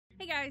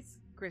guys,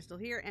 Crystal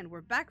here, and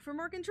we're back for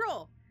more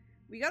control.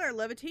 We got our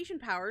levitation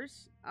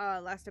powers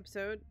last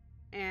episode,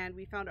 and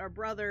we found our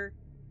brother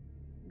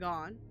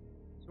gone.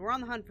 So we're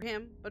on the hunt for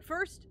him. But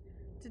first,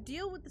 to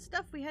deal with the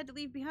stuff we had to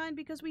leave behind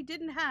because we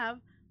didn't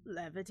have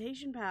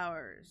levitation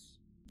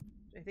powers.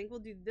 So I think we'll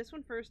do this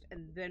one first,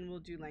 and then we'll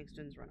do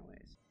Langston's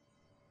Runaways.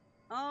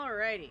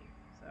 Alrighty,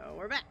 so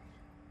we're back.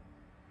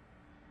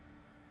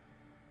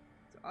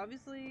 So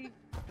obviously...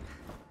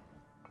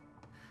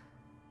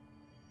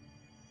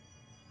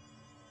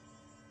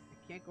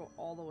 can't go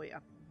all the way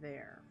up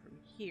there from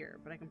here,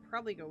 but I can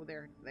probably go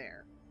there to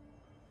there.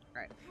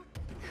 All right.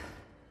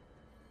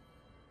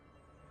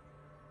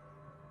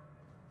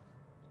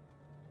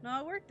 No,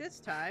 it worked this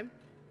time.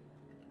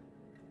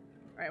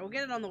 All right, we'll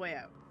get it on the way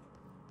out.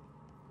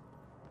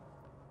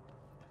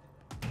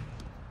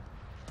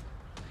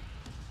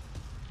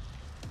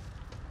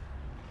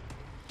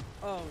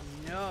 Oh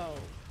no.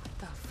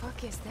 The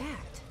fuck is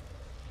that?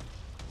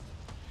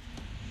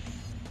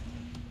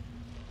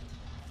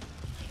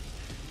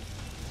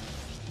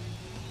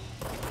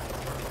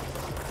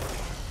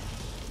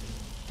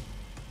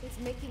 It's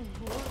making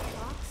more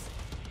clocks?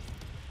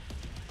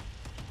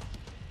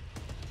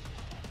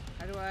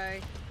 How do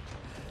I...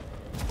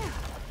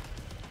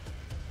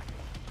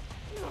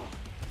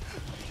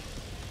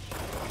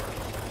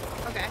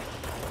 Okay.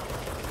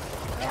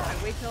 So I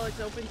wait till it's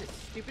opened its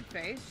stupid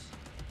face,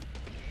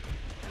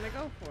 and I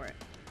go for it.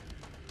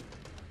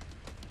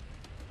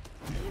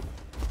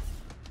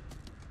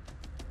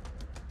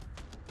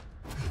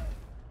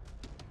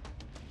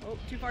 Oh,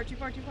 too far, too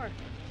far, too far.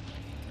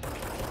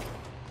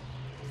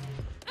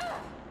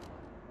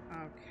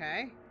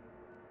 Okay.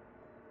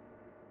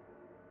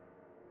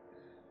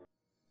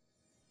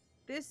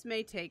 This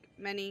may take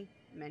many,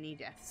 many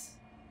deaths.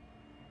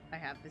 I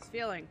have this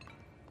feeling.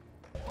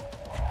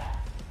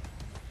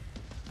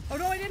 Oh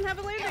no, I didn't have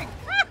a landing!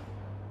 Ah!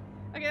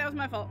 Okay, that was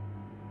my fault.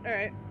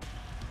 Alright.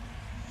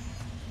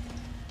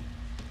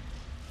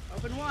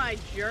 Open wide,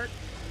 jerk.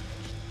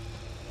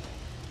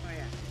 Oh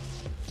yeah.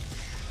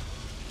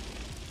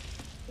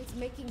 It's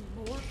making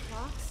more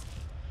clocks?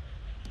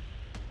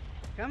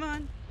 Come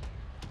on.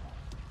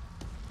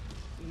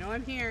 You know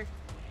I'm here.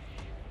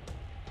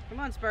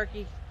 Come on,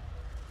 Sparky.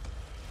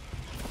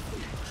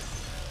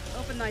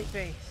 Open thy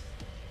face.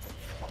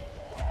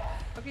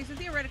 Okay, so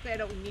theoretically I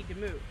don't need to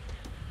move.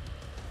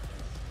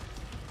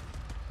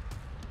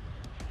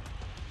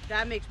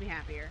 That makes me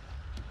happier.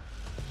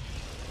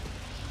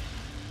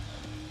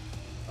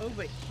 Oh,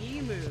 but he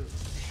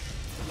moves.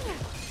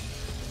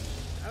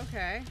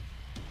 Okay.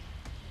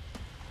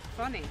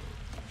 Funny.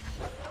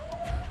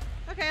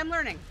 Okay, I'm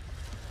learning.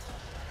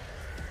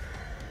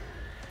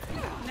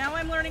 Now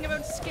I'm learning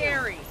about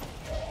scary.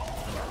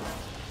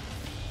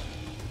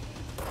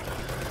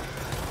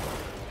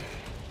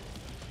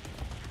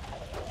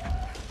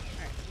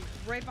 Alright,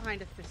 he's right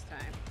behind us this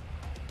time.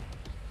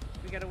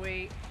 We gotta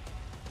wait.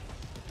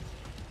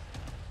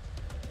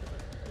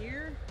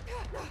 Here?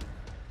 Yeah,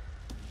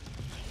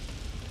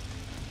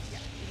 we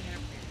can hit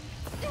him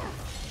here.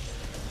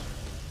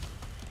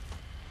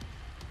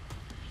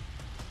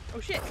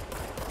 Oh shit!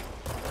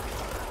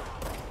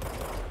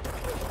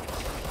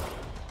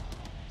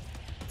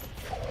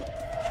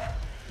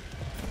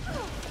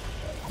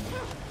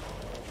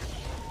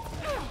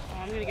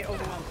 I'm gonna get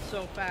overwhelmed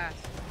so fast.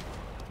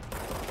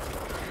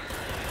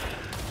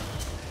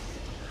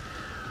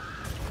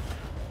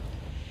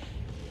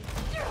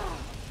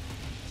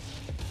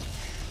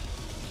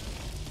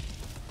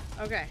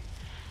 Okay.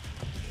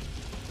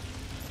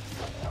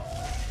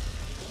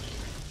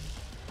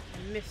 I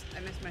missed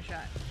my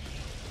shot.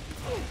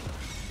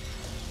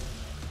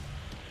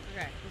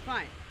 Okay, we're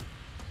fine.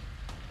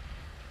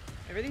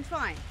 Everything's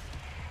fine.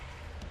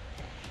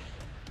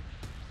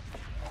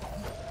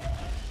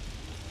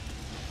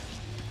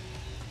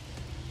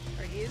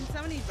 He didn't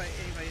summon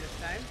anybody this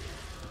time.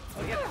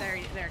 Oh, yep, there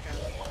it goes.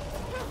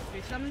 So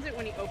he summons it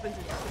when he opens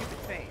his stupid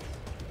face.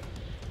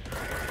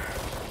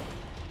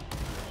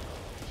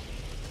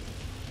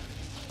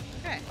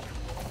 Okay.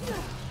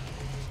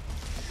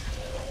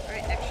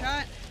 Alright, next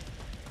shot.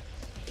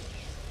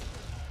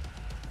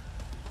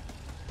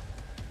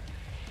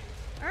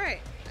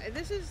 Alright,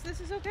 this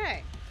is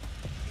okay.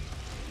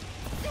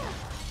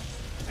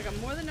 I got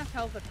more than enough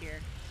health up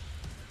here.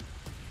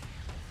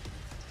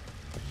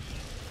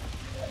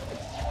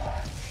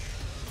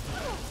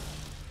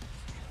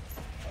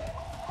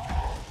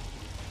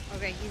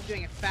 Okay, he's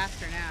doing it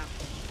faster now.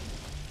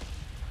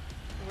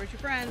 Where's your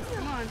friends?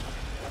 Come on.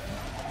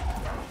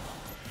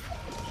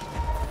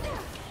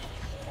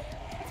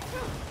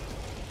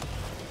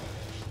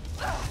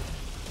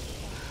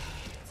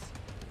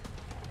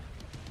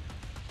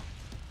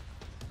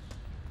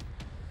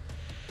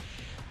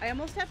 I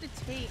almost have to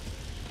take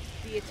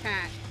the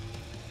attack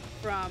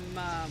from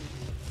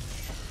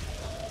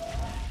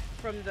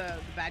the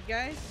bad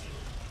guys,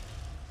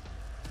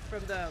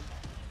 from the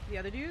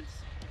other dudes,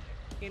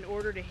 in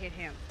order to hit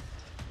him.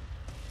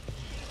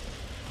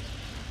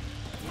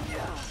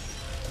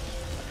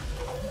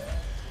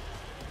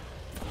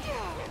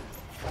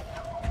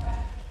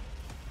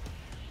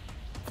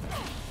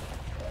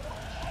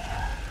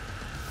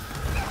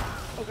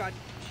 Oh god.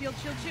 Shield,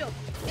 shield, shield.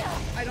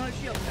 I don't have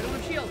shield. I don't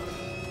have shield.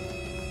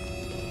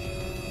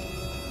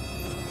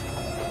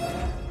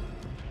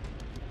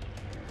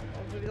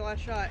 Oh, this will be the last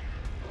shot.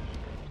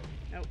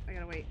 Nope, I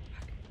gotta wait.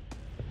 Fuck.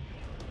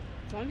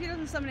 As long as he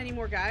doesn't summon any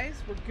more guys,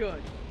 we're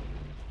good.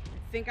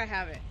 I think I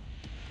have it.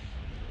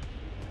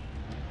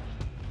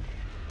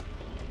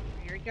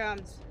 Here he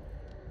comes.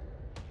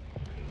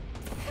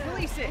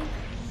 Release it!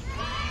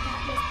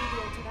 That must be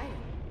the altered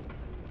item.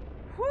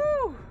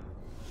 Whew!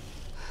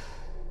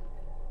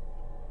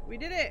 We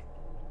did it!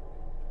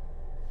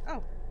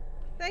 Oh,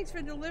 thanks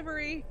for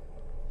delivery.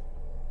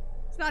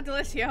 It's not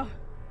Delicio.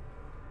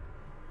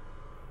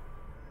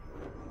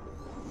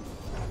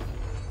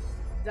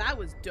 That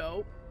was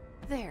dope.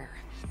 There.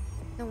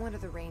 No wonder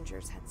the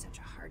Rangers had such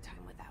a hard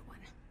time with that one.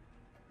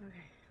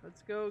 Okay,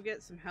 let's go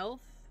get some health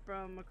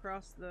from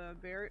across the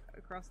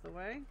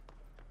way.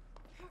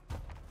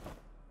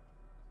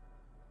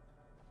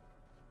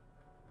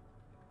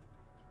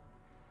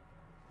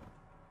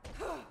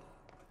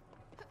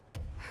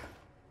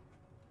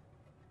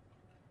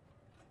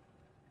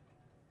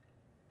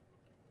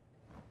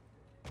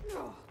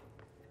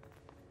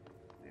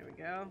 There we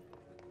go.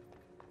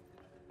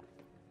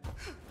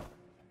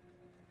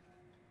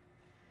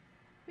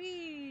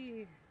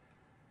 Whee!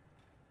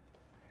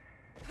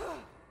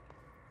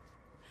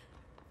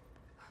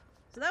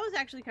 So that was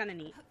actually kind of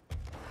neat.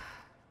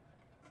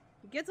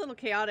 It gets a little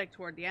chaotic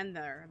toward the end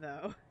there,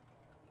 though.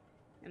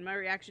 And my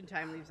reaction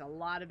time leaves a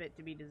lot of it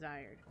to be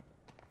desired.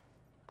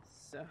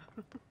 So...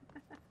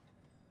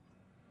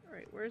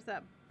 Alright, where's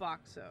that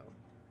boxo?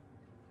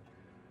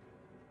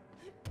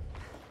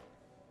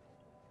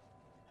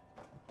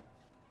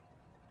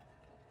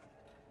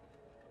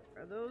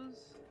 Are those...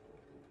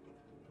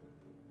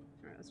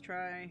 Alright, let's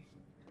try...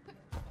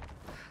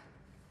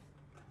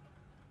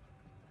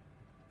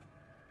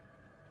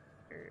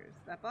 There's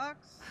that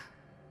box.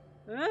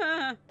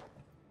 Ah!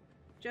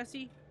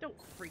 Jessy, don't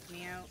freak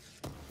me out.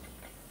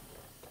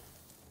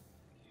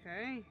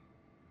 Okay.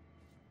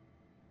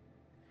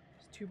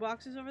 There's 2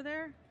 boxes over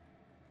there.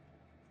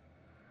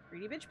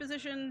 Greedy bitch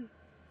position.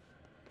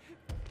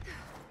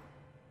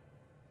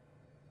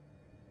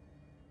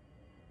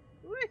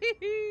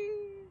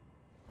 Whee!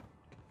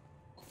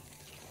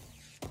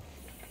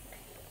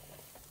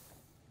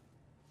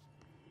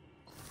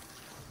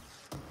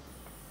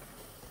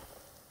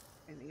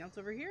 Anything else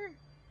over here?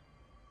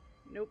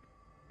 Nope.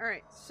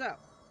 Alright, so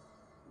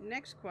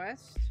next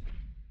quest.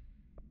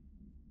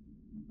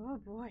 Oh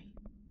boy.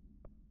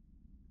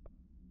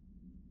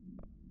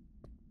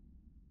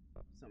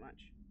 So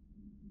much.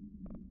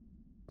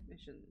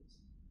 Missions.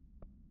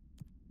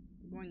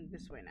 I'm going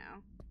this way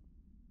now.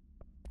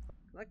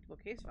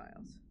 Collectible case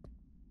files.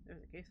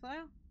 There's a case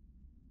file?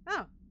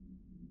 Oh!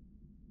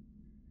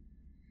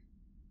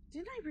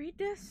 Didn't I read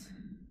this?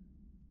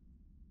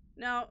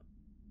 No,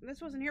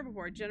 this wasn't here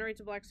before. It generates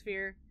a black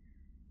sphere.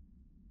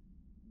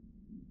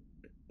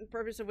 The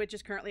purpose of which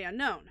is currently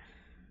unknown.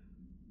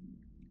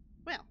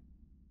 Well.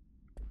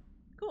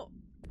 Cool.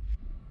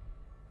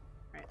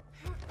 Right.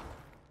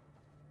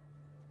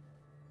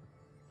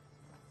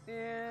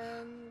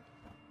 And...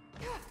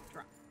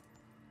 drop.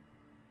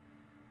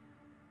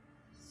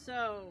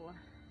 So...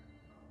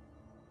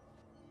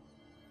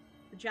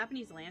 the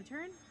Japanese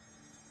lantern?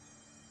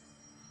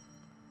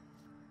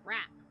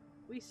 Crap.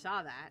 We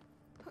saw that.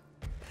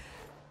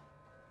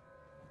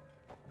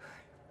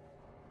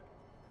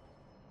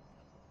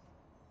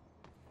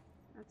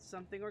 That's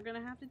something we're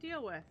gonna have to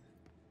deal with.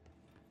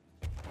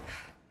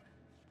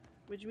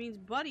 Which means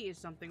Buddy is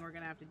something we're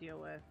gonna have to deal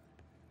with.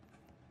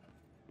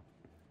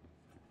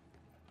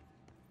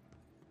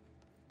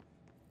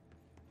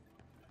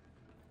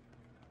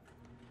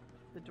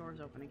 The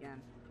door's open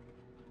again.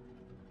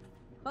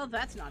 Well,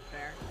 that's not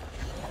fair.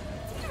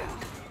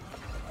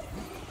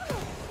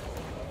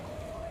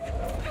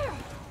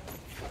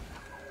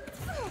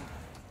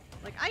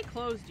 Like, I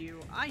closed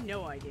you. I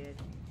know I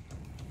did.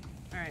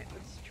 Alright,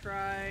 let's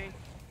try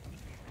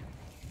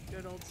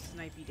good old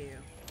snipey-doo.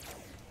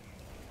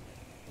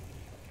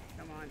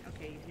 Come on.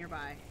 Okay, he's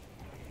nearby.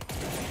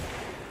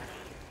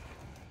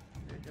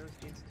 There are those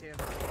dudes, too.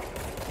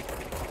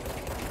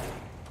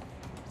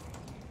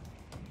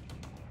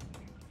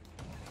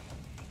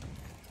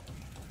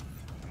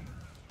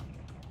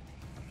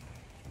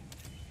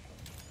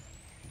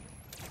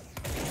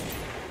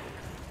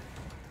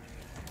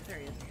 There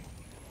he is.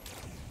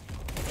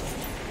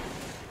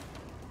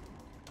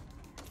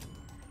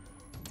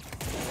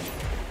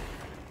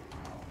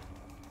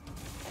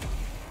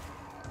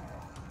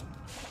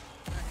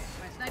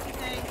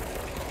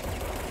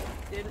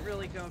 Didn't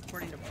really go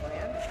according to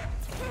plan.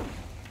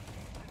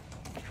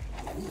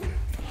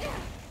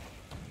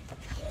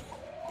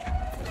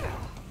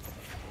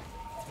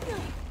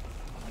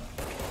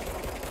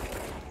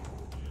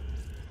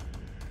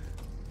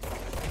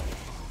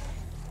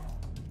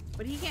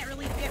 But he can't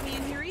really get me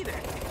in here either.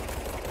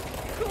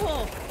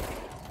 Cool!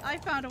 I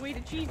found a way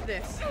to cheat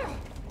this.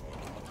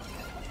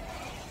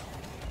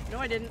 No,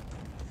 I didn't.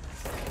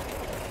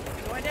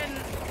 No, I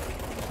didn't.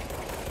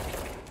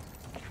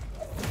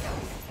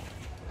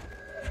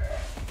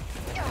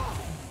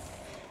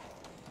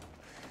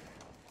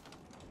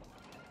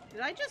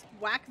 Did I just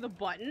whack the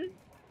button?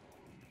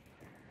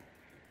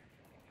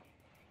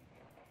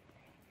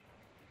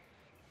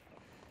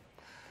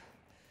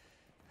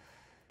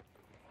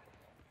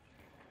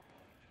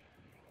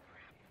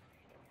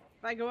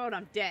 If I go out,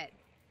 I'm dead.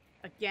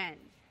 Again.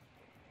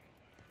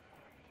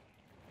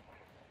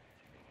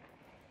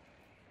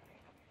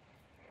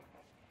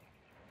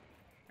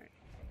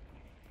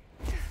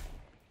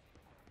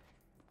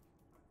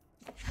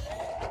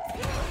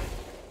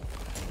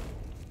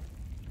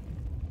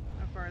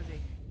 How far is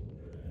he?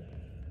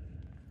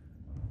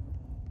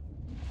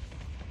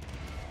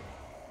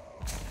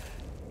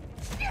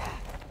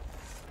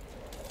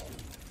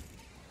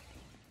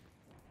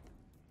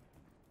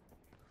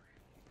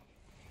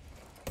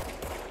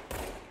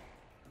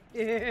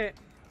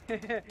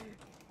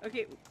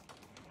 Okay,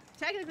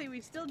 technically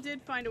we still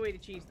did find a way to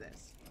cheese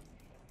this.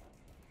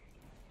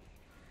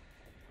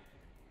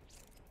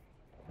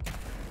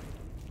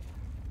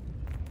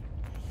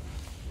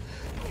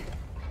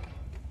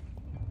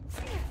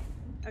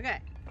 Okay.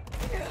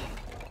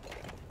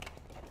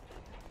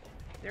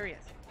 There he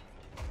is.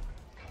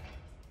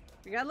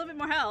 We got a little bit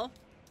more health.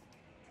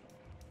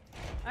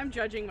 I'm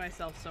judging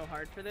myself so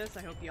hard for this.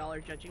 I hope y'all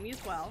are judging me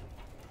as well.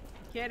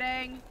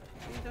 Kidding.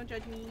 Please don't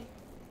judge me.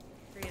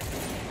 There he is.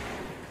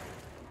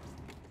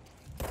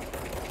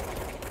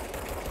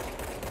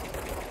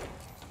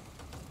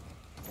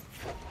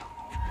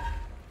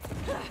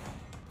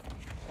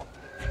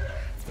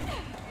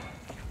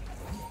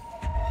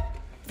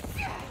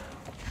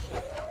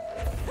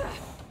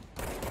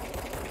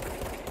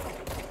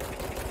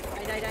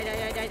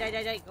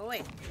 Die. Go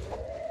away.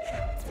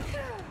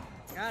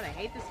 God, I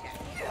hate this guy.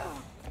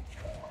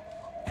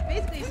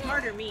 Basically,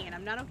 smarter me, and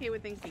I'm not okay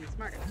with things being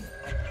smarter.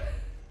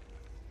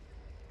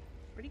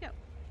 Where'd he go?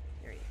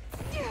 There he is.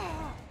 Go.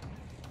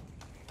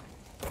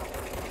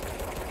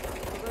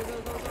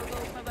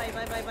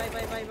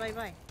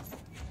 Bye.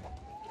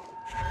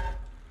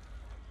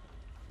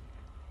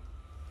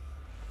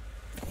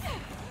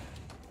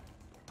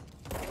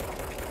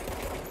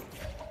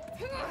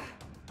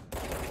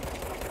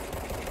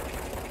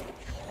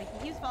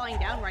 Falling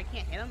down where I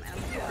can't hit him, and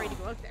I'm too afraid to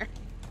go out there.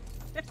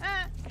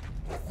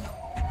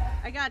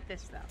 I got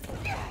this, though.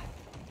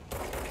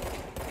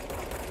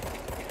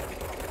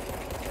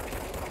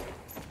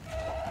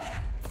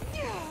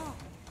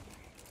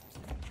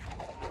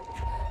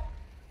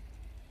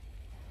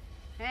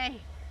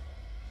 Hey,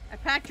 I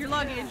packed your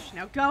luggage.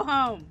 Now go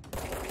home.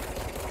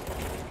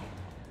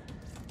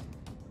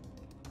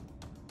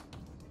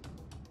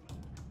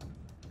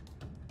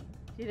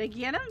 Did I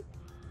get him?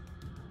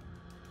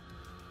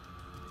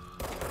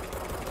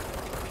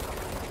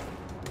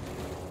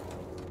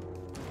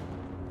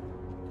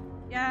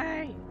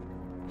 Yay!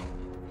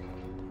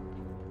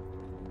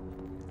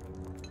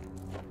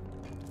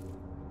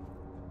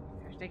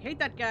 I hate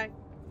that guy.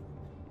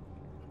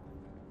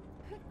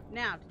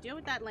 Now, to deal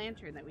with that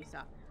lantern that we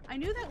saw. I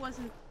knew that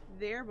wasn't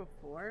there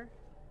before.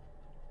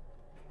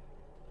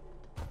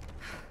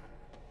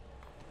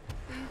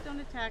 Please don't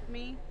attack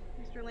me,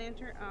 Mr.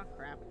 Lantern. Oh,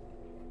 crap.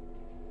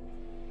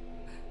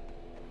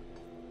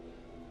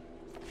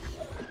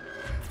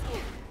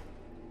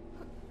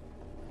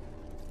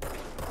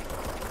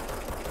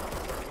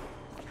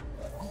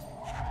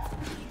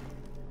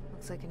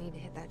 Looks like I need to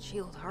hit that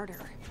shield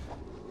harder.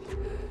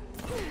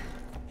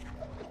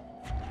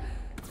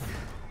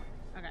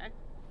 Okay.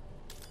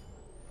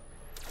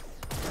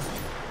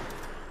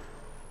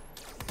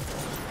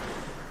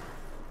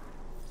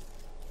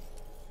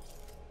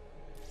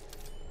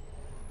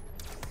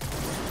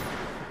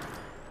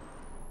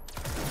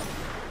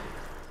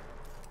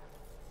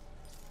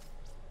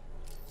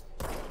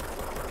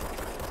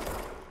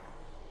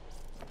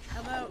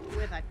 How about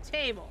with a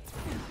table?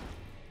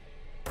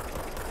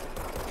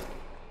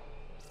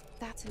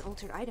 That's an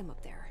altered item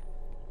up there.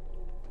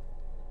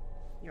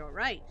 You're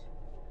right.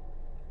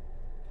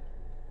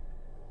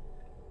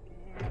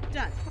 And done.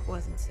 That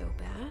wasn't so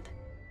bad.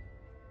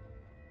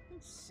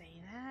 Don't say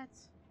that.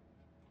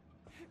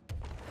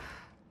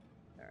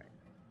 Alright.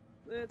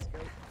 Let's go.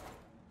 So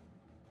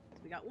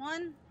we got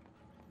one.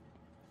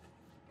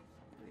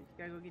 We just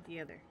gotta go get the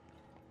other.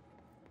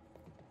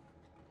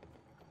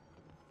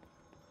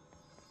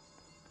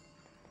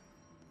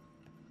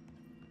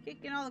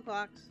 Kicking all the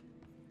clocks.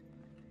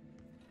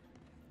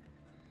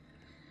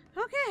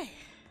 Okay.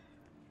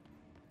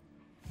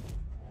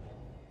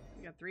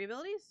 We got 3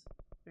 abilities. Is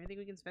there anything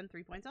we can spend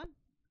 3 points on?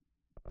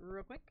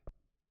 Real quick.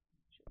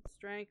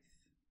 Strength.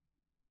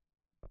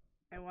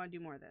 I want to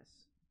do more of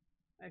this.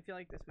 I feel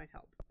like this might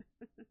help.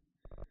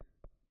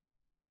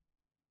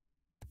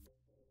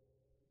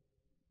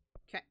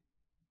 Okay.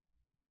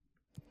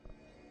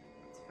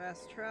 Let's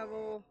fast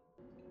travel.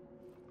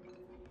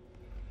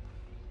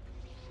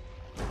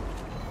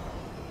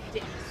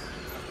 Dicks.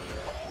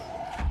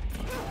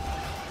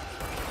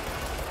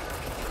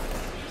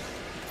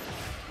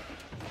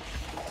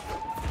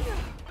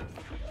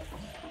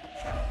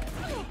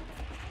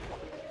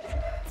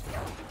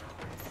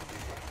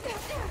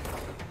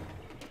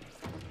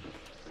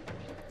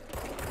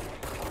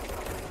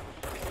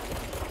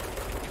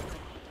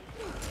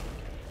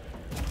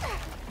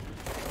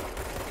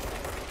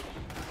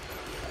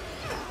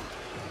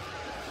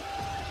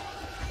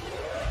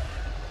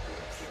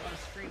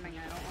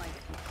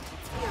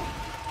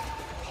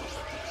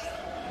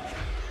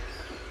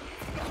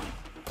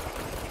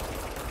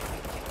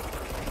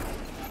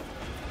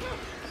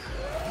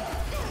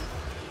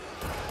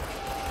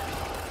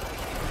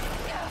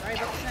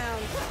 Sorry about the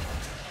sound.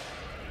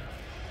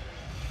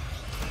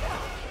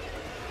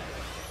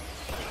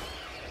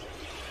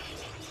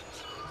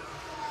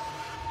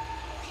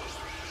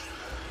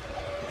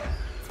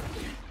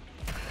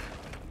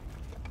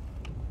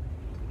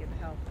 Get the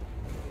help.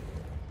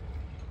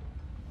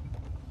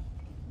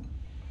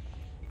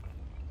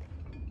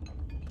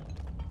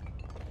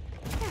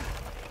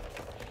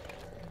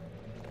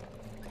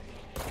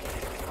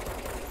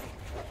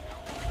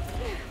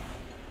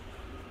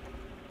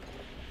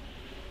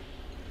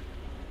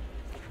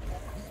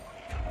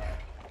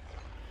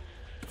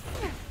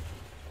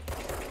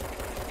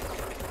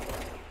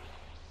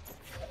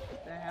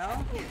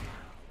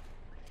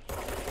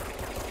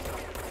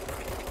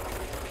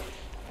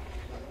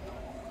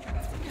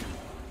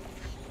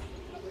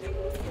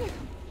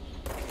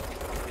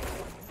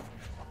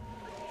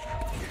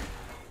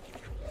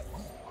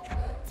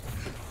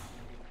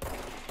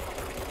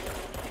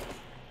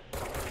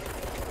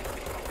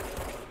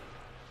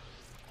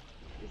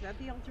 Is that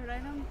the altered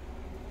item?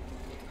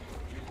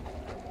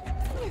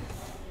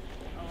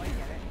 Oh, I get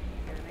it.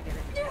 I get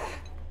it.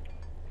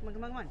 Come on,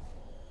 come on, come on.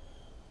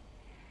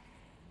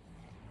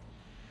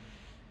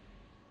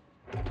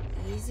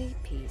 Easy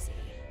peasy.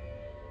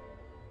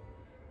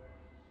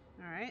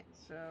 Alright,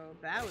 so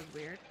that was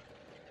weird.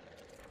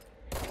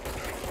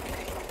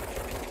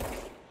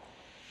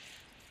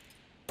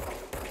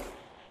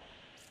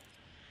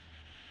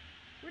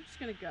 We're just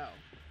gonna go.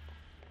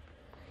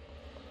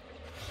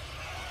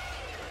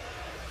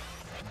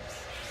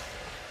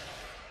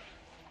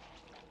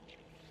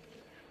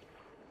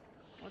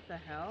 What the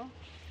hell?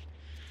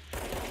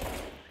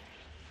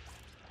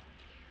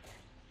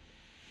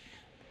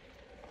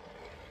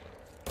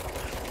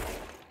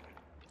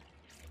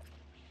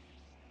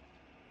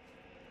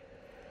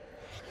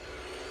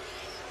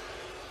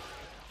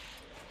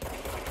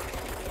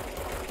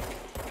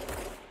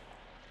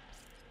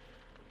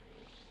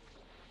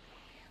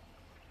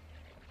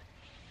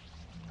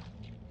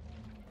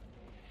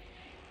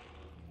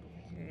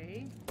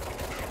 Okay.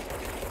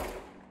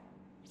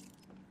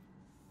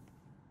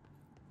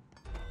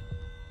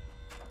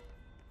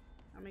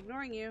 I'm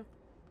ignoring you.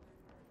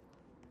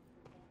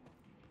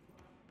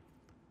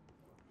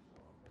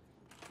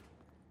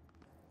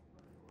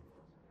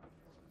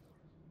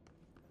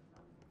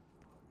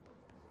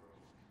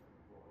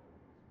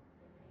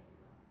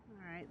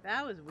 Alright,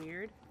 that was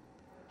weird.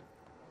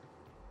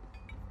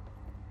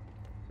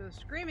 So the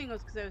screaming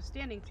was because I was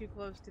standing too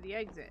close to the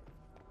exit.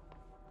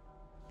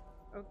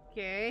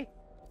 Okay.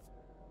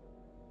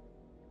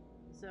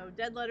 So,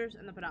 dead letters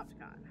and the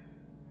panopticon.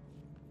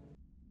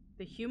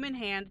 The human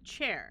hand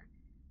chair.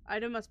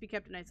 Item must be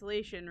kept in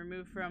isolation,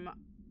 removed from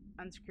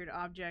unsecured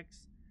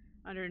objects.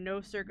 Under no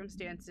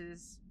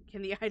circumstances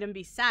can the item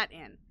be sat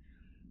in.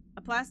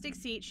 A plastic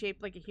seat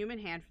shaped like a human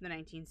hand from the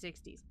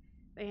 1960s.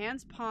 The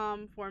hand's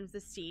palm forms the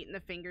seat and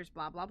the fingers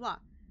blah blah blah.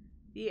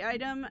 The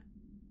item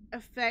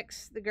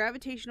affects the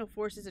gravitational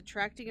forces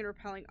attracting and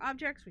repelling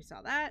objects. We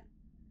saw that.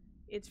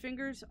 Its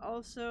fingers have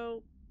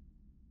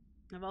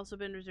also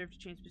been reserved to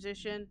change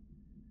position,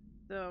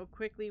 though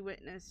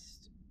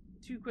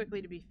too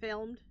quickly to be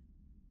filmed.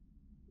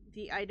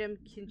 The item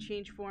can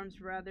change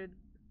forms rather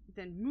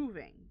than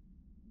moving.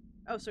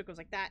 Oh, so it goes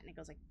like that, and it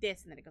goes like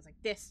this, and then it goes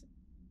like this.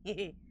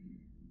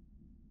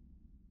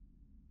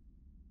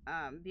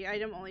 The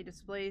item only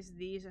displays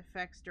these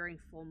effects during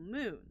full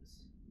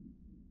moons.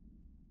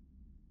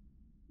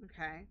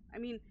 Okay. I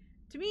mean,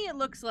 to me it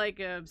looks like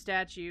a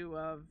statue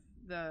of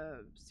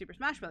the Super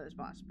Smash Brothers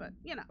boss, but,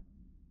 you know.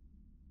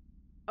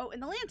 Oh,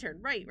 and the lantern.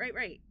 Right.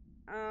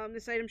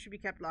 This item should be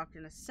kept locked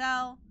in a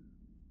cell.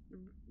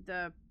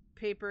 The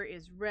paper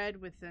is red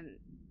with an...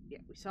 Yeah,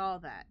 we saw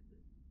that.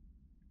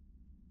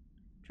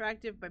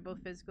 Attractive by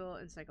both physical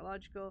and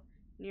psychological.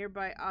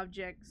 Nearby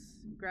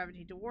objects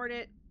gravitate toward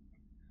it.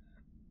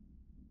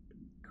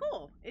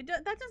 Cool. That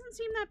doesn't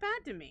seem that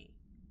bad to me.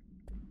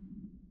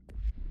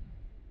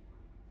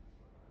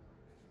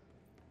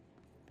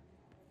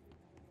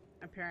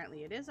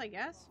 Apparently it is, I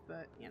guess,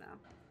 but, you know.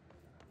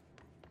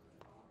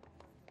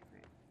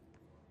 Right.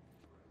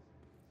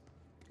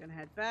 Gonna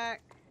head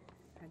back.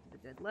 Head to the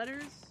dead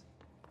letters.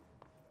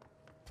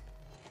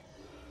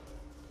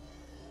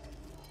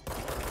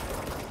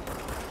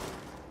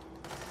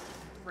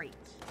 Great.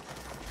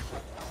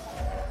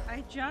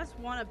 I just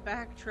want to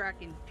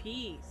backtrack in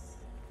peace.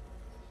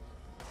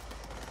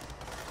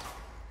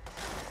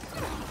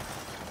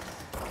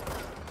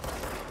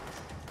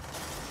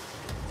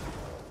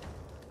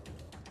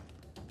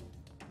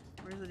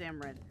 Where's the damn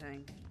red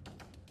thing?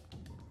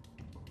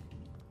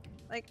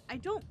 Like, I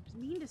don't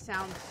mean to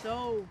sound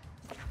so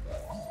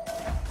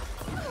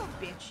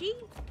bitchy.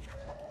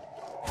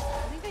 I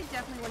think I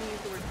definitely want to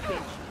use the word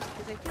bitchy,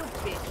 because I feel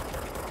bitchy.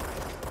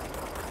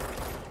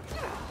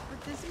 But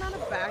this amount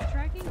of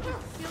backtracking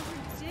just feels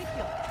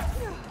ridiculous.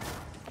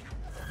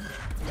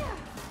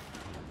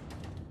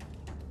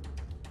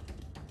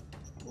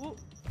 Ooh.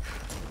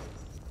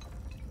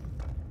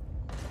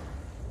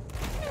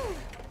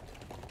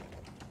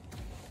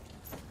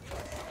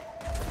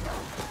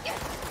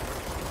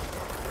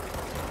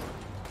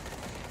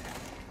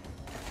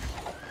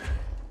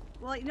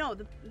 like, no,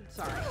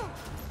 sorry.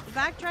 The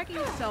backtracking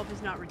itself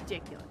is not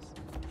ridiculous.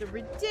 The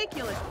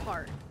ridiculous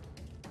part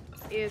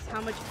is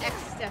how much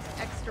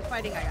extra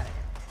fighting I gotta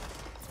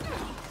do.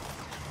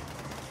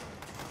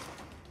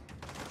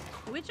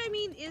 Which, I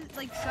mean, is,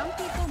 like, some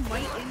people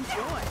might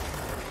enjoy.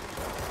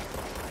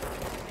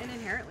 And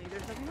inherently,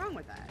 there's nothing wrong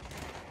with that.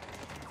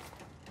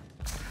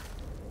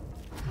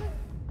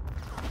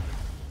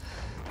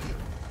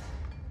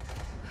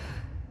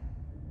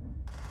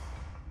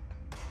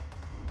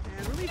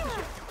 And release the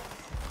shield.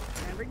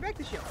 And bring back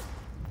the shield.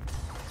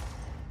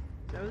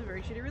 So that was a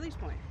very shitty release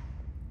point.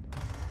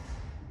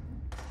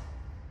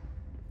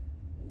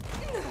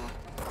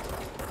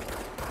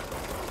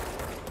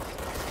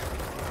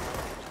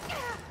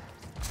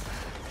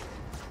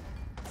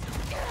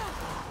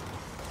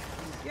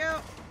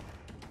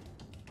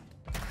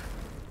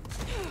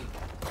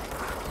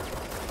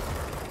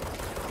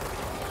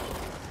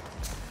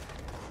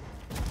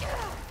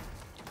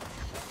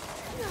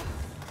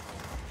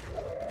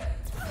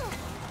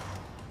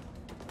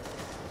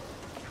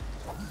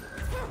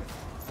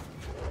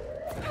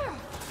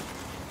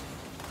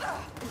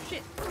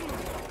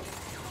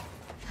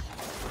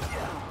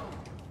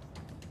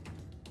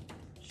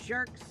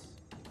 Jerks.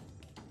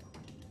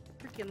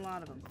 Freaking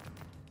lot of them.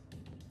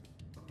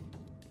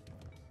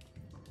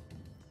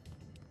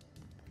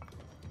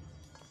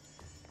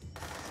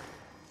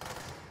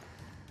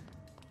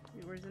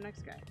 Where's the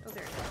next guy? Oh,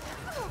 there he is.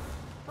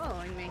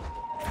 Following me.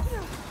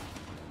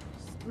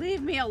 Just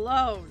leave me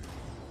alone.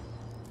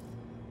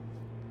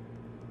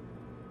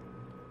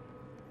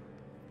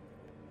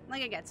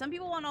 Like I get, some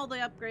people want all the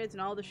upgrades and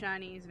all the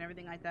shinies and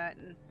everything like that,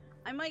 and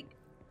I might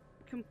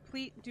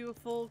do a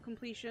full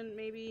completion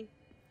maybe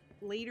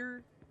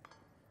later.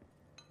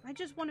 I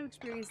just want to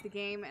experience the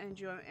game and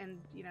enjoy,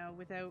 and you know,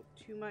 without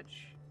too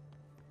much.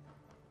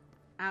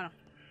 I don't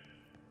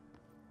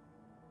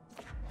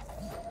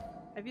know.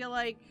 I feel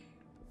like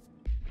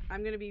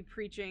I'm gonna be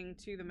preaching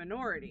to the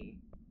minority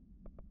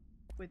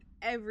with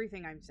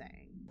everything I'm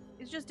saying.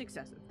 It's just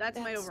excessive. That's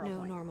my overall point.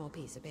 That's no normal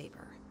piece of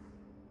paper.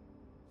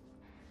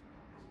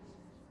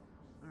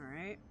 All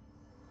right.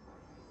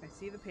 I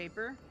see the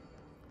paper.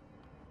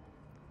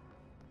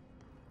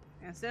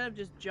 Instead of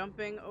just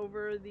jumping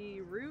over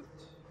the route,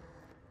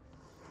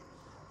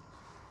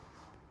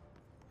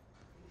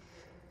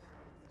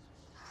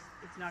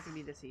 it's not going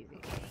to be this easy.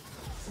 Okay.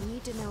 We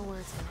need to know where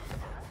it's going to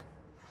end up.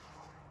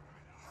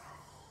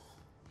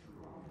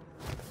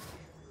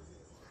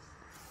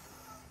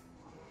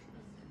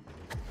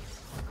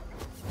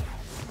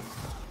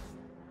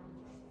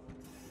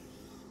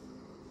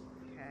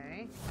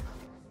 Okay.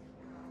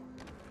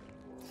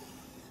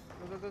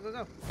 Go, go, go, go,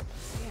 go.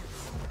 Yeah.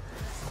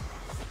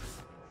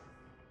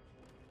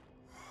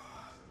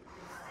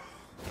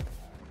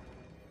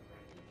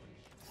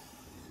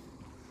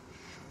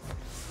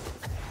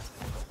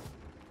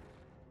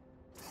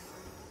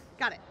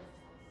 Got it.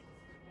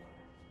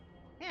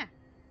 Yeah.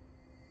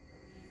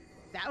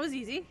 That was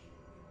easy.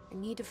 I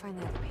need to find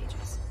the other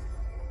pages.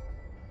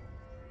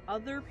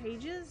 Other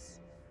pages?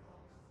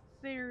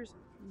 There's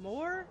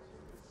more?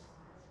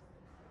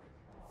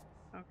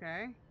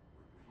 Okay.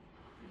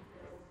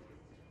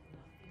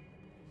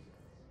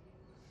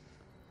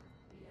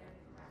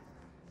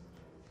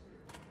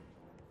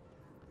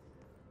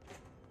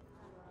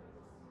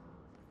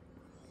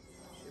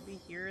 Should be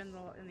here in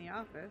the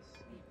office.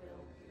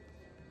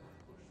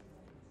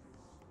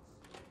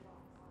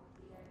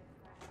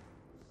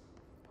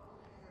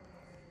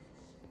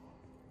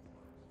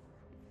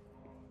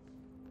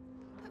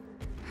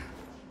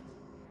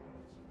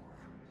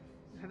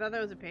 I thought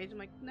that was a page. I'm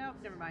like, nope,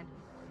 never mind.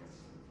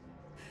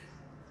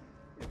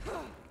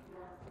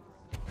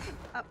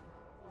 Up.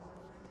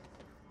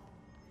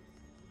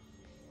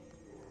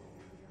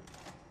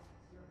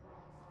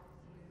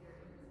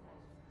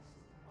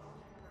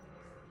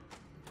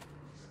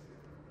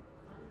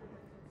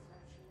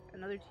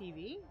 Another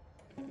TV?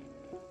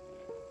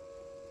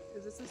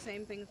 Is this the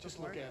same thing as Just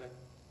before? look at it.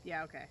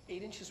 Yeah, okay.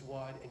 8 inches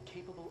wide and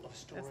capable of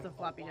storing That's the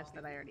floppy disk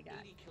that I already got.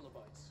 80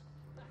 kilobytes.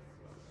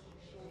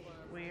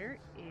 Where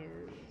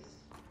is...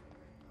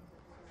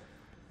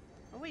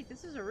 Oh wait,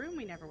 this is a room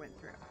we never went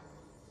through.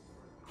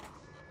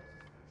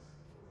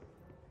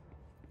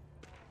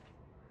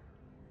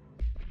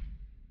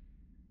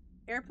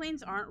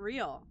 Airplanes aren't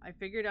real. I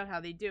figured out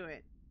how they do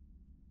it.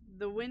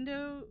 The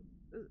windows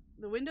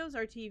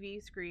are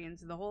TV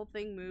screens. The whole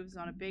thing moves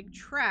on a big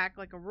track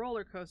like a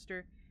roller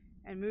coaster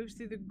and moves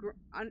through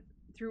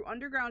through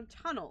underground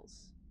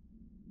tunnels.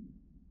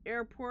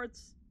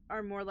 Airports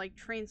are more like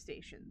train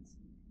stations.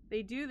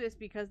 They do this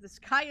because the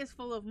sky is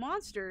full of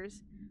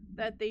monsters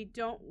that they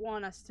don't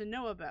want us to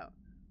know about.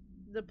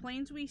 The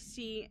planes we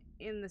see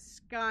in the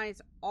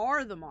skies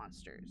are the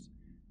monsters.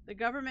 The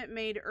government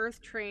made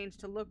Earth trains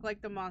to look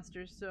like the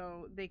monsters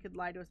so they could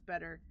lie to us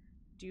better.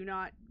 Do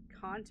not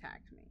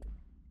contact me.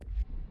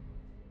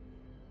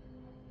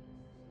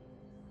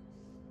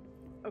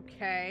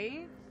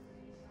 Okay.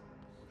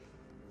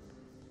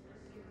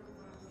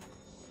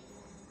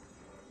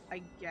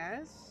 I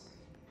guess.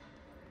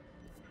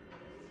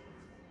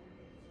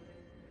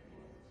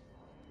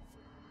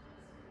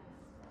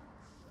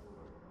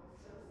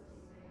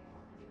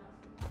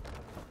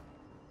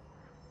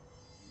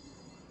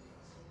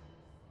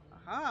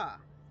 Ah.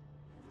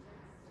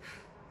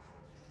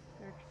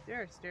 There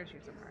are stairs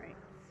here somewhere, right?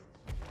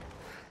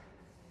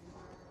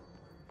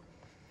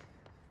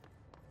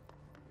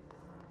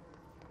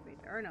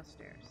 Wait, there are no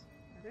stairs.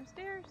 Are there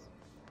stairs?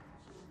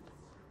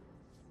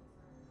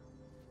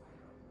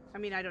 I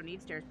mean, I don't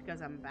need stairs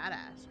because I'm a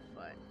badass,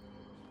 but...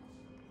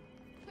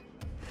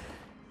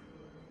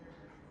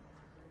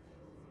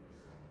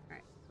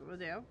 Alright, so what we'll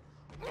do.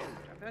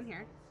 Drop down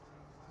here.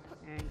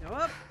 And go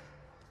up.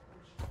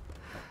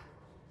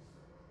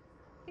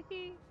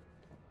 Hee.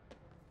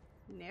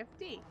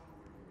 Nifty.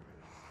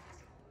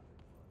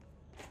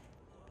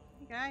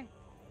 Okay.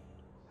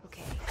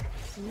 Okay,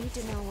 I need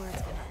to know where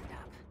it's gonna end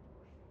up.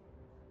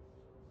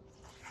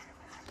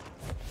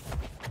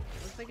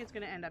 Looks like it's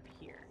gonna end up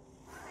here.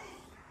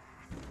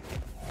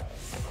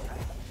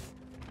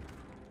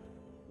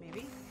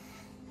 Maybe?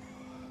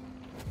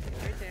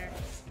 Right there.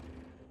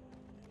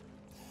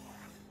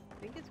 I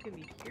think it's gonna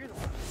be here the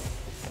one.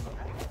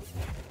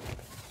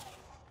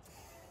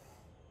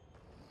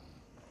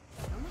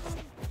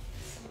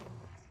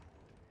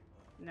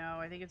 No,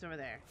 I think it's over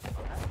there.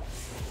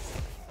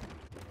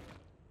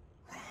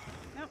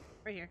 Nope,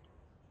 right here.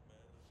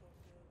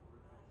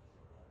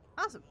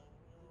 Awesome.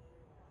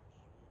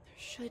 There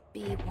should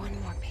be one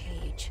more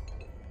page.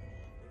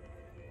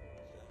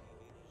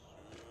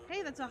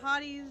 Hey, that's a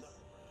hottie's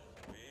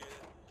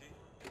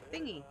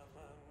thingy.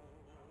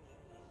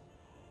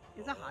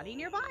 Is a hottie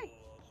nearby?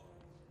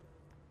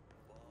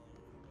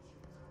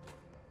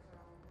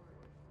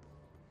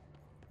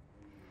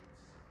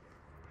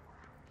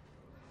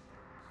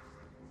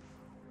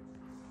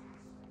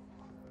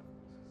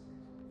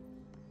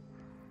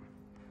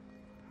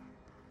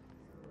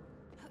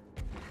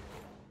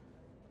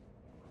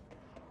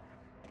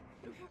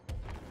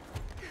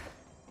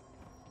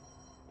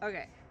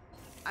 Okay.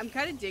 I'm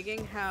kind of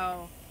digging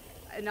how,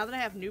 now that I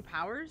have new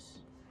powers,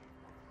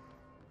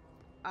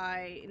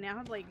 I now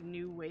have, like,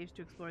 new ways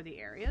to explore the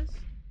areas.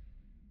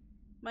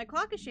 My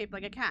clock is shaped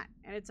like a cat,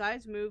 and its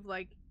eyes move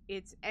like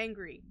it's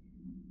angry.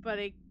 But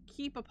I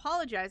keep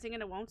apologizing,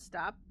 and it won't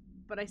stop.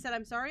 But I said,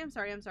 I'm sorry, I'm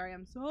sorry, I'm sorry,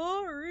 I'm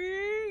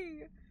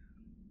sorry.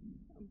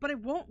 But it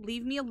won't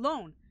leave me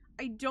alone.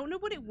 I don't know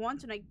what it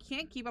wants, and I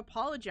can't keep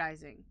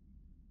apologizing.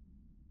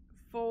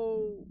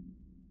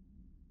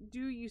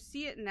 Do you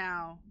see it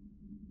now?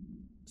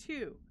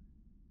 2.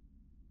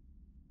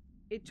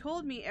 It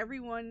told me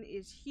everyone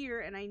is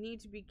here and I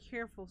need to be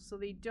careful so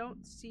they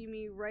don't see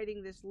me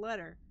writing this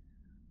letter.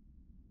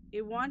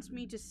 It wants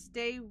me to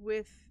stay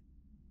with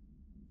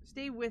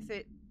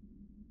it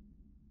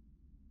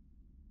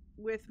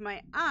with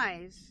my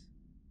eyes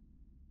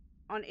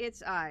on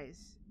its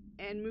eyes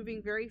and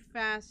moving very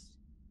fast,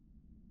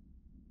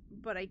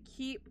 but I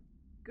keep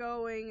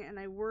going and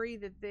I worry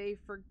that they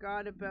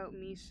forgot about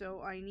me,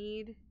 so I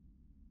need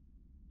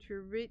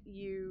to write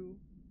you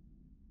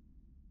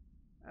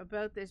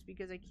about this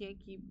because I can't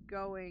keep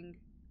going,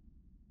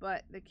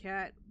 but the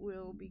cat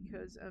will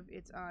because of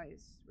its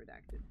eyes.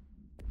 Redacted.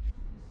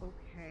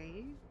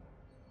 Okay.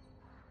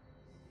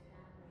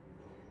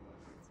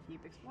 Let's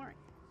keep exploring.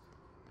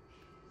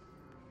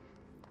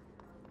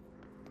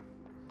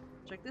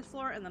 Check this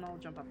floor and then I'll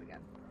jump up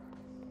again.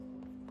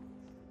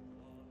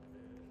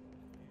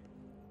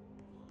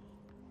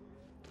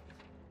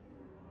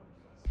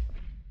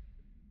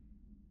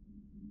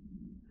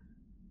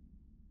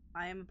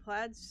 I am a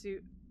plaid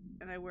suit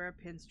and I wear a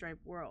pinstripe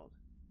world.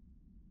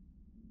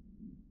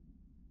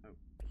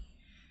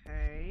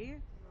 Okay.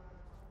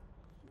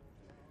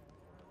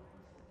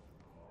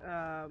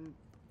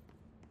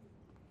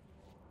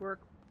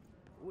 Work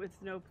with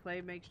no play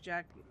makes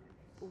Jack...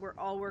 We're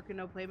all work and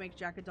no play makes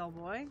Jack a dull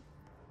boy?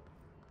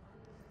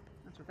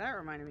 That's what that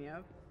reminded me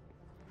of.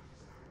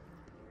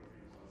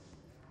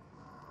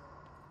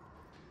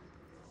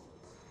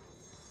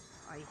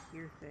 I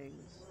hear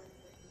things.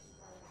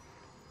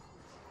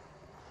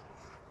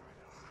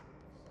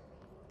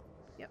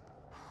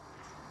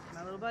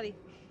 My little buddy.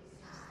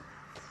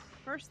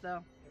 First,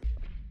 though,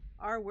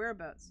 our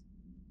whereabouts.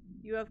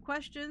 You have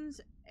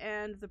questions,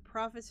 and the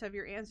prophets have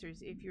your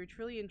answers. If you're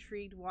truly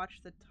intrigued,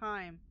 watch the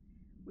time.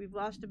 We've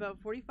lost about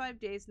 45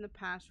 days in the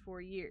past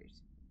 4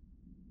 years.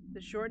 The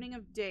shortening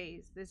of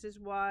days. This is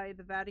why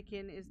the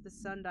Vatican is the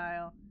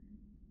sundial,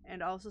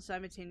 and also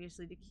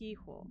simultaneously the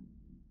keyhole.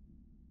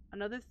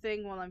 Another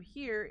thing while I'm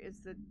here is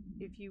that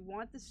if you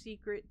want the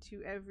secret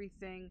to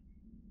everything,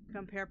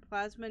 compare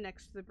plasma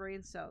next to the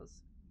brain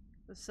cells.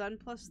 The sun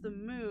plus the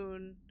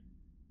moon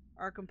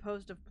are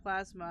composed of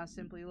plasma,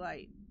 simply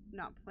light,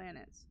 not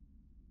planets.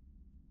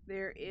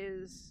 There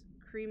is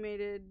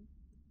cremated...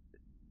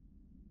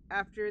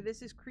 After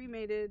this is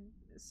cremated,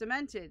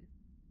 cemented.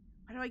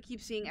 Why do I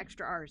keep seeing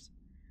extra R's?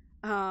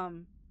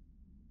 In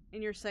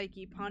your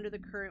psyche, ponder the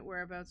current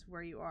whereabouts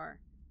where you are.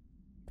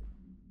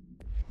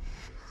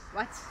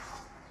 What?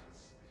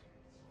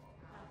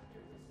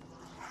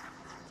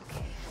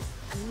 Okay,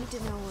 I need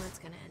to know where it's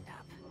gonna end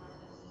up.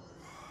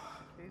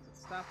 Okay, so it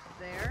stops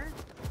there.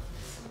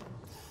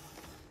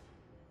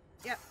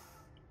 Yep.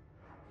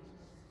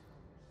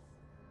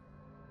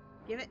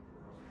 Give it.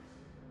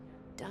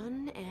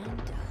 Done and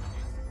done.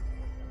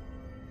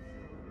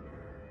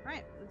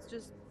 let's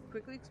just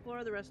quickly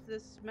explore the rest of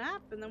this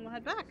map and then we'll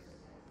head back.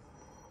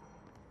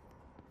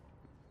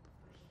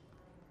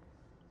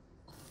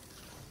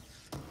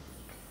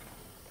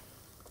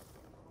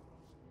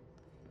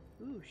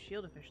 Ooh,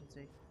 shield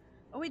efficiency.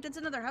 Oh wait, that's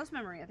another house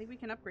memory. I think we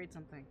can upgrade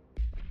something.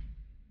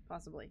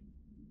 Possibly.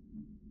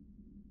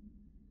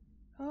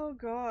 Oh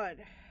god.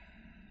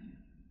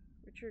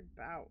 Richard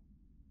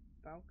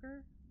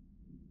Bowker?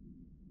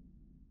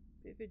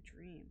 Vivid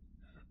dreams.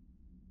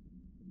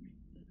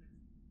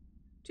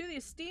 To the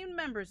esteemed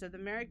members of the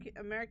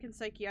American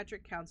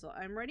Psychiatric Council,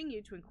 I am writing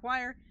you to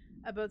inquire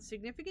about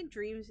significant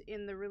dreams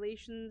in the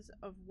relations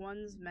of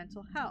one's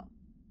mental health.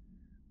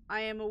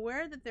 I am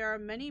aware that there are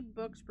many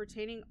books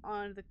pertaining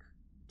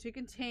to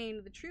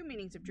contain the true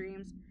meanings of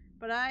dreams,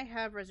 but I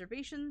have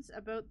reservations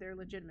about their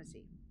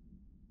legitimacy.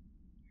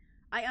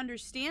 I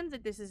understand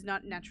that this is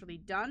not naturally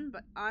done,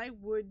 but I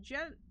would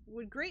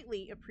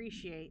greatly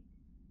appreciate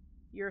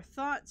your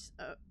thoughts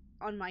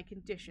on my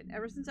condition.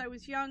 Ever since I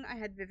was young, I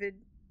had vivid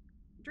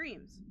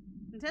dreams.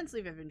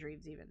 Intensely vivid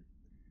dreams, even.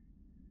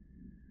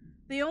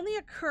 They only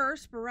occur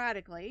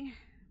sporadically,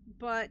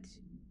 but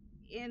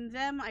in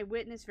them I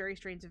witness very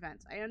strange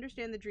events. I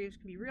understand the dreams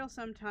can be real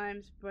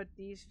sometimes, but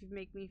these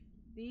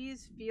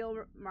feel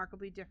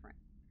remarkably different.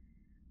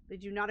 They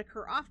do not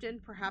occur often,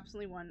 perhaps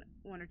only one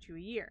or two a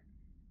year.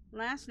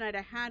 Last night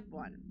I had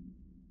one.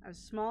 A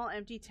small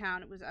empty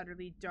town. It was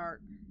utterly dark.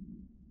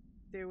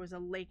 There was a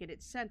lake at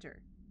its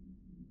center.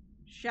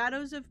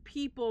 Shadows of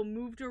people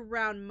moved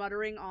around,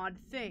 muttering odd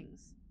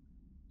things.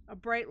 A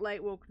bright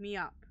light woke me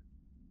up.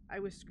 I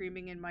was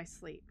screaming in my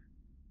sleep.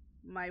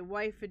 My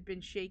wife had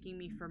been shaking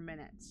me for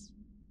minutes.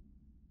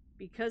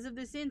 Because of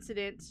this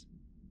incident,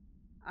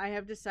 I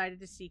have decided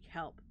to seek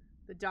help.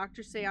 The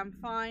doctors say I'm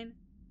fine,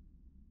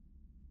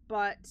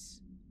 but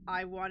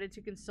I wanted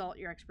to consult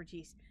your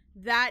expertise.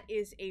 That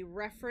is a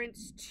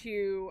reference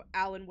to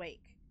Alan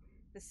Wake,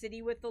 the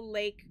city with the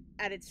lake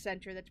at its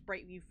center. That's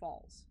Brightview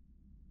Falls.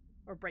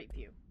 Or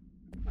Brightview.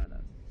 One of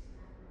those.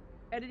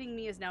 Editing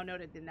me is now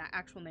noted in that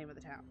actual name of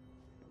the town.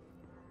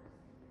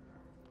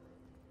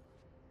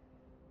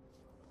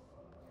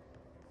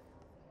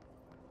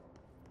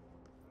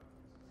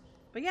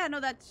 But yeah, no,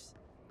 that's...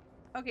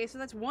 Okay, so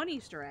that's one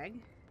Easter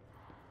egg.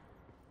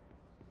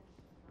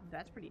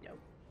 That's pretty dope.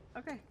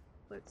 Okay,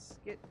 let's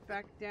get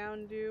back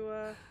down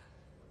to,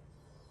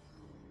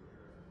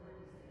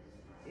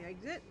 the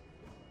exit.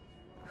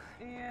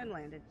 And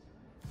landed.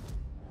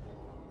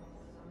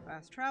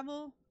 Fast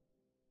travel.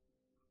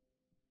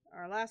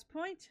 Our last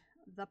point,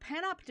 the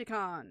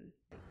Panopticon.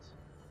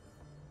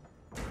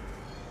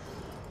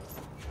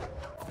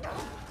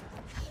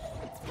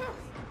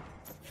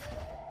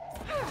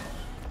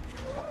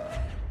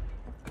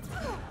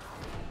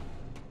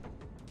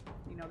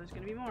 You know there's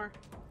gonna be more.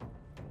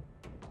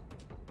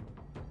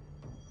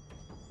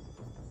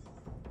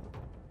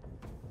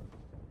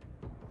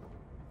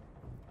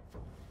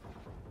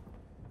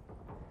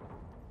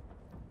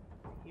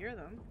 I hear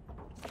them.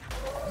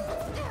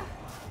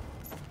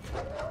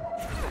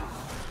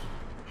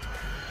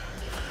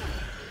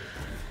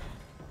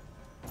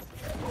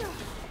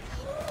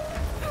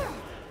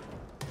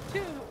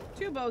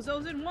 Two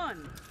bozos in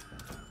one.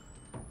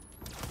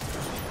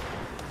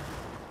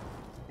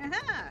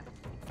 Aha!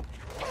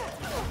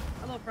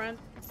 Hello, friend.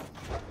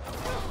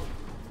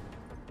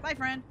 Bye,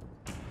 friend.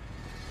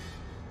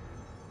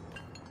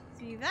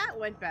 See, that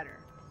went better.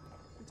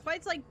 It's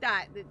fights like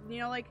that, you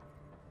know, like,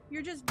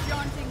 you're just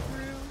jaunting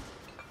through.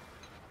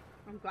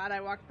 I'm glad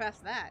I walked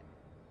past that.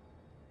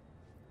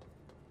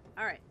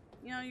 Alright.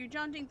 You know, you're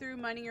jaunting through,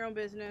 minding your own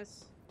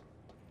business.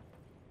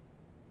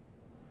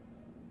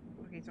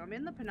 Okay, so I'm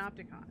in the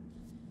Panopticon.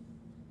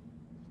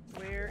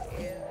 Where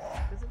is...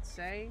 Does it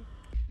say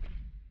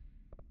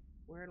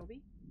where it'll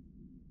be?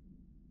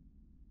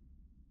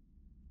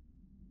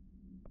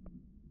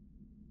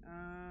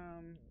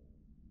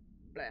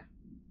 Blah.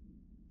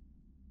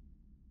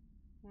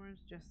 Orange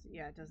just...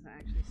 Yeah, it doesn't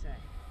actually say.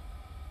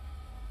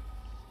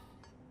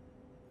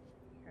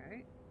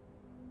 Okay.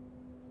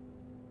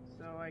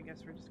 So I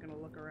guess we're just gonna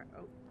look around.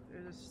 Oh,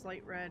 there's a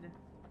slight red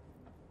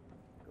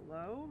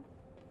glow.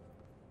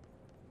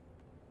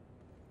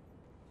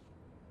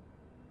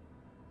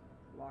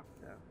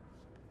 Locked though.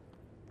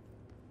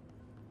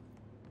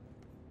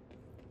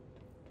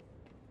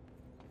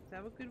 Let's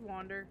have a good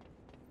wander.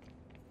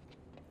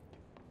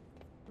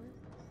 What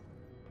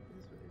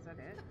is this? Is that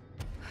it?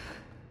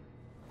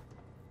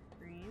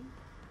 Green,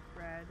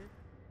 red,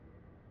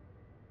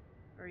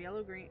 or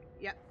yellow, green.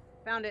 Yep,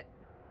 found it.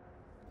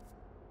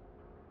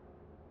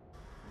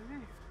 Okay,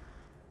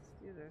 let's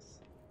do this.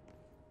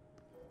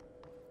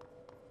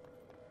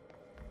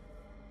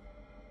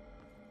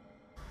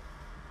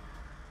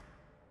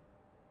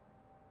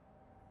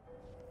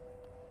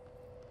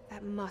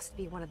 That must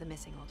be one of the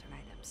missing alternate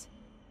items.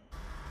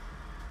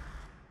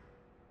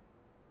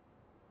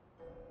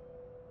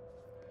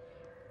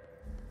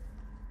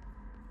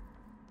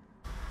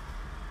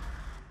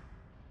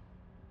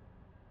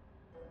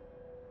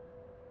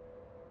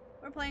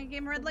 We're playing a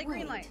game of red light,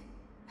 green light.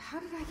 How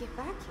did I get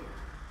back here?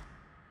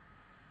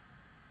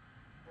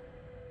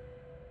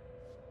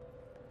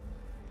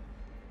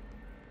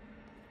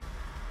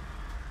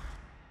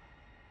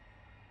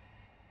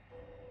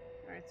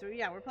 so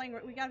yeah, we're playing.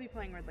 We gotta be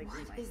playing red light,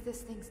 green light. What is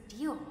this thing's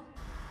deal?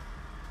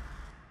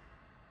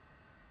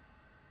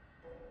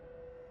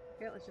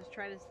 Okay, let's just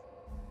try to.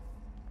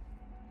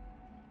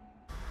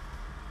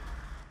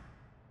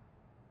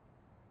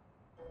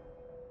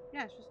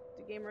 Yeah, it's just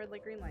a game of red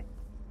light, green light.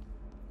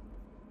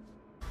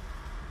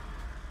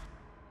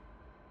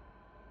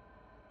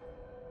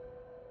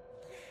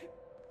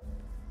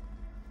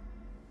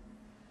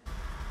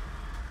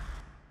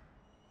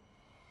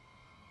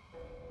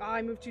 Oh,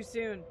 I moved too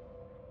soon.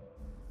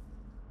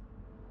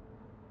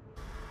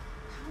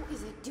 How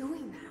is it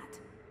doing that?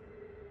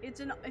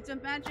 It's a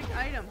magic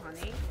item,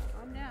 honey.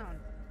 Calm down.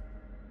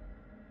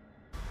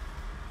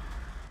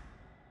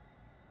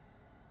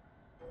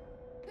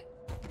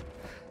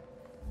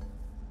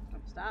 Oh,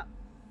 stop.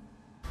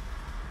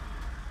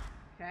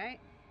 Okay.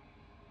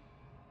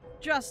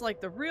 Just like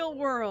the real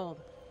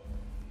world.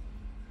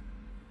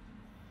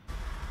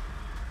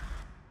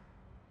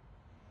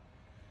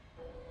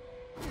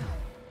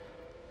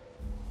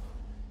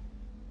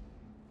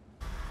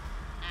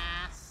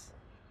 Ass.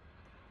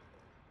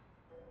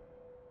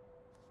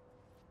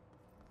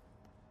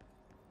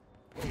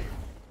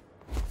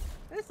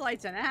 This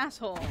light's an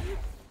asshole.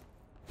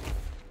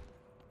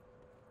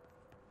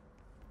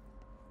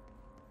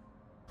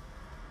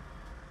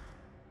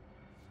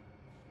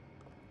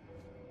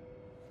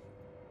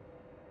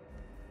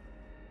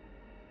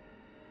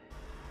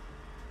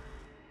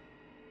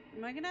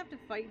 Am I gonna have to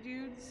fight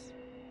dudes?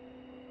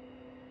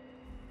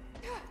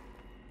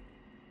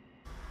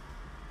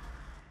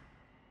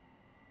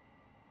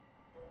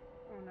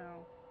 Oh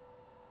no.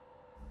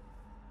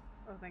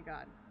 Oh, thank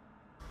God.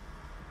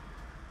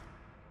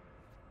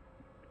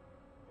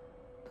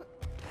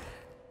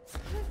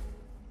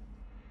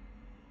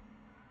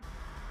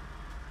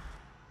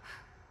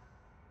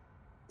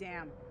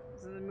 Damn.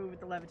 This is the move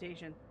with the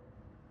levitation.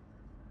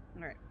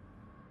 Alright.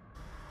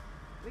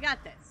 We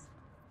got this.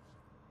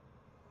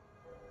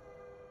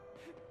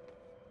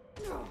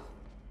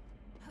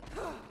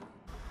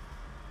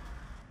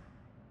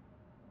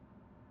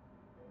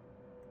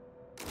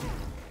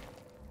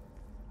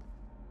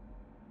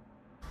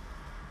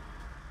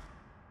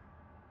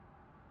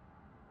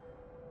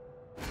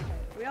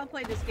 We all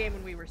played this game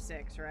when we were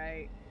 6,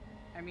 right?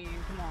 I mean,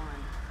 come on.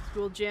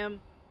 School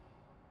gym.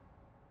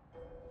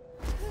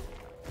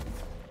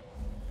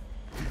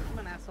 Come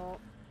on, asshole.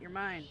 You're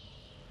mine.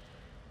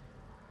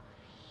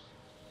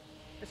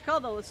 It's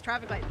called the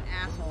traffic light,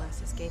 asshole.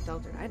 Less escaped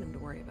altered item to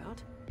worry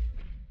about.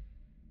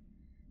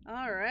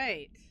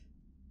 Alright.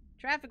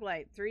 Traffic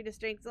light. 3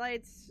 distinct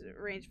lights,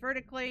 arranged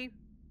vertically.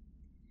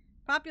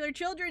 Popular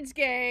children's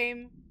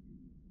game.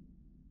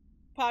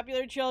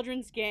 Popular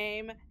children's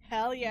game.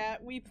 Hell yeah,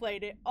 we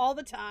played it all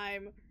the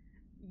time.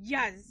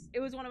 Yes, it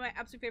was one of my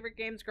absolute favorite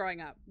games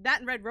growing up. That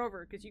and Red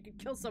Rover, because you could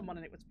kill someone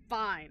and it was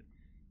fine.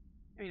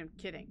 I mean, I'm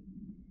kidding.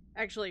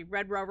 Actually,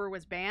 Red Rover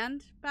was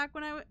banned back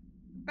when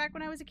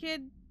I was a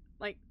kid.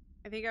 Like,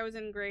 I think I was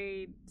in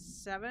grade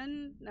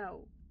 7?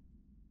 No.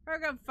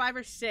 Probably 5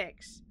 or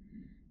 6.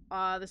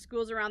 The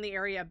schools around the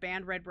area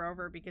banned Red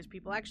Rover because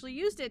people actually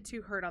used it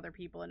to hurt other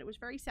people, and it was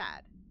very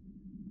sad.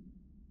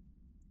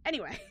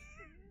 Anyway.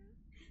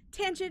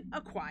 Tangent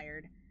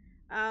acquired.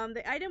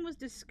 The item was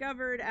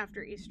discovered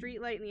after a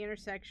streetlight in the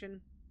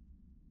intersection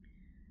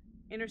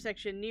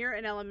near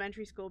an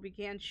elementary school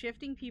began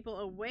shifting people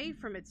away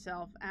from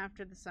itself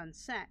after the sun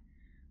set.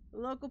 The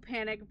local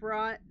panic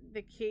brought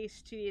the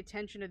case to the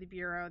attention of the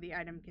Bureau. The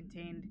item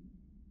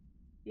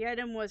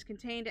was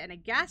contained and a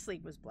gas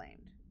leak was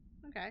blamed.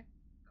 Okay,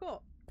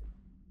 cool.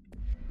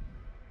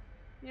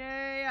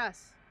 Yay,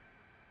 us.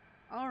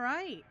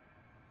 Alright.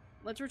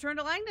 Let's return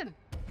to Langdon.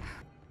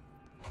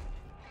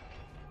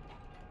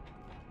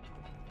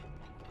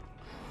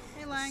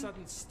 Hey, Lang.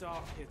 Sudden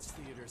stop hits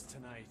theaters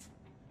tonight.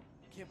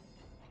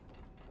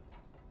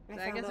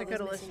 I guess I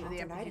could have listened to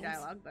the empty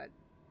dialogue, but...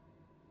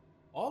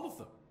 All of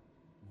them?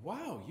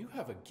 Wow, you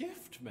have a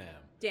gift,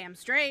 ma'am. Damn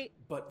straight.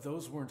 But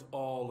those weren't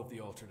all of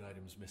the altered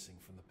items missing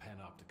from the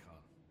panopticon.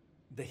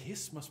 The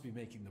hiss must be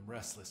making them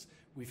restless.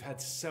 We've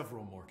had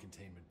several more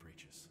containment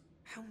breaches.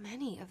 How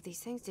many of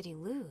these things did he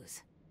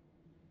lose?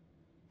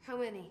 How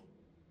many?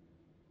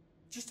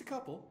 Just a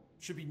couple.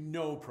 Should be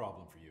no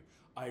problem for you.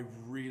 I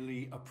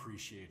really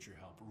appreciate your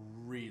help.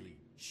 Really.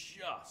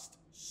 Just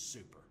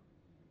super.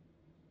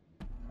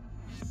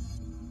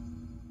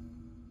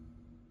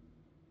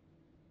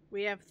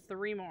 We have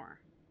 3 more.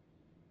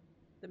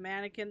 The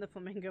mannequin, the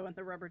flamingo, and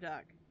the rubber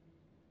duck.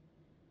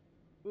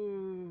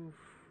 Ooh.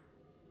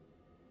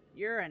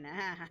 You're an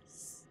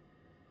ass.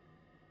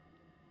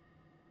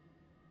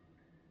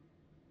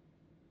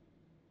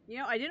 You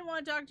know, I didn't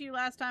want to talk to you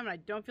last time, and I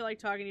don't feel like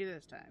talking to you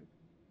this time.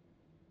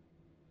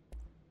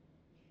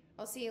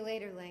 I'll see you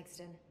later,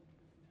 Langston.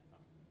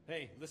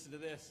 Hey, listen to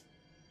this.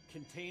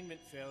 Containment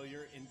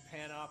failure in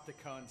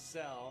Panopticon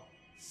cell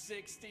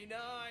 69.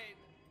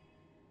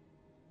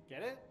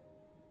 Get it?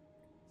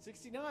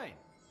 69.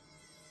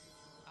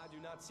 I do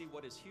not see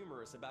what is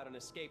humorous about an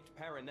escaped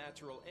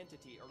paranatural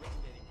entity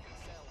originating from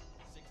cell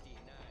 69,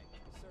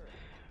 sir.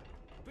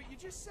 But you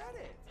just said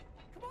it.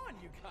 Come on,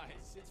 you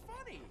guys. It's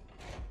funny.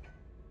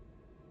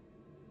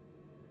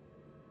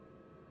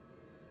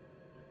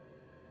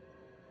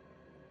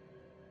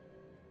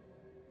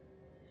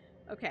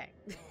 Okay.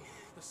 The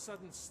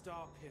sudden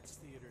stop hits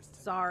theaters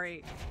tonight.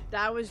 Sorry.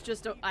 That was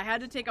just a... I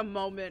had to take a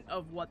moment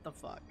of what the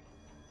fuck.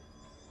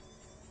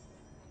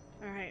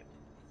 Alright.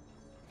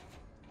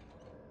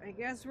 I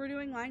guess we're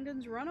doing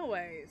Langdon's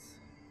Runaways.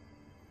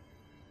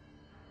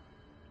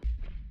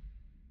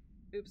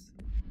 Oops.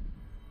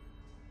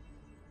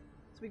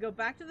 So we go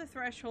back to the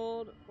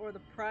threshold or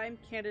the prime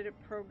candidate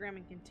program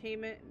in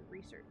containment and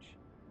research.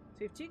 So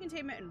we have 2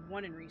 containment and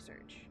 1 in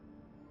research.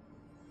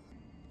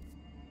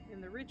 In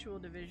the ritual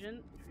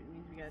division, which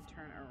means we gotta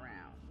turn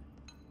around.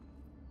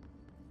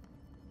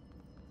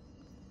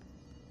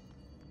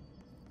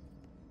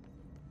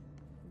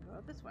 Go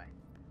out this way.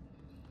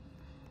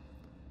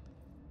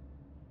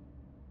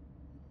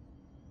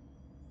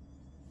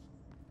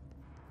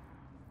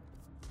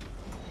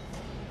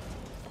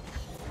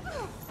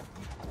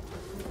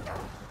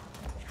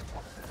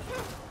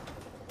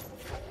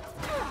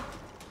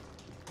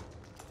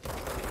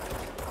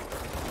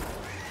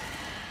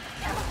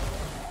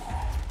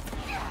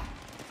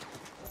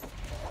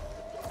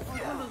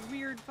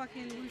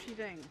 Fucking whooshy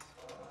things.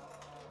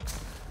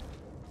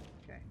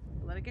 Okay,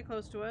 let it get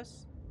close to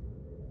us.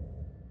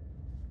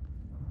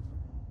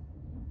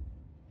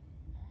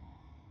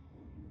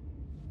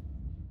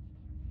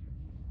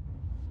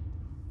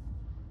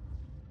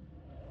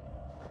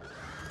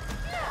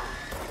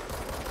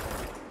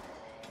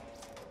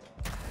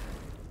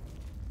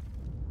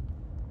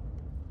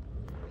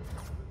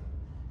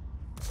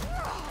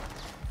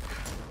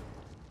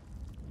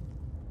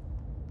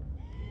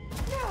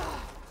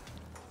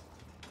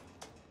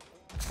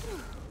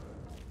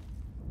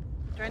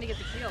 Trying to get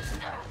the shield.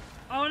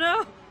 Oh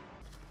no!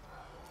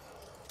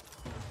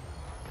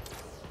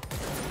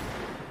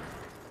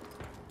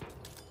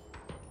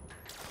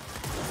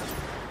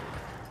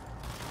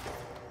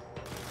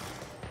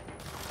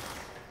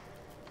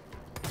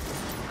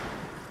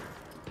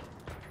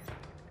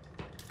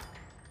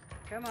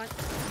 Come on.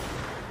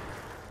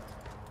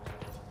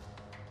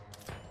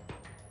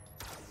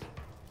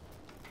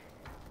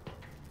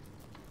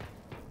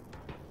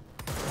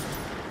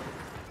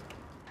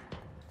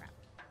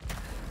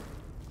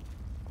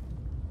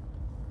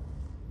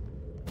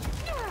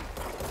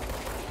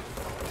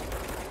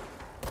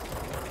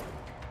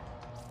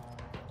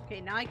 Okay,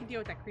 now I can deal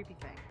with that creepy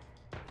thing.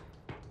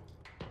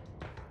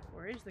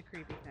 Where is the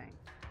creepy thing?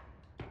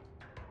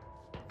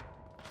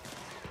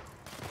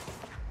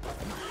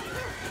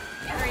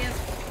 There he is.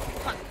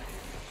 Fuck.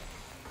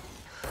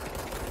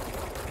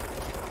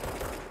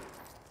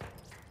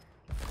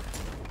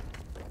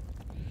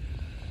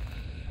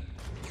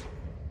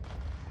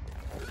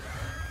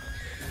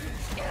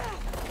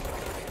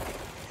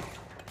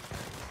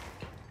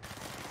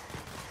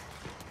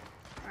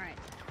 Alright.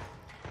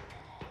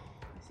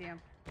 I see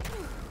him.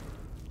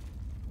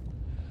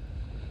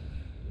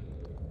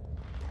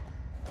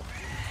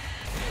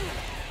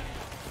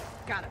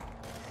 Got him.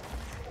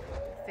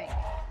 I think.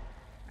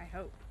 I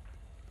hope.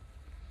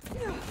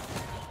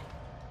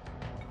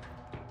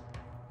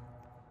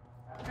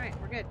 Alright,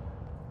 we're good.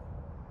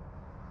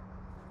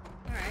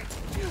 Alright.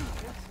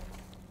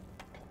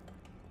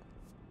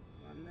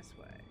 Run this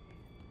way.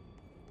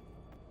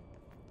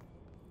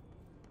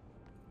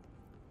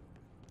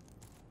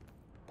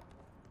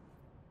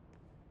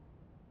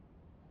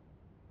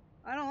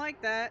 I don't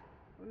like that.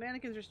 The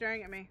mannequins are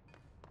staring at me.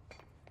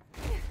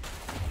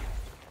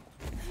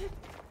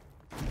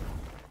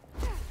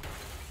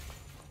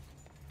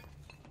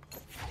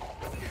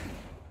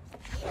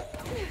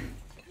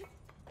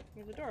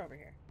 There's a door over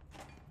here.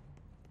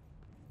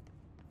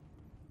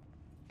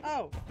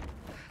 Oh!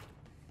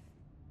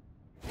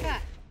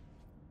 Ha!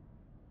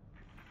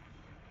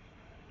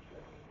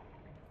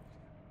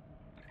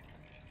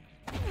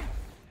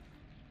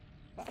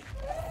 Fuck.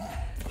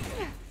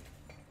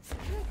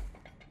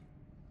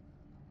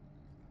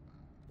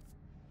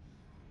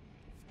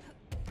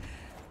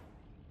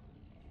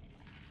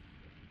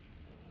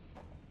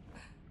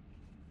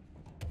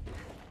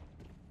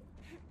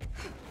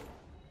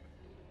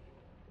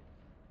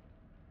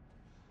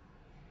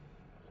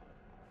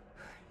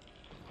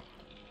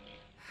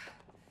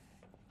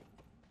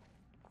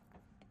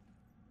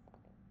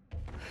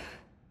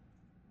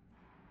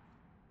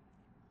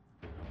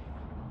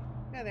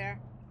 Go there.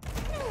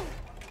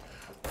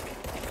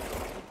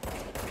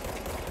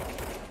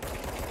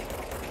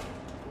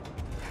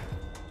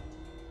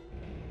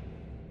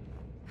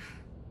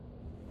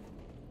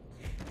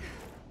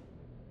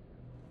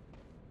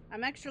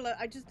 I'm extra low.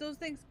 Those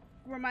things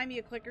remind me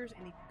of clickers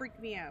and they freak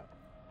me out.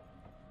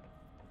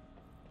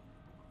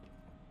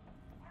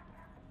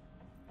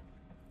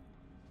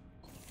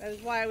 That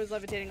is why I was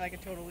levitating like a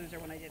total loser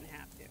when I didn't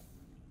have to.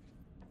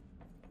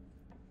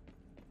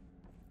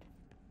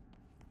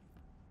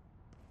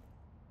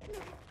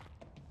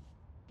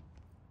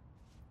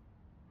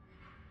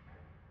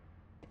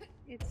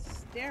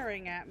 It's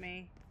staring at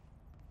me.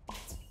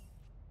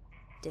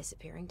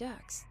 Disappearing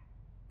ducks.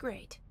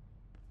 Great.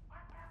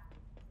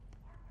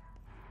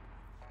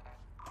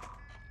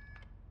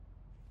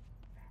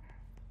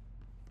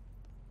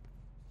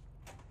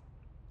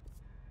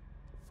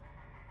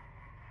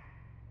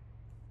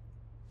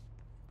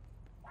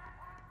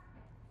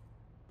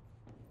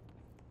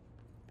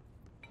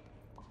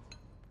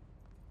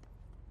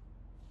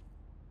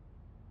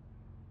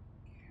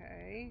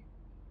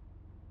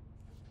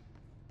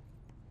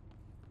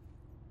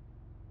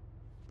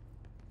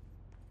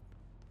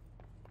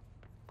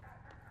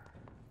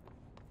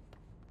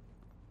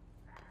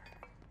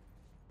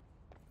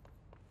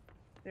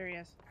 There he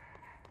is.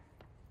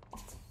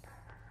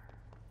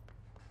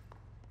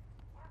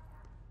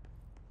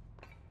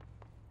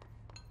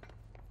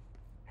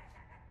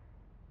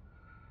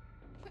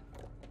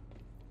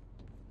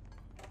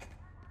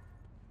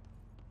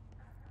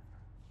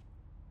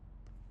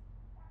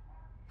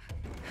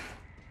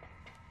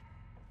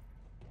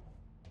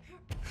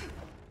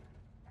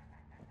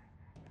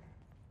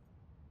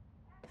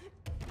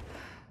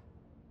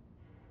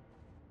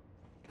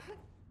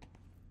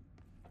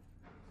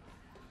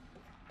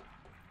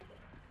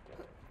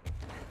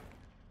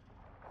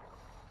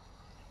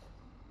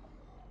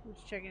 I'm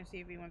just checking to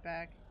see if he went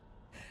back.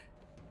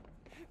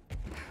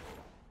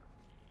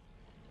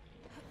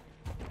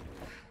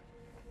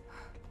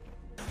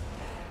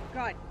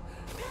 God.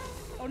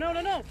 Oh no,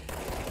 no, no!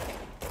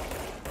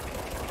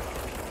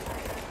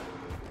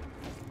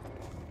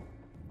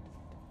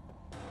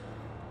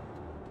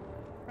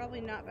 Probably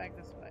not back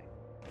this way.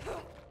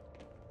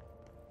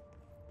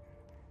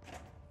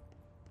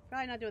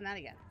 Probably not doing that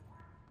again.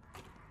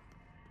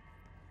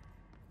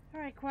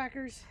 Alright,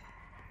 quackers.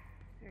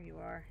 There you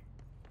are.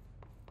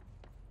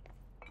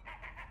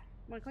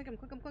 Come on, click him,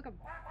 click him, click him.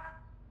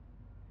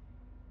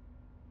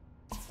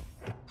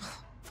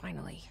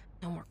 Finally,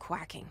 no more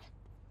quacking.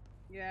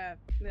 Yeah,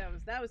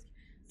 that was.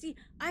 See,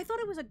 I thought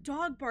it was a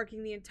dog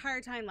barking the entire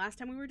time last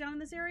time we were down in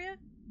this area.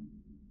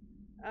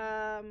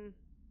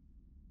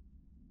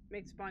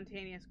 Make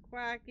spontaneous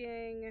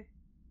quacking.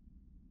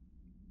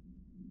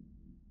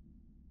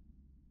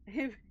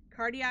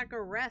 Cardiac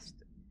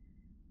arrest.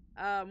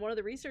 One of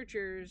the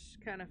researchers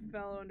kind of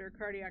fell under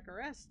cardiac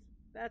arrest.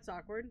 That's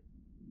awkward.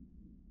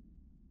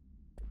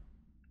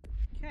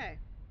 Okay.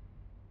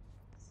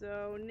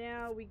 So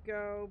now we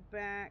go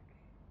back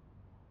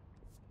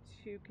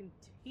to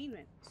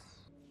containment.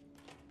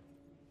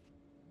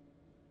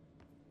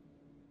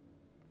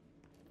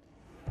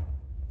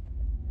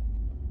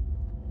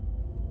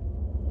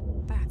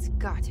 That's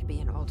got to be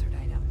an altered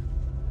item.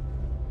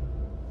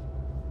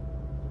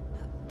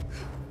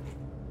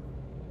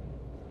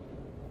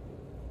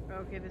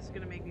 Okay, this is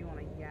gonna make me want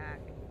to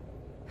yak.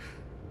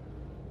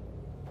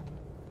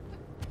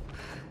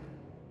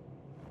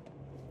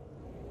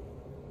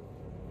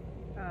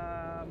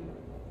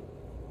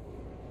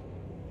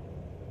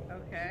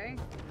 Okay.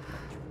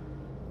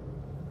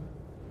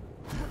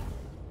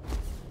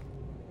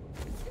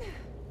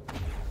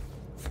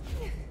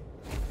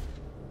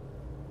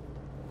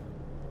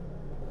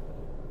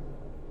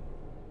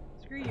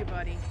 Screw you,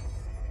 buddy.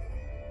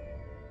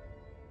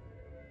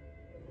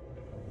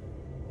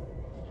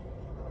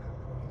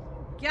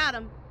 Got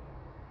him.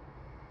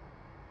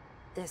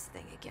 This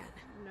thing again.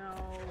 No.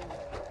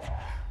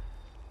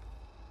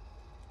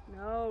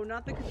 No,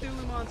 not the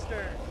Cthulhu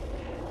monster.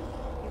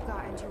 You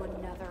got into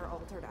another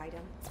altered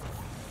item.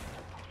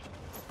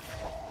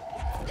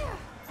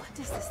 What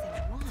does this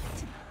thing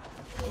want?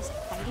 Is it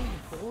fighting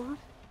the board?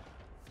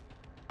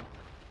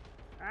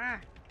 Ah.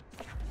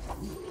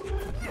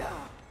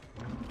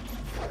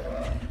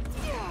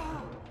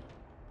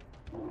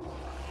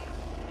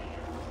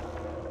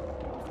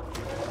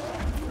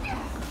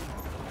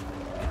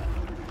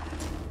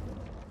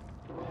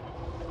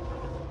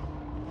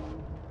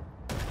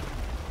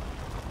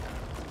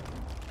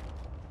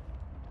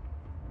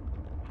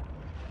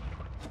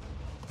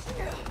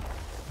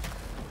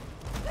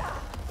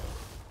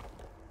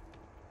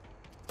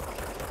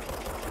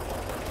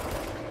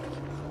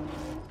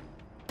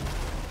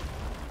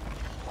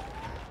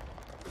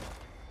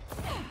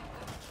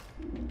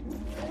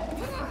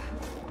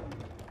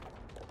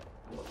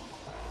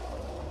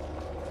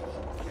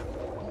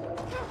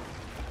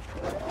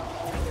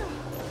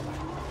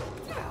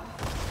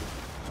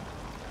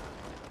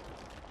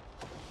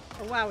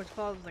 Oh wow, his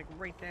fall was like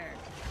right there.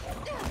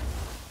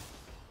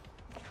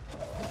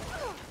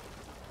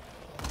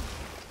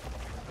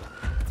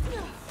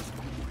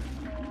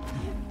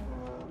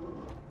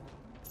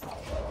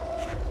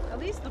 At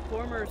least the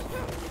formers,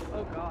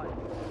 oh god,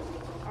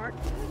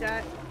 aren't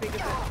that big of a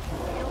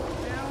deal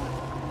now.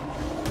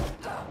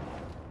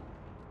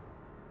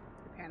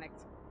 I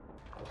panicked.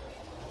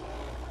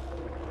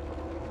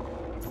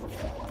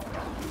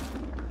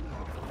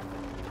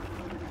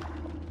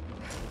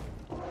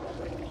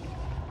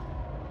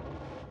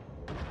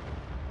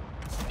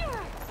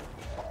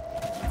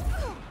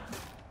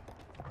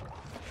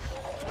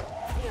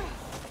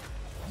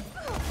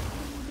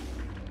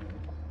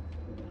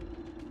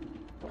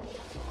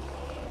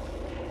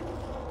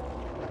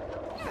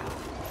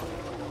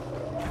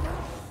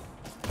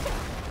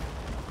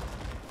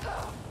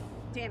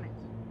 Damn it.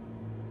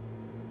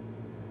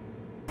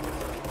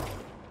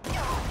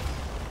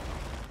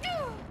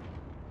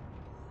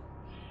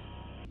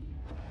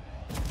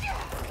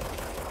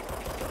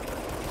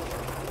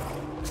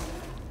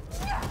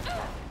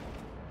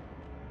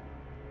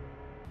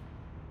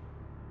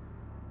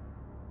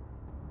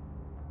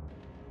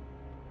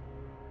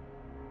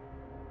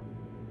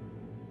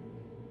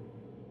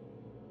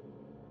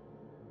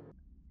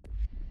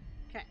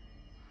 Okay.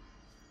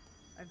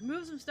 I've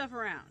moved some stuff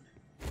around.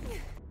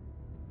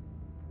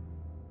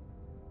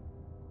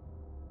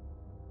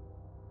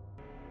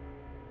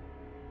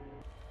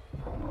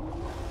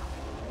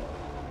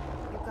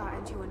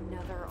 to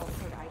another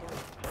altered item.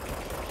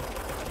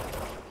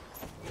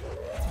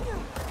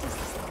 What does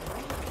this thing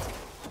want?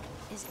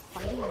 Is it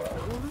fighting a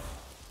room?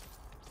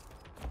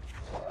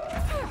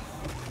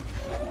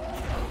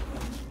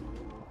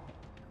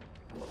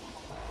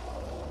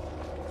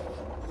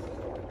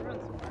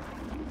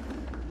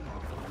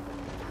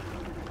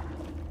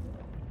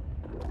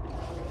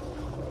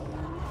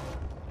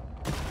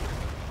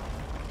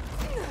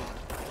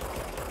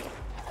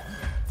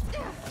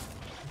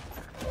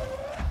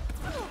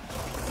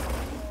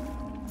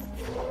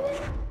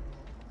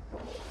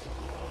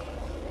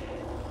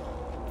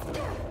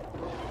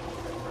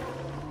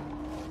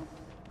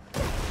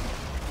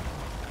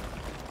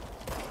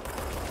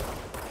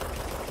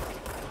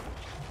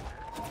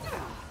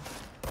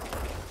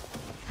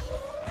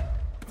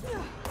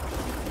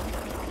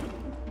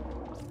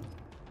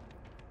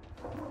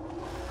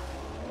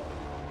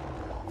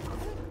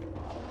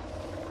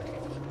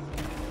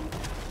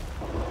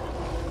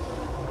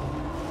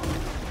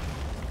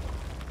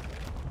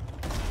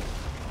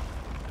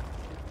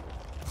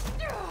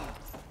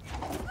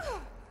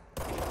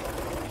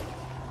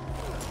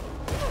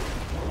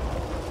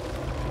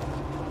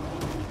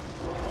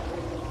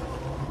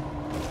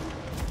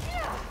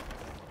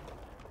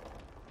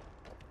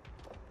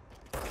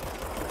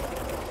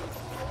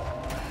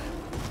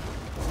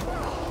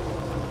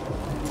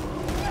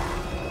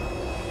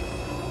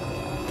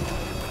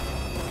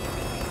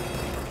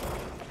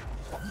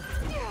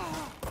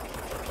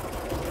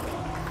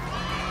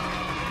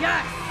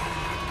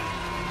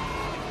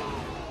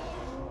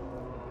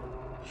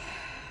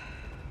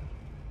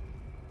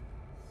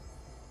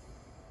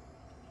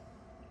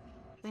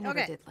 I never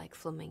Okay. did like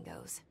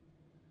flamingos.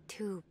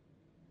 Too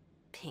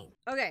pink.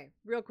 Okay,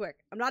 real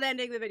quick. I'm not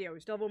ending the video. We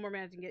still have one more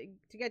minute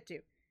to get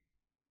to.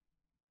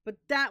 But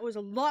that was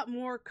a lot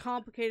more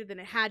complicated than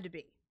it had to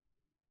be.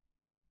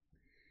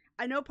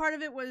 I know part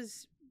of it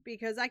was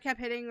because I kept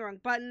hitting the wrong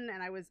button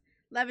and I was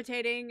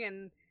levitating,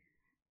 and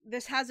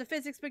this has a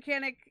physics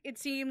mechanic, it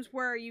seems,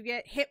 where you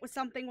get hit with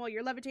something while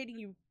you're levitating,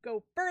 you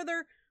go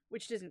further,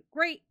 which isn't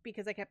great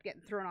because I kept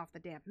getting thrown off the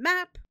damn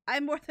map.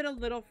 I'm more than a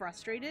little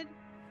frustrated.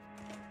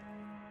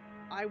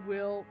 I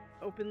will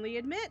openly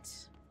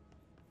admit.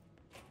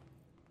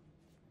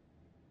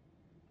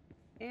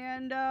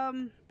 And,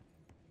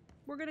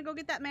 we're gonna go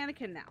get that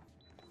mannequin now.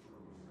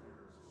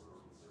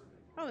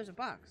 Oh, there's a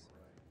box.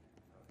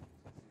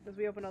 Because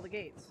we opened all the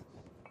gates.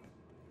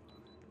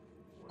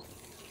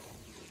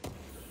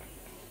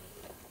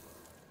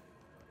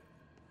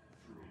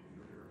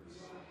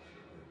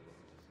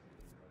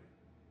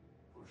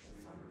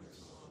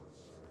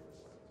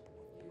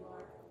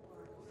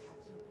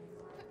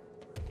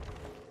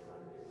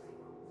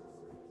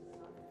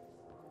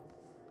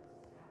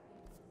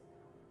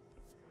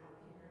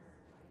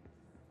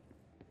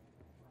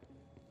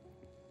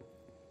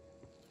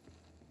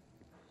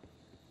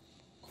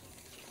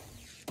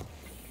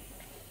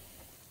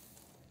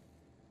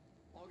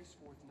 August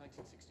 4th,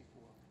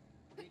 1964.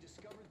 We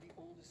discovered the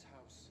oldest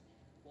house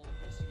while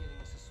investigating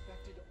a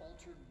suspected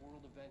altered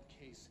world event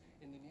case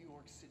in the New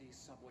York City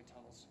subway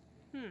tunnels.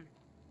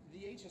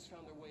 The agents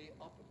found their way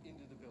up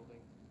into the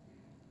building.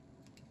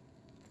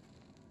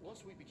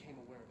 Once we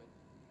became aware of it,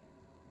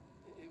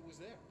 it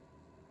was there.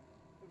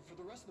 For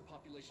the rest of the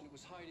population, it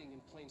was hiding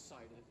in plain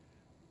sight.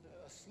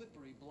 A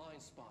slippery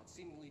blind spot,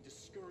 seemingly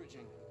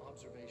discouraging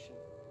observation.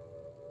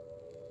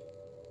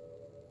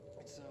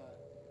 It's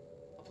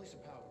a place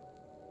of power.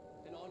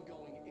 An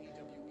ongoing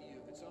AWE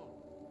of its own,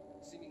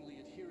 seemingly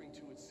adhering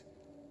to its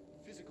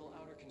physical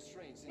outer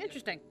constraints.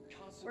 Interesting.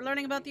 We're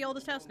learning about the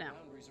oldest house now.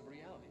 Boundaries of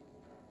reality.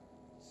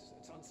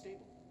 It's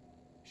unstable,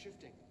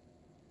 shifting.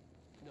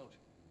 Note,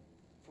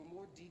 for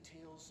more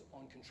details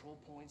on control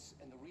points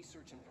and the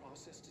research and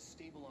process to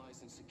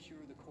stabilize and secure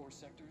the core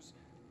sectors,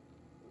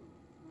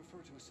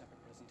 refer to a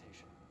separate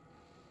presentation.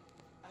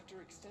 After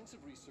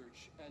extensive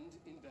research and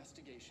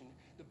investigation,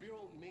 the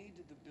Bureau made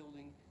the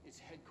building its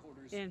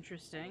headquarters.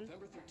 Interesting. On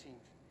November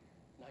 13th,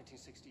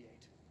 1968.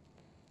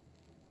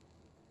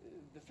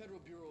 The Federal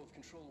Bureau of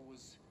Control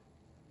was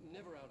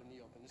never out in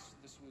the open.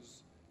 This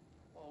was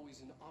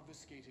always an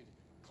obfuscated,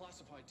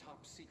 classified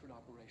top secret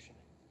operation.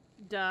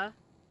 Duh.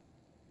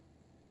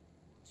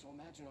 So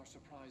imagine our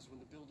surprise when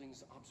the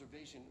building's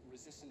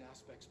observation-resistant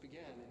aspects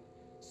began in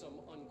some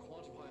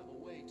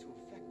unquantifiable way to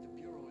affect the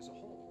Bureau as a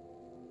whole.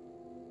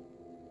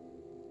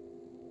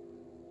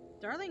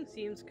 Darling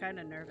seems kind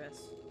of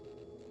nervous.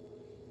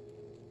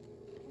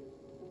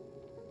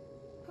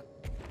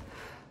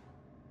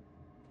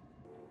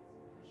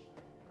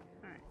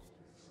 Alright.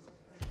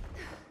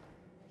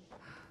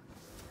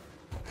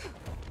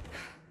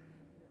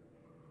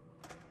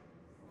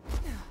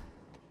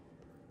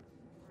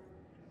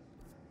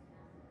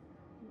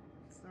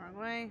 It's the wrong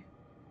way.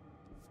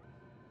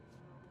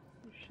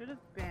 It should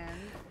have been.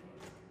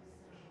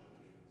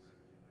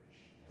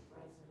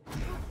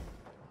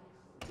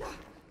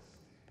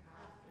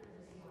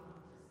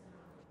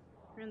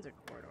 Transit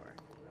corridor.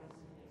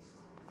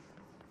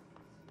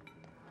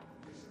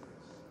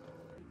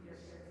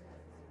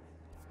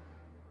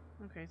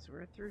 Okay, so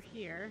we're through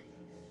here.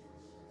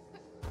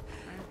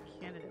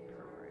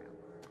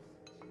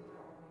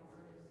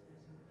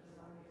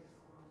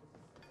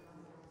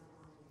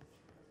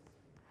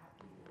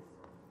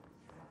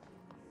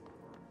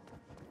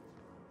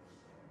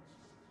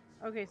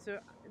 Okay, so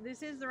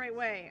this is the right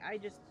way. I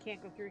just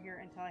can't go through here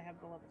until I have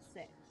the level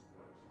 6.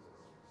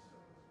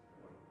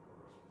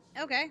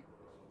 Okay.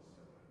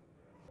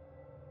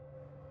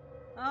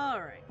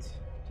 Alright.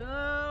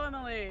 So,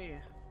 Emily.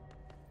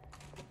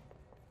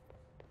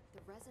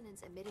 The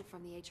resonance emitted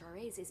from the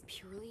HRAs is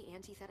purely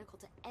antithetical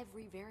to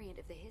every variant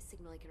of the Hiss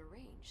signal I can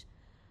arrange.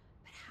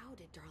 But how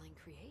did Darling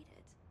create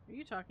it? Are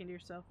you talking to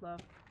yourself,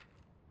 love?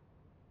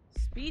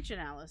 Speech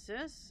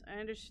analysis. I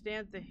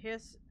understand the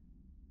hiss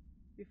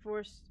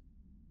before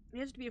it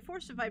has to be a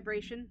force of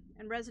vibration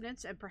and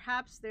resonance, and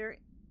perhaps their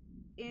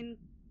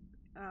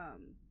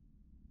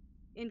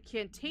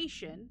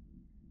incantation,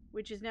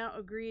 which is now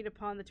agreed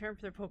upon the term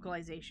for their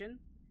vocalization,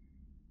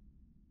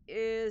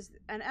 is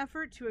an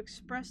effort to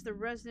express the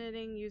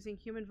resonating using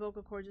human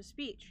vocal cords of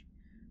speech.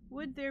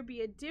 Would there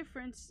be a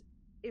difference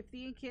if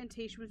the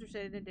incantation was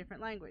recited in a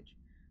different language?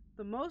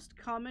 The most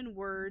common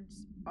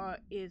words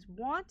is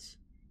want.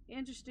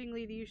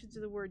 Interestingly, the usage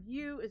of the word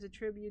you is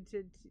attributed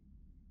to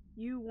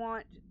you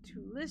want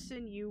to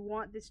listen, you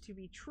want this to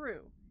be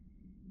true.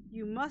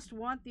 You must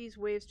want these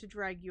waves to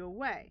drag you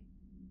away.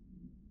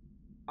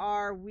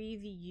 Are we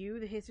the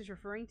you the hiss is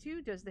referring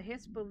to? Does the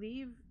hiss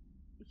believe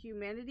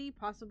humanity,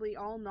 possibly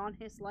all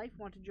non-hiss life,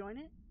 want to join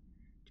it?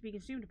 To be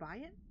consumed by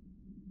it?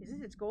 Is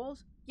this its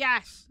goals?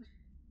 Yes!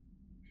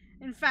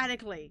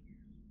 Emphatically.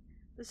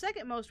 The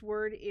second most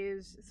word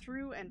is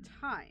through and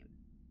time.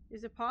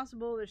 Is it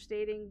possible they're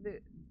stating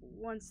that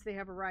once they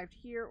have arrived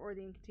here, or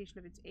the incantation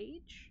of its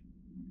age?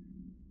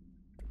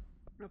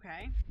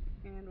 Okay.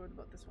 And what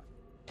about this one?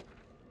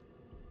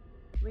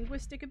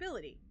 Linguistic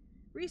ability.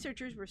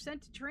 Researchers were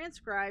sent to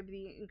transcribe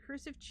the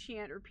incursive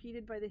chant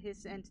repeated by the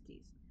hiss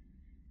entities.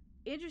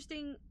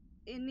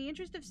 In the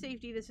interest of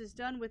safety, this is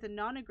done with a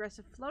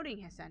non-aggressive floating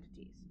hiss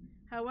entities.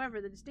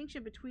 However, the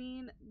distinction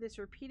between this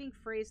repeating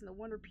phrase and the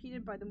one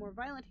repeated by the more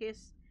violent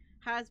hiss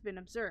has been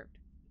observed.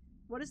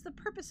 What is the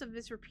purpose of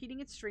this repeating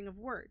its string of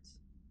words?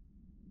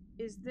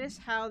 Is this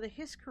how the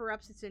hiss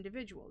corrupts its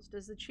individuals?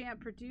 Does the chant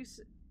produce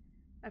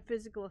a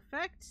physical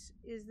effect?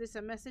 Is this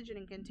a message, an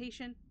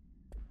incantation?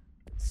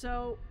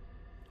 So,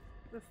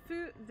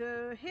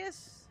 the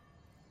hiss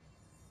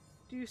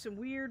do some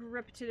weird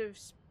repetitive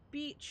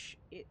speech.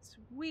 It's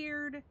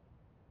weird.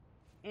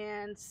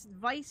 And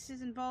Vice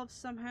is involved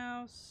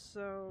somehow,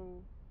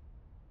 so...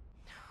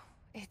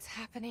 It's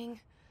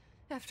happening.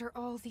 After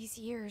all these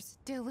years,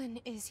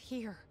 Dylan is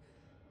here.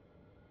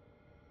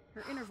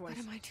 Her inner voice.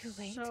 But am I too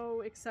late?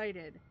 So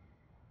excited.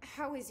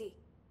 How is he?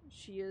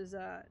 She is,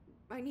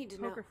 I need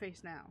to know. poker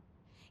face now.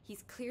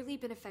 He's clearly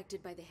been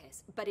affected by the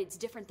hiss, but it's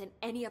different than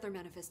any other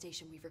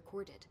manifestation we've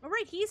recorded. Oh,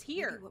 right, he's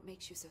here. Maybe what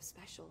makes you so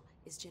special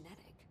is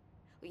genetic.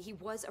 He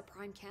was a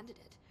prime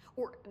candidate.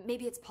 Or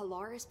maybe it's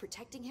Polaris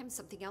protecting him,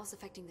 something else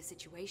affecting the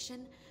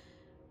situation.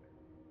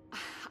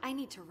 I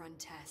need to run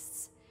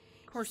tests.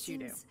 Of course you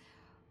do.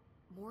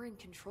 More in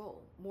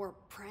control, more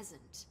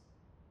present.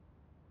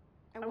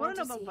 I want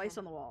to know about Vice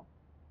on the wall.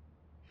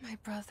 My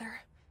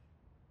brother.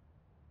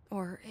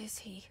 Or is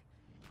he?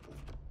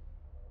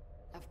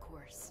 Of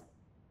course.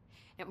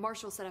 Now,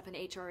 Marshall set up an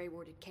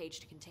HRA-warded cage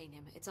to contain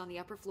him. It's on the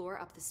upper floor,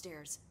 up the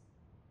stairs.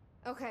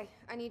 Okay,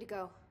 I need to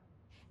go.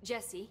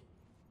 Jessy,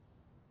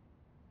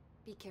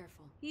 be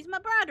careful. He's my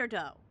brother,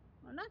 though.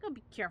 I'm not gonna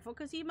be careful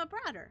because he's my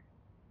brother.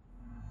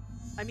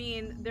 I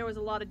mean, there was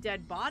a lot of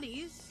dead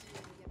bodies.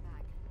 Get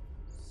back.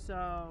 So...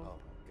 Oh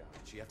my god,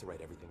 did she have to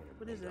write everything in her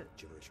What is it?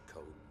 gibberish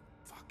code?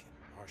 Fucking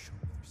Marshall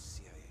with her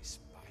CIA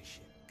spy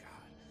shit, god.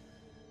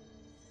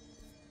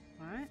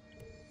 What?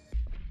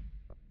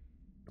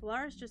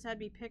 Polaris just had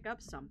me pick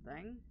up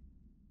something.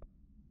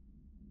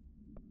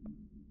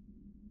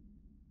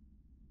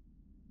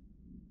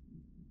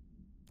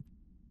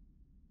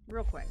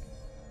 Real quick.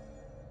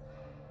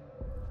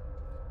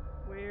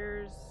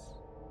 Where's...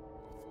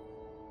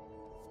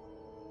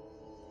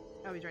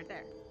 Oh, he's right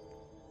there.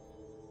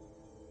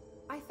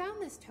 I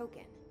found this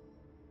token.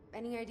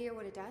 Any idea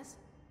what it does?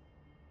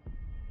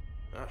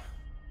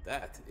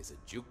 That is a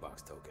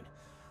jukebox token.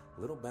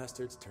 Little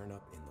bastards turn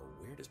up in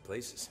the weirdest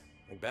places,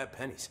 like bad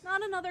pennies.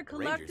 Not another The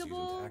Rangers use them to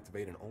collectible.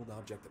 activate an old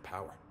object of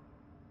power.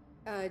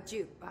 A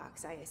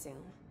jukebox, I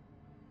assume.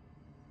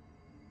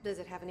 Does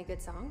it have any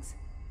good songs?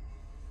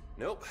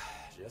 Nope,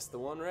 just the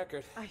one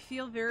record. I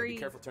feel Hey, very... be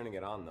careful turning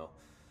it on, though.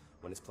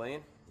 When it's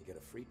playing, you get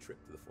a free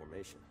trip to the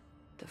formation.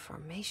 The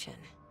formation.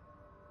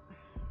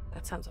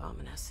 That sounds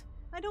ominous.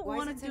 I don't Why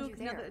want does to it do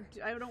send you another...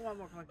 I don't want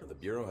more The collectibles.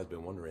 Bureau has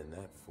been wondering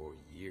that for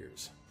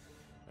years.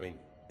 I mean,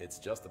 it's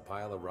just a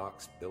pile of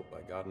rocks built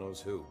by God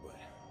knows who, but...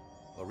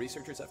 Well,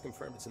 researchers have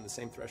confirmed it's in the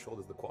same threshold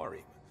as the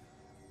quarry.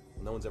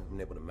 No one's ever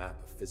been able to map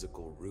a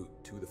physical route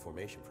to the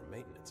formation for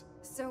maintenance.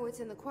 So it's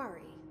in the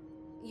quarry.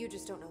 You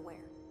just don't know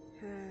where.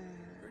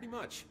 Pretty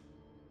much.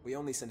 We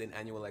only send in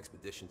annual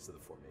expeditions to the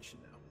formation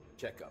now.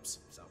 Checkups,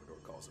 Salvador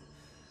calls them.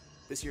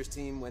 This year's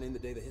team went in the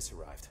day the hiss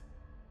arrived.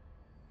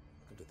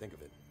 Come to think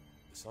of it,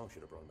 the song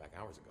should have brought them back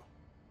hours ago.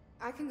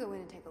 I can go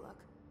in and take a look.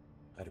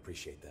 I'd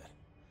appreciate that.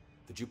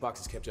 The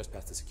jukebox is kept just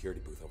past the security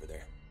booth over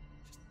there.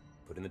 Just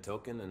put in the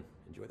token and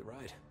enjoy the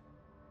ride.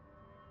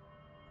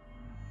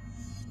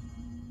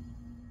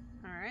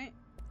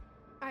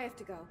 I have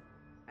to go.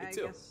 Me I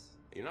too. guess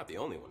You're not the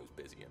only one who's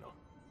busy, you know.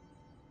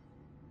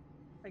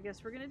 I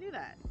guess we're gonna do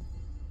that.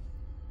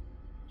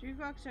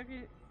 Jukebox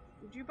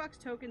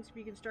tokens to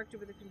be constructed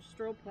with the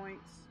control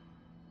points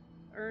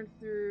earned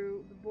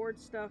through the board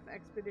stuff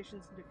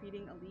expeditions and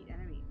defeating elite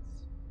enemies.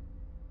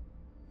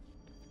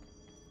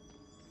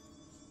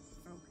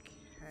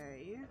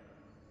 Okay.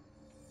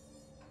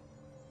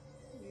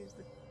 Use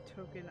the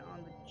token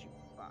on the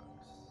jukebox.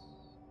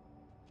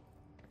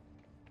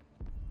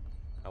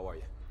 How are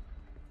you?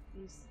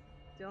 He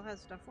still has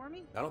stuff for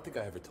me? I don't think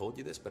I ever told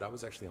you this, but I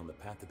was actually on the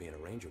path to being a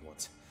ranger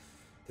once.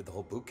 Did the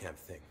whole boot camp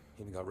thing.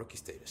 Even got rookie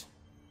status.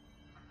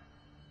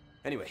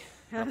 Anyway,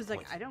 I was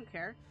like, I don't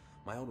care.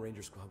 My old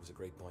ranger squad was a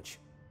great bunch.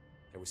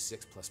 There was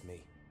 6 plus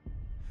me.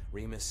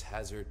 Remus,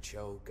 Hazard,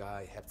 Cho,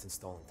 Guy, Hepton,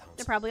 Stoll, and Thompson.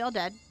 They're probably all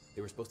dead.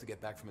 They were supposed to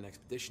get back from an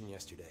expedition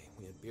yesterday.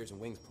 We had beers and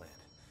wings planned.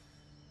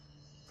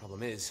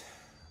 Problem is,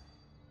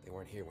 they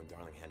weren't here when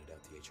Darling handed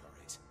out the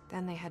HRAs.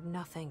 Then they had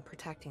nothing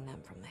protecting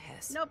them from the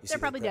hiss. Nope, You they're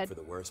see, probably they prepped dead. for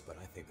the worst, but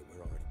I think that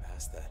we're already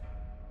past that.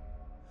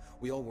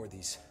 We all wore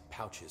these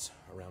pouches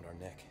around our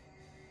neck,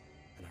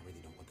 and I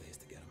really don't want the hiss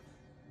to get them.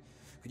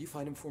 Could you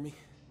find him for me?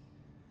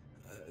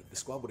 The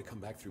squad would have come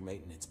back through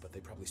maintenance, but they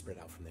probably spread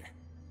out from there.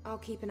 I'll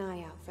keep an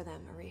eye out for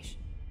them, Arish.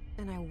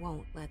 And I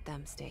won't let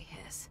them stay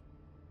hiss.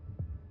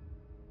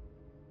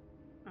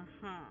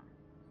 Uh-huh.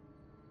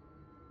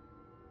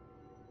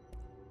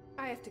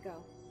 I have to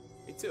go.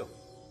 Me too.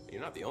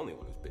 You're not the only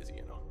one who's busy,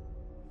 you know.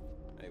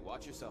 Hey,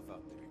 watch yourself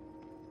out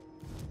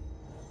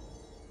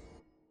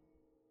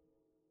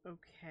there.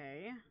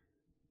 Okay.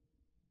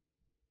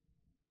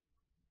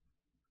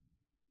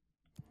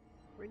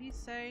 Where do you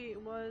say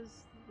it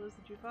was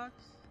the jukebox?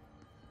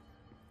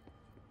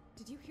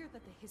 Did you hear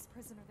that the his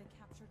prisoner they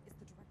captured is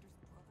the director's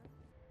brother?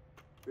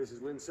 This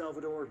is Lynn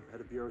Salvador, head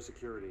of Bureau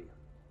Security.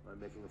 I'm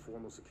making a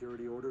formal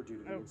security order due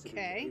to the incident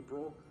in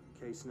April.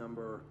 Case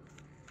number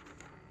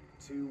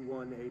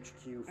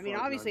 21HQ593. I mean,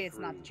 obviously it's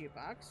not the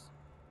jukebox.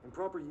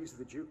 Improper use of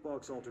the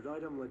jukebox altered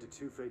item led to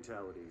 2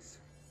 fatalities.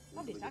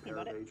 Nobody's Legally, talking a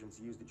pair about of it. agents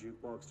used the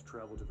jukebox to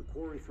travel to the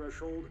quarry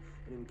threshold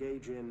and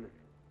engage in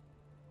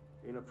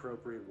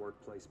inappropriate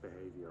workplace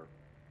behavior.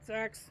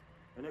 Sucks.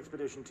 An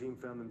expedition team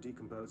found them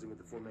decomposing at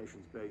the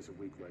formation's base a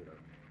week later.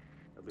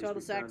 At least Total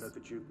we sex. found out the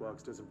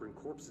jukebox doesn't bring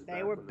corpses They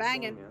back were when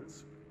banging. the song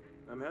ends.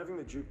 I'm having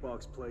the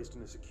jukebox placed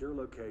in a secure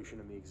location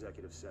in the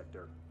executive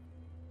sector.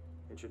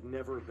 It should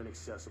never have been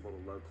accessible to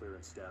low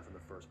clearance staff in the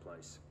first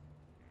place.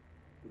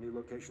 The new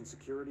location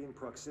security and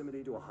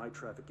proximity to a high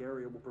traffic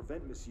area will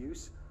prevent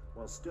misuse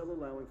while still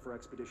allowing for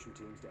expedition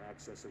teams to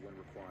access it when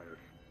required.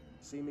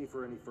 See me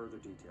for any further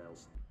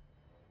details.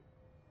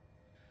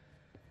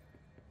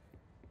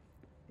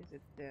 Is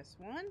it this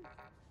one?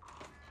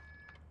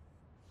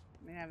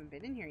 I mean, I haven't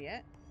been in here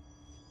yet.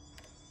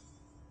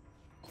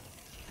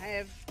 I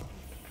have,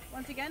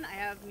 once again, I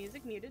have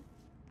music muted.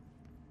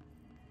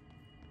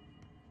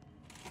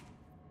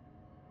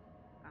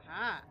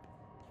 Aha.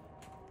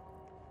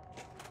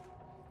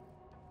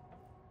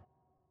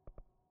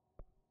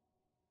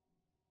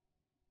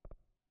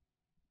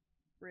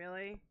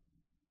 Really?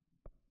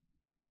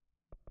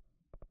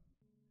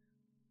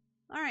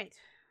 All right.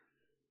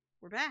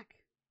 We're back.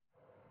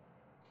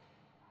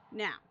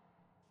 Now,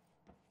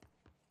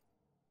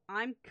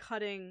 I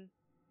cut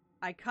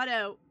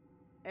out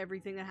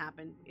everything that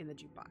happened in the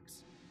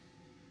jukebox.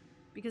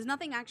 Because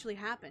nothing actually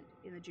happened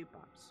in the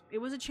jukebox. It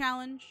was a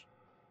challenge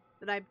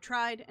that I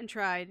tried and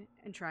tried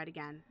and tried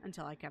again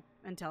until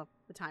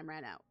the time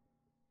ran out.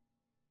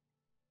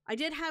 I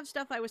did have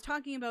stuff I was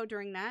talking about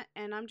during that,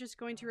 and I'm just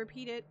going to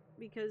repeat it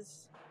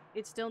because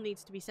it still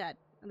needs to be said.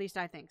 At least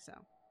I think so.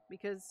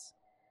 Because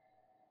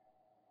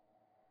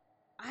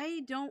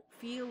I don't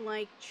feel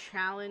like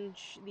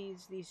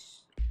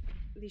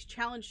these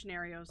challenge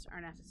scenarios are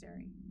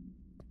necessary.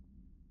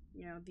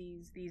 You know,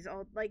 these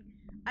all, like,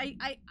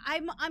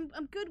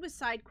 I'm good with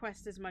side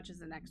quests as much as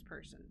the next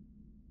person.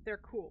 They're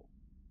cool.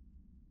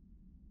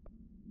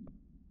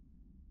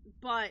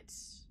 But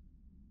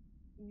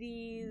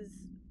these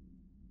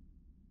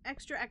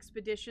extra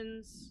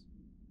expeditions,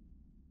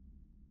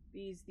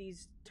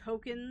 these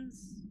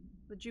tokens,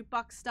 the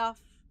jukebox stuff,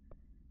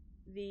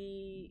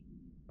 the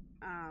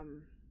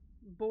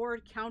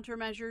board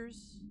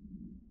countermeasures,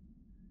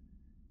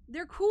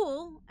 they're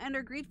cool and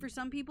are great for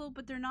some people,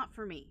 but they're not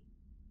for me.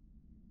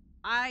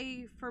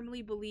 I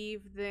firmly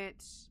believe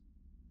that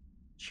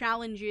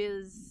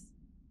challenges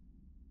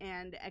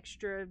and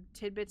extra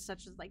tidbits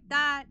such as like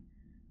that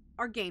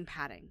are game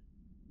padding.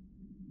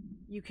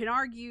 You can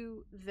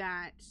argue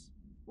that,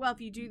 well, if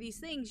you do these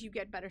things, you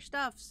get better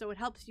stuff, so it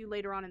helps you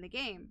later on in the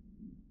game.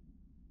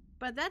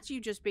 But that's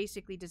you just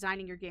basically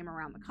designing your game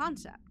around the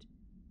concept.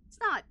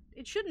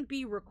 It shouldn't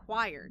be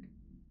required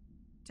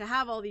to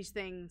have all these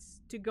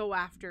things to go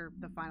after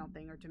the final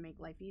thing or to make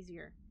life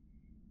easier.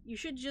 You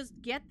should just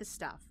get the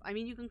stuff. I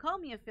mean, you can call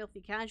me a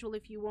filthy casual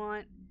if you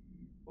want,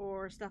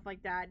 or stuff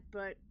like that,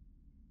 but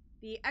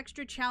the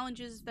extra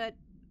challenges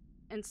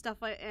and stuff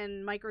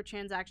and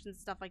microtransactions,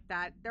 stuff like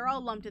that, they're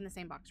all lumped in the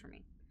same box for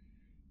me.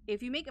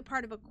 If you make it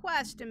part of a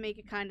quest and make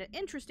it kind of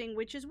interesting,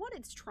 which is what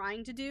it's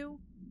trying to do,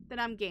 then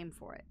I'm game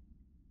for it.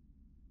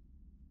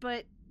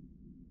 But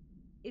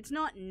it's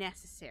not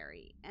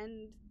necessary,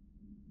 and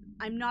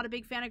I'm not a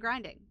big fan of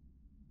grinding.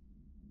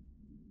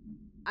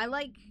 I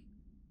like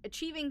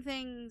achieving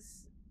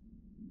things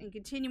and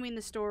continuing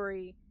the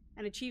story,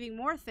 and achieving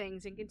more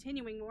things and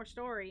continuing more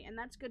story, and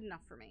that's good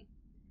enough for me.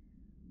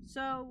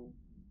 So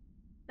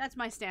that's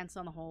my stance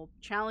on the whole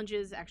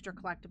challenges, extra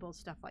collectibles,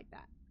 stuff like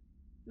that.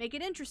 Make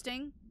it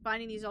interesting,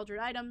 finding these altered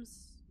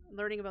items,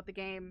 learning about the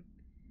game.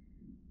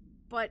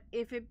 But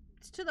if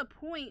it's to the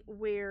point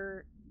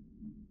where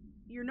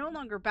you're no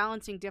longer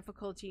balancing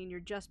difficulty and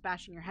you're just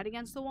bashing your head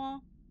against the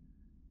wall,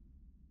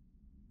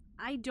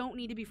 I don't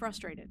need to be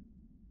frustrated.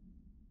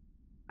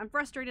 I'm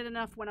frustrated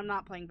enough when I'm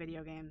not playing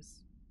video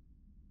games.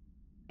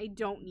 I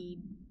don't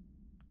need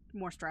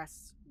more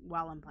stress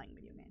while I'm playing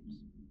video games.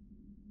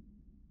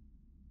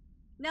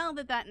 Now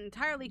that that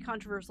entirely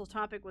controversial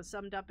topic was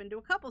summed up into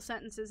a couple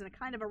sentences and a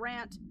kind of a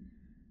rant,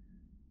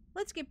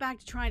 let's get back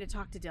to trying to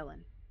talk to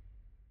Dylan.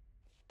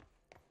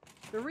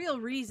 The real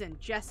reason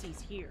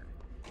Jessy's here.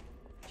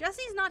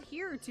 Jessy's not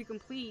here to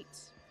complete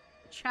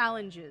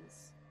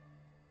challenges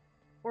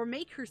or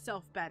make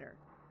herself better.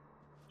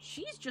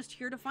 She's just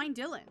here to find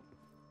Dylan.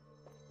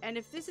 And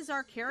if this is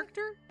our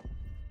character,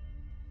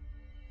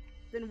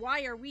 then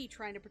why are we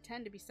trying to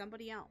pretend to be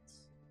somebody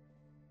else?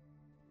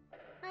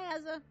 Hi,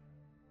 Azza.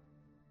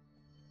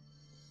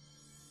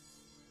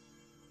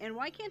 And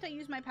why can't I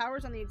use my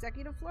powers on the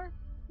executive floor?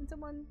 Can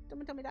someone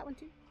tell me that one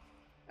too?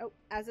 Oh,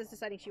 Azza's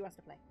deciding she wants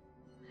to play.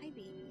 Hi,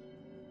 baby.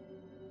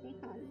 Hey,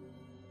 hon.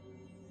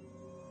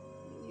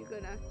 You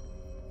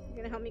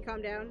gonna help me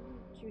calm down?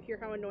 Did you hear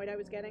how annoyed I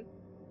was getting?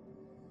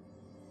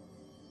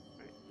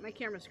 Alright, my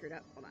camera's screwed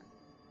up. Hold on.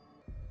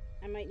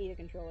 I might need a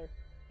controller.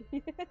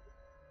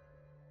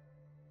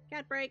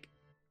 Cat break.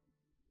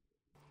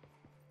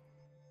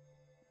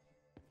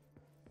 I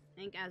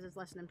think Az is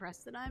less than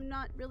impressed that I'm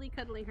not really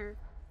cuddling her.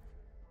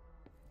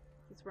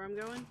 That's where I'm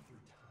going?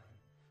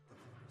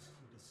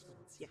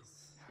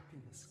 Yes.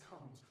 Happiness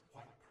comes,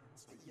 white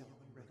pearls, but yellow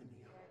and red in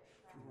the eye.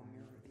 Through a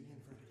mirror, the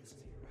inverted is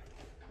made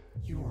right.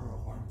 You are a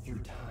worm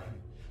through time.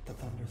 The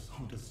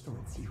thunderstorm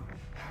distorts you.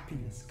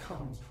 Happiness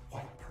comes,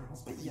 white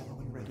pearls, but yellow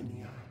and red in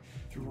the eye.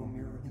 Through a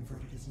mirror,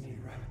 inverted is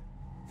made right.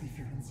 Leave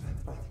your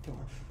insides by the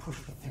door. Push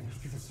the fingers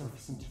through the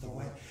surface into the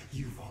wet.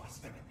 You've always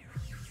been in there.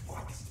 You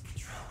want us to be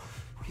true.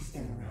 We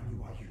stand around you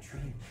while you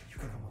dream. You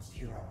can almost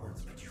hear our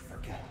words, but you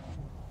forget.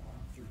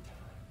 Through time.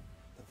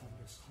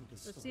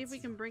 Let's see if we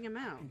can bring him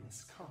out.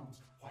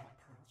 Comes, white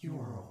pearls. You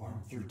are a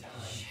worm through time.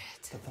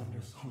 Shit. The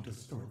thunderstorm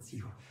distorts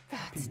you.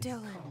 That's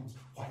Dylan. Comes,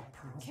 white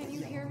pearls, can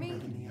you hear me?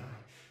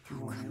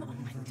 Oh, come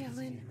on,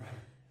 Dylan.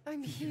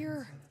 I'm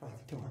here.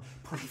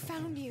 I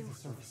found you. The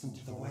surface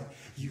into the wet.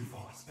 You've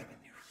always been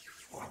in there. You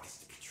want this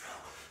to be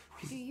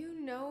true. Do you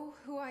know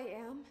who I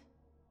am?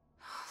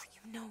 Oh,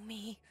 you know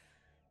me.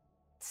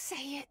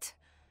 Say it.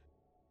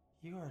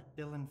 You are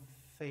Dylan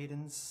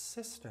Faden's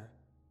sister.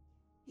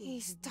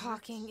 He's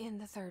talking in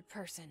the third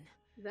person.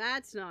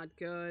 That's not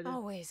good.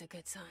 Always a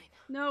good sign.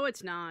 No,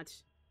 it's not.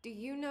 Do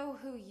you know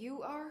who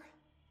you are?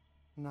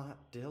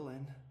 Not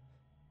Dylan.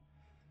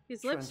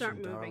 His lips Trench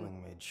aren't and moving.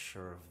 Darling made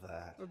sure of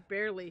that. Or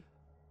barely.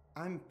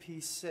 I'm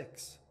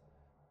P6.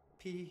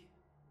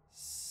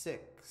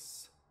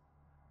 P6.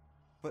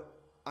 But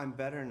I'm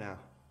better now.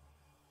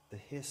 The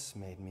hiss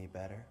made me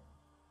better.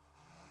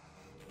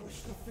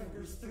 Push the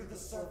fingers through the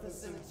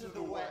surface into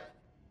the wet.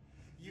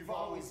 You've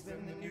always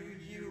been the new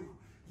you.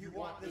 You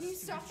want this Can you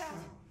to stop be that? true.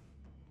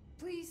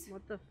 Please.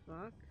 What the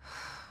fuck?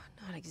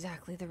 Not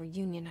exactly the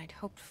reunion I'd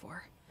hoped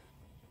for.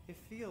 It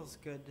feels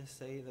good to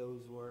say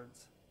those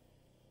words.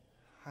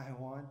 I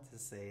want to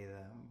say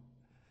them.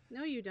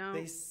 No, you don't.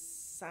 They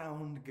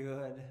sound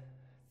good.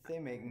 They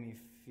make me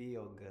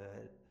feel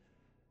good.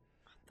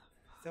 What the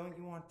fuck? Don't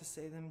you want to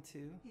say them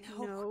too?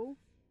 No.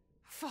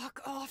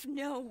 Fuck off,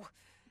 no.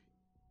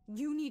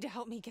 You need to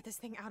help me get this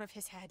thing out of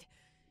his head.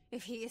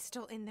 If he is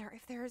still in there,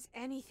 if there is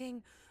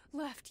anything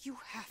left, you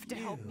have to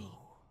help me.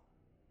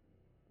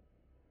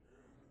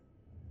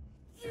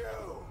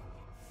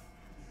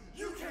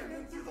 You came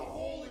in through the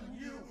hole in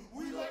you.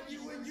 We let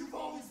you in. You've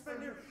always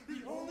been here.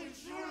 The only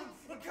true.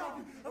 A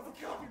copy of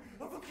a copy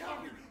of a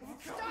copy of a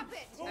copy. Stop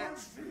it! Orange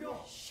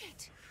peel.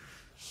 Shit.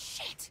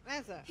 Shit.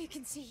 Azza. He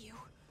can see you.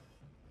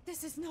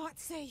 This is not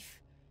safe.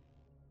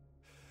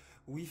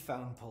 We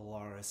found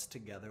Polaris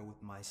together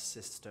with my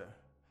sister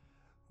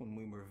when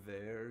we were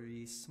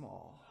very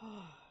small.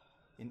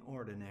 In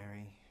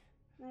ordinary.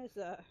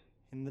 Azza.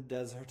 In the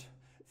desert,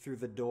 through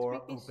the door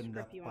Let's make me opened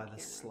strip up you by on the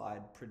camera.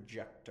 slide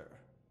projector.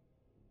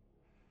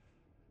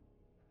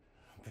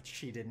 But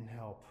she didn't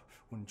help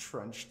when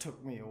Trench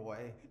took me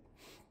away.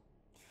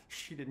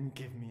 She didn't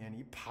give me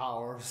any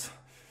powers.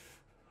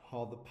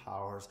 All the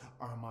powers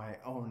are my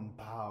own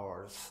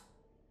powers.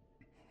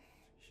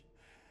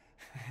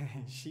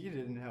 She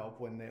didn't help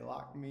when they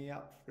locked me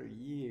up for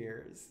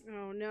years.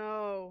 Oh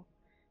no.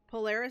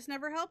 Polaris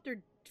never helped,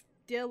 or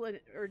Dylan,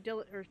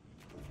 or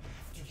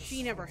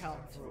she never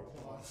helped.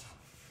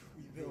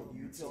 We build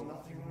you till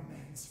nothing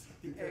remains.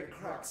 The egg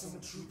cracks and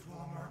the truth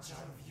will emerge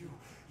out of you.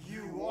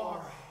 You are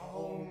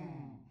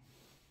home.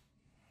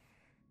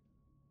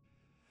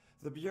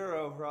 The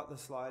Bureau brought the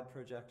slide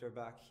projector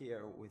back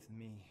here with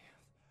me.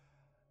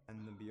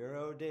 And the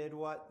Bureau did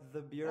what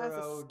the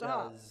Bureau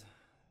does.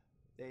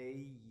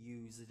 They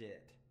used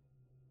it.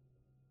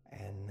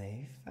 And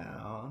they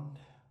found...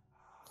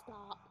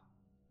 Stop.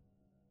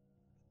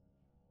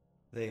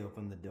 They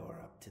opened the door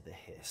up to the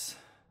hiss.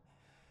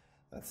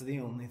 That's the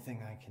only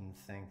thing I can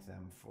thank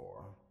them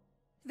for.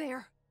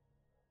 There.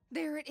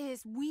 There it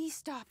is. We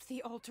stopped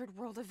the Altered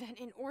World event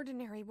in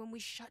Ordinary when we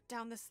shut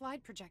down the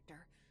slide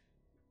projector.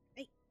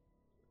 Hey.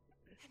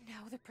 And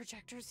now the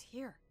projector's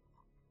here.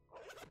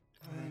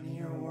 An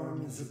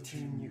earworm is a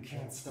tune you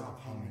can't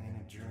stop humming in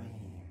a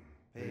dream.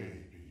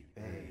 Baby,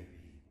 baby,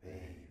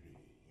 baby,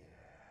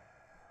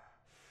 yeah.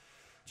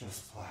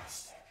 Just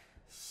plastic.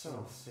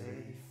 So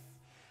safe.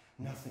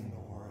 Nothing to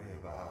worry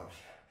about.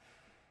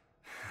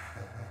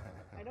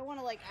 I don't want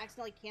to, like,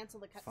 accidentally cancel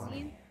the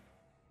cutscene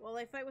while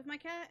I fight with my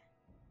cat.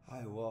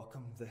 I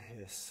welcomed the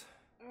hiss.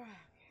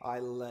 I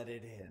let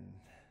it in.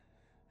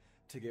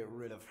 To get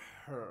rid of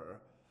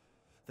her.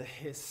 The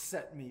hiss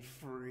set me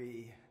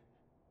free.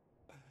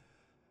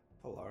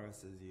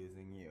 Polaris is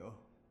using you.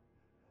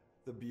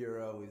 The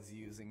Bureau is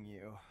using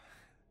you.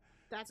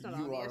 That's not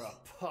you obvious. You are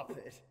a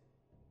puppet.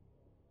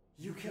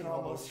 You can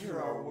almost hear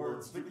our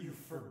words, but you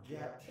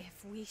forget.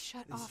 If we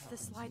shut off the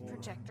slide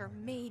projector,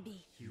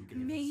 maybe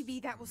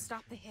that will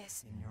stop the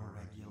hiss. In your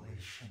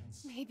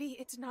regulations. Maybe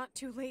it's not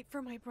too late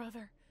for my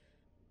brother.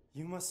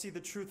 You must see the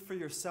truth for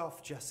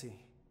yourself,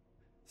 Jessy.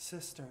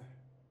 Sister.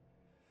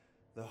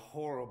 The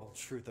horrible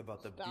truth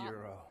about the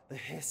Bureau. The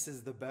hiss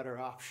is the better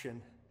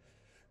option.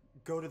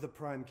 Go to the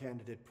Prime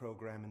Candidate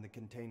program in the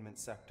containment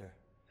sector.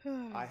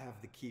 I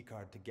have the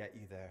keycard to get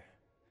you there.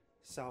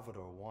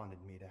 Salvador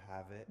wanted me to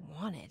have it.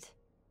 Wanted?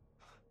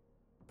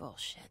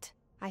 Bullshit.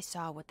 I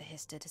saw what the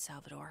hiss did to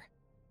Salvador.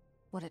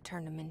 What it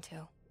turned him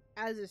into.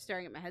 As is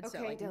staring at my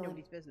headset Okay, like Dylan.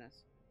 nobody's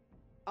business.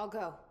 I'll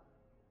go.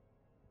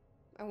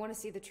 I want to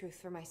see the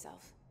truth for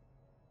myself.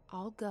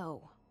 I'll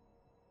go.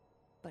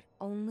 But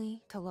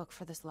only to look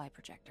for the slide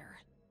projector.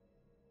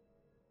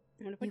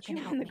 I'm gonna put you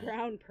on the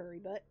ground, Purry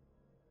Butt.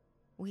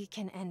 We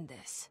can end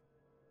this.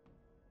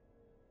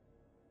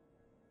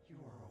 You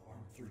are a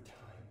worm through time.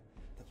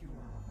 You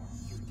are a worm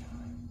through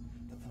time.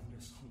 The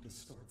thunderstorm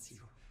distorts you.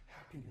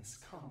 Happiness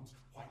comes.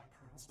 White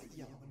pearls, but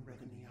yellow and red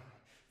in the eye.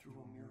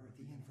 Through a mirror,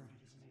 the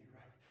inverted is made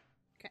right.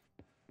 Okay,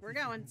 we're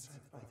going.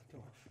 Inside by the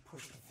door.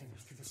 Push the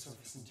fingers through the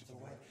surface into the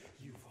web.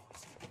 You've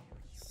also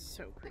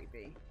so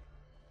creepy.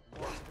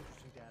 Lots of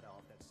interesting data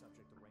off that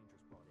subject the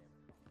Rangers brought in.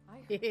 I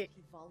heard that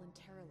he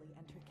voluntarily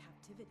entered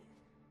captivity.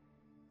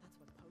 That's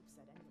what Pope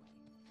said anyway.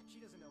 She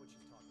doesn't know what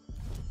she's talking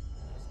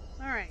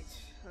about. Alright,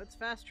 let's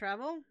fast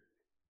travel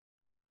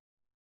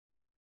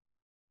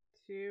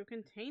to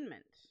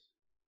containment.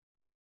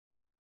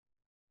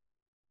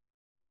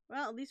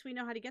 Well, at least we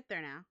know how to get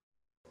there now.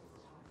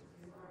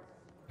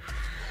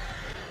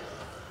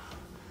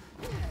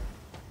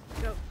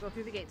 Go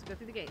through the gates, go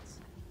through the gates.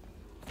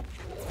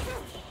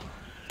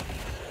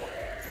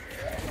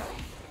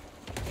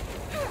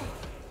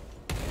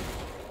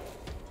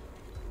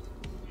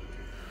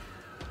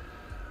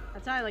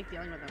 That's how I like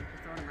dealing with them,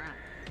 just throwing them around.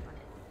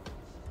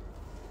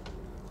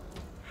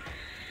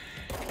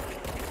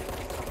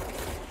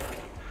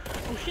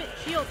 Oh shit,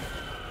 shield!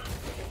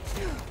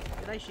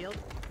 Did I shield?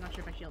 I'm not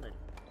sure if I shielded.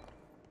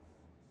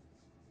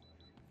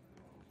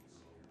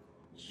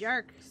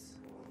 Jerks!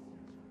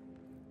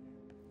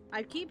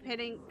 I keep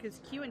hitting, because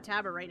Q and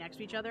tab are right next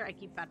to each other, I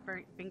keep fat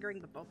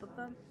fingering the both of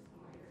them.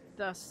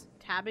 Thus,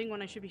 tabbing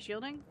when I should be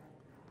shielding.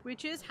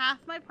 Which is half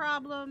my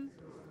problem.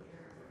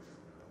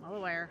 Well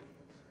aware.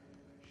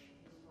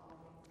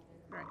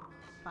 Alright,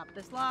 pop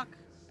this lock.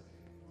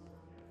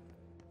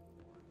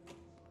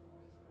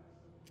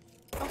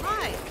 Oh,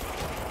 hi!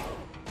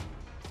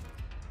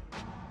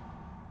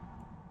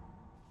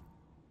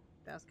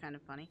 That was kind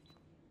of funny.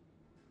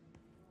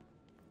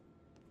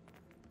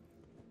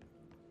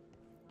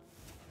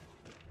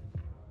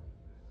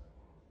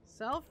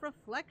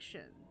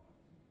 Self-reflection.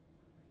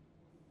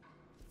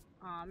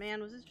 Aw,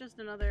 man, was this just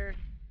another...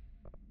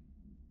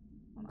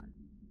 Hold on.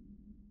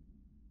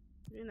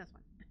 We're doing this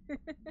one.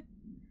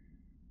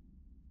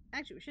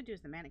 Actually, we should do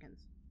is the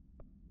mannequins.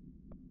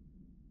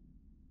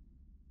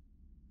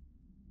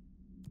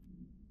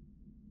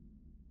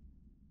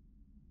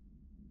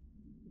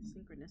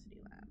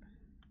 Synchronicity lab.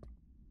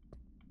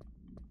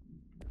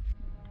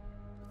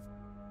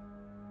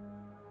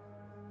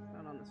 It's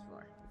not on this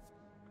floor.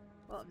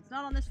 Well, if it's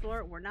not on this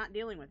floor, we're not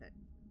dealing with it.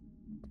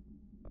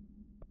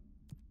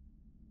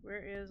 Where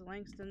is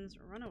Langston's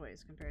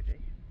Runaways compared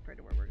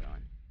to where we're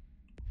going?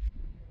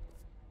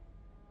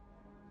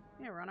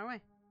 Yeah, we're on our way.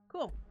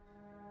 Cool.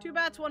 2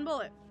 bats, 1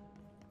 bullet.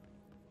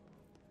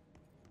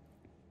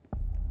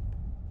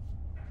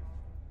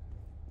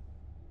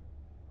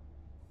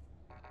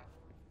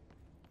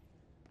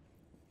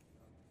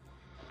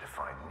 To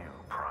find new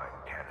prime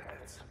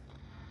candidates,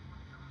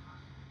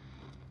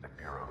 the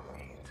Bureau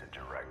needs a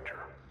director.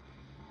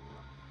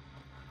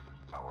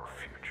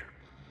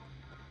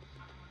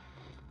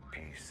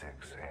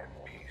 P6 and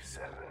P7.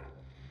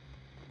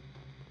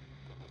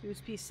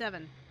 Who's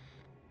P7?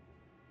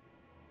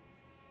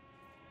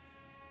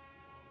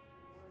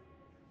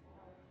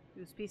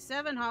 Who's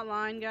P7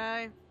 hotline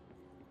guy?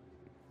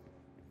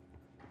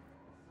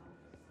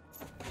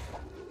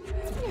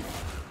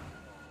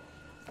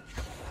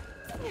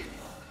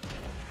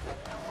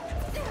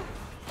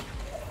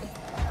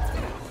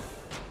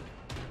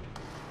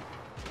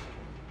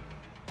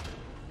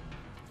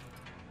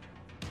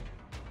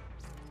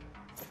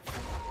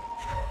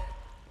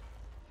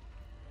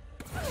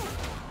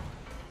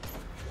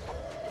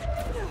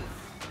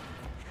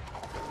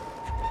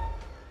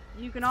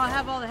 You can all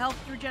have all the health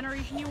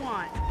regeneration you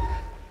want.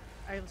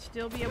 I'll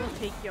still be able to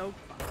take yo.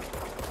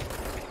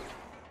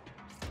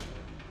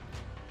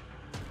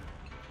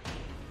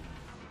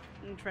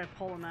 I'm gonna try to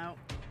pull him out.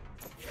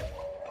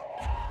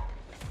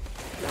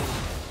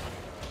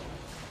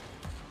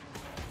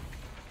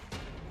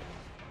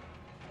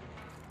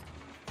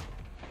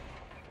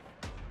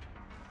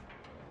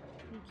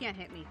 You can't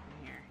hit me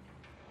from here.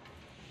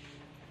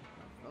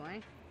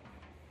 Hopefully.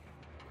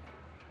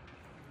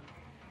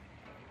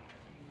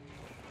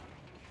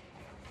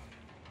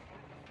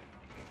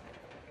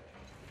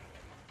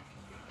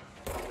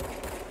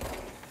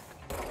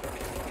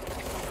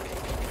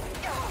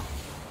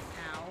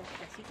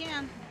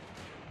 Can.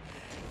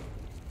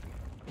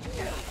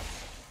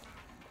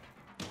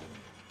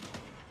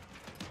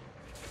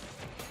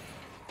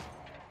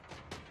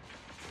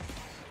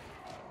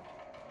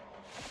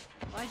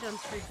 Well, I done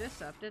screwed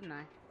this up, didn't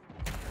I?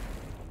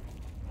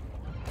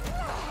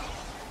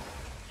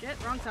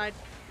 Shit, wrong side.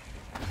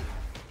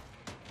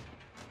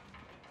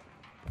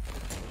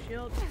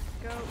 Shield,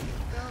 go,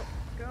 go,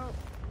 go. Go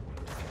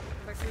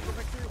back through, go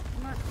back through,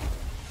 come on.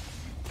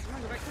 Come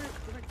on, go back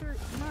through,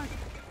 come on.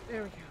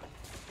 There we go.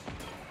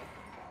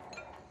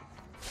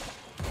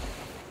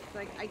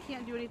 Like, I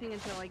can't do anything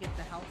until I get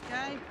the health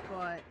guy,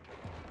 but...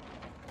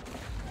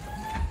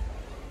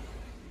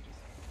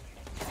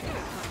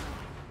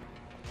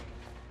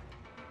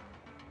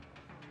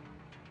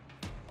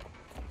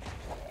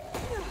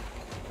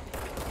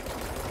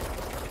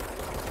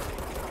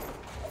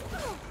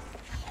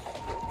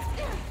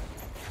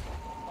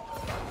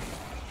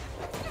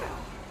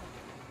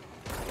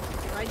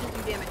 If I just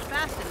do damage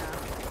fast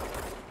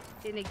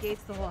enough, it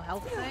negates the whole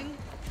health thing.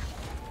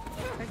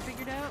 I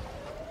figured out.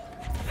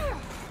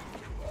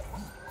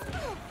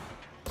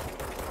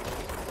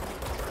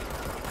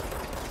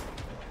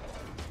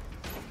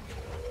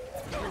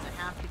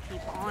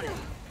 On it.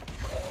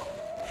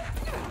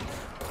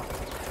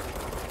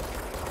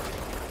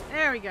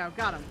 There we go,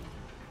 got him.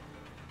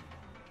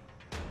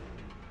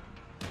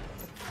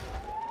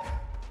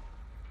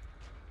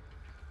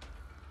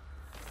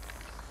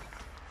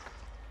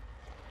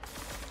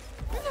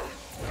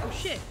 Oh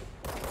shit.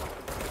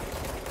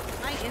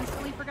 I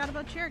instantly forgot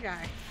about chair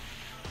guy.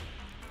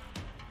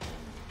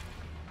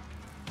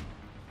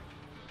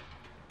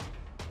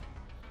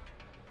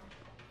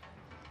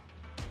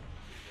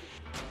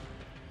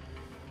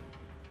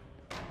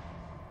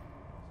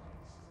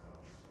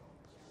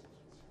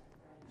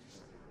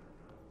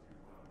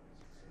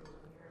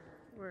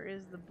 Where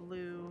is the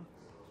blue?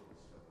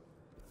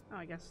 Oh,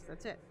 I guess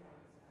that's it.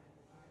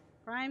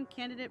 Prime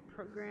candidate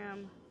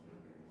program.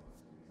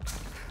 Oops,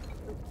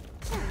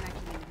 I didn't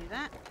actually need to do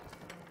that.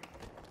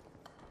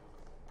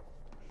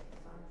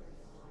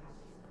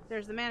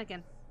 There's the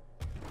mannequin.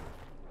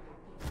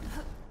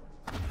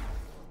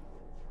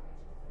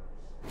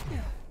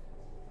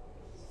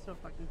 So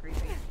fucking creepy.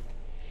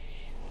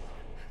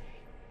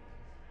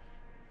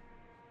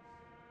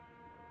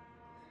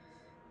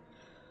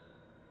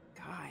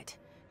 God.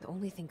 The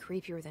only thing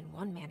creepier than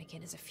one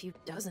mannequin is a few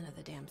dozen of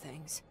the damn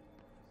things.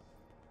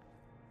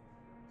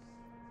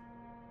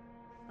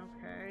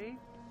 Okay.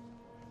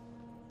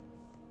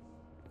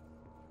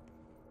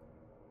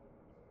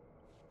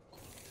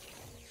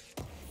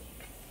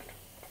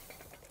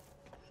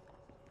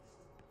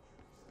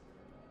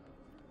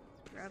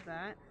 Let's grab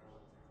that.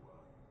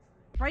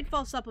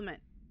 Brightfall supplement.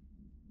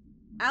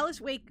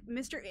 Alice Wake,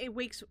 Mr. A.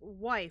 Wake's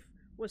wife,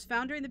 was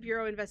found during the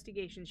Bureau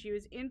investigation. She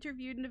was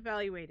interviewed and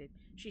evaluated.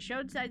 She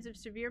showed signs of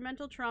severe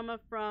mental trauma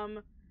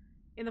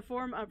in the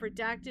form of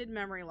redacted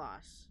memory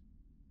loss.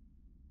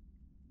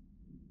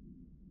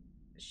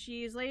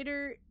 She is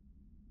later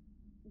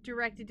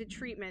directed to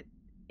treatment.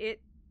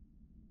 It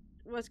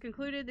was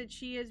concluded that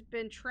she has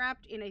been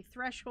trapped in a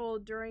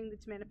threshold during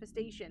its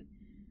manifestation.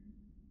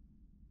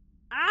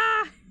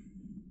 Ah!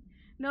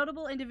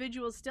 Notable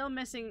individuals still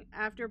missing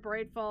after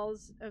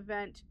Brightfall's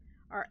event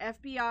are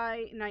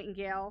FBI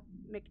Nightingale,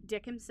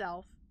 McDick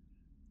himself,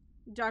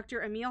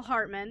 Dr. Emil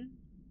Hartman.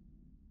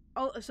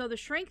 Oh, so the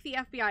Shrink, the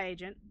FBI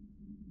agent,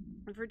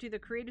 referred to the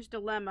Creator's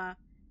Dilemma,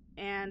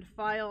 and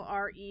File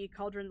RE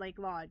Cauldron Lake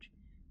Lodge.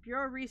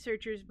 Bureau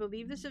researchers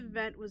believe this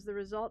event was the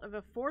result of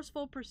a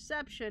forceful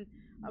perception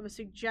of a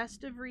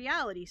suggestive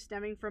reality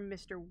stemming from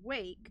Mr.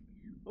 Wake,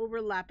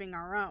 overlapping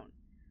our own.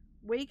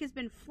 Wake has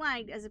been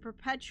flagged as a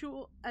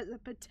potential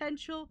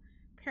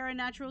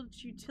paranatural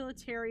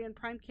utilitarian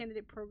prime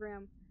candidate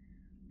program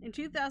In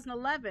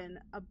 2011,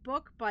 a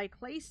book by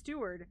Clay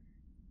Stewart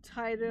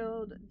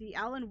titled The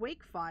Alan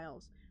Wake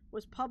Files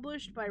was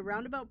published by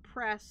Roundabout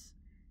Press,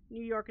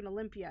 New York and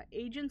Olympia.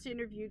 Agents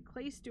interviewed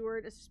Clay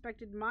Stewart, a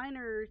suspected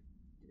minor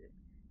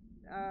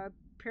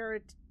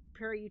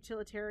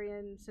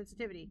para-utilitarian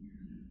sensitivity.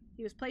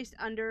 He was placed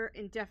under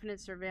indefinite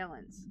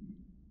surveillance.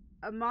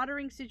 A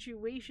monitoring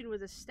situation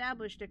was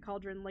established at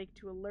Cauldron Lake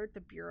to alert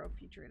the Bureau of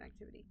future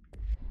inactivity.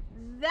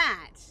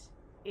 That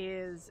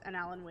is an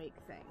Alan Wake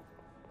thing.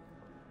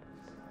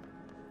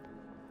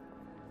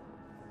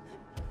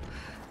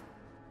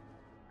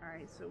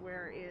 Alright, so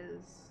where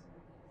is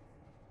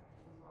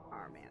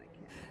our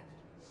mannequin?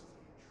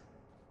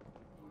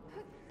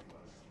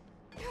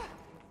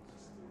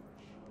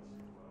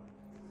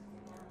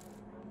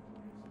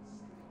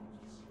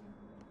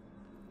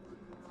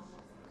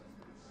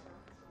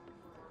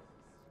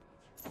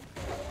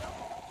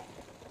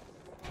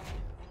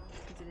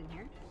 Is it in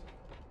here?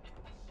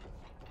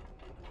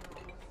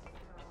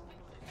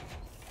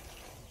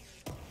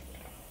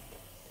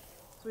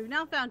 So we've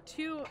now found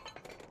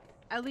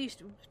at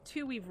least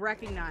two we've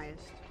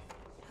recognized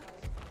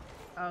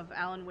of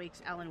Alan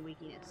Wake's Alan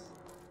Wakiness.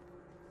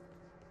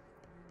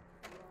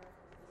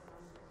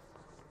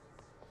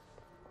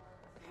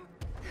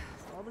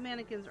 So all the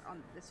mannequins are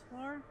on this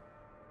floor.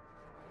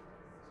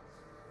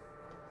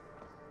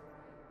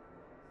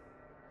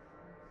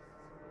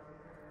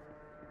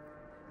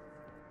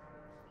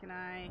 Can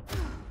I?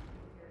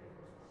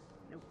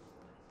 Nope.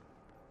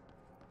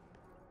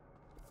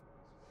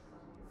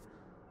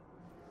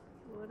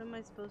 What am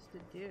I supposed to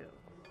do?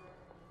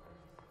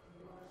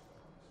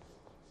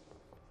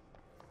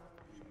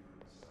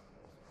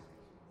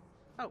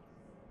 Oh.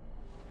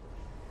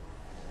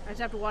 I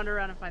just have to wander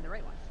around and find the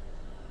right one.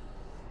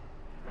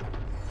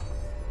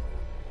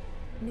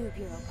 New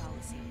Bureau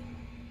policy.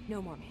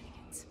 No more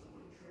mannequins.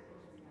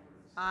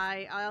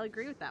 I'll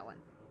agree with that one.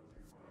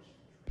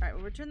 Alright,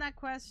 we'll return that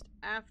quest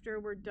after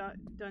we're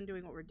done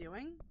doing what we're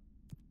doing.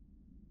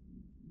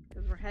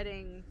 Because we're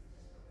heading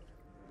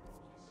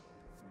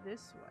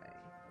this way.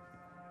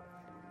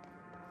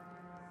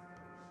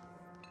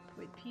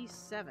 Wait,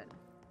 P7.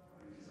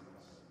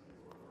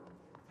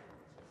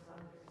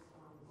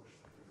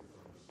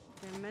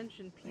 They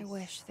mentioned P7. I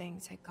wish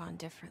things had gone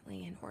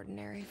differently in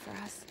Ordinary for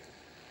us.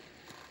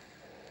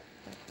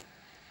 But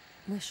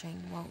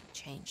wishing won't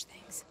change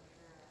things.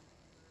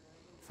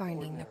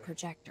 Finding the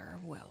projector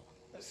will.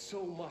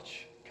 So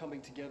much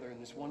coming together in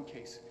this one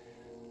case.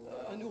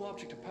 A new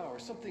object of power,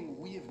 something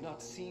we have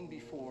not seen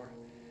before.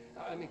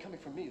 I mean, coming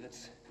from me,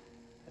 that's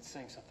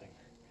saying something.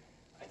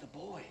 The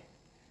boy,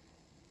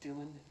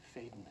 Dylan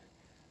Faden,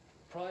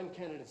 prime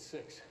candidate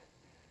 6,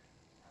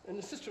 and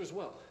the sister as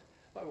well.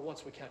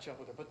 Once we catch up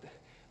with her, but the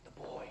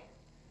boy.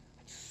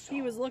 So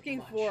he was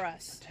looking for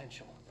us.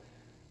 Potential.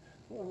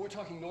 We're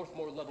talking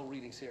Northmore level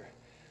readings here,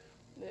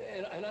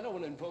 and I don't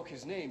want to invoke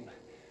his name,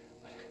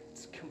 but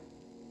it's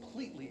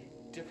completely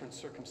different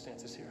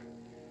circumstances here.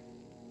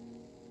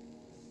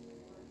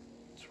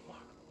 It's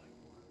remarkable.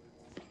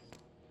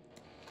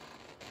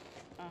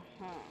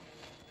 Uh-huh.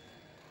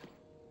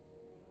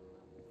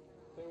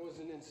 There was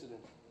an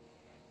incident.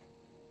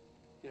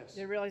 Yes.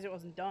 Didn't realize it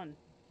wasn't done.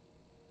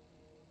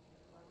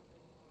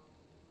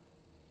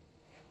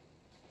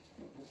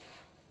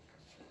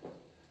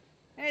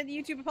 Hey, the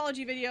YouTube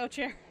apology video,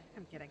 chair.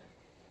 I'm kidding.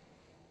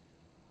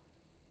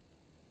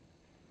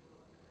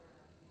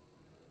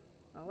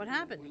 Well, what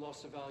happened? We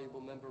lost a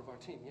valuable member of our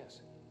team,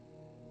 yes.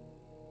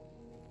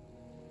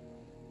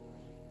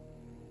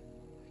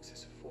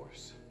 Excessive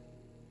force.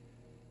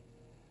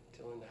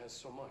 Dylan has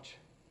so much.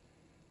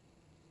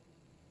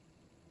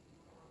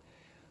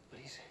 But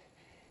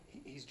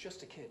he's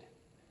just a kid.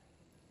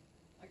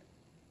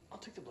 I'll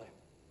take the blame.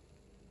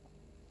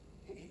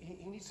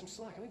 He needs some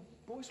slack. I mean,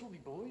 boys will be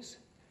boys.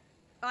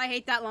 Oh, I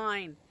hate that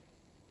line.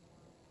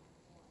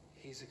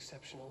 He's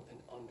exceptional and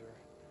under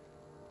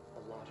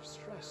a lot of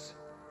stress.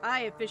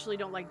 I officially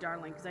don't like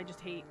Darling because I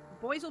just hate...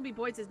 Boys will be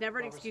boys is never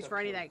an excuse for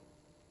anything.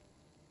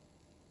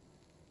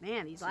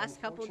 Man, these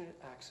last couple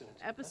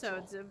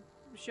episodes have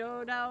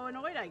showed how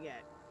annoyed I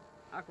get.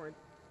 Awkward.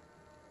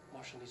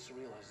 Marshall needs to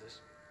realize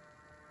this.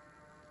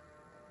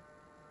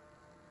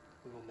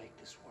 We will make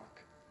this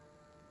work.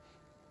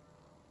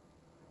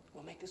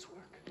 We'll make this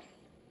work.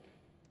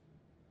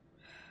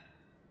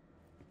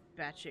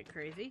 Batshit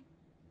crazy.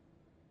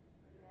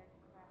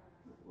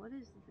 What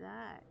is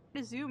that? I'm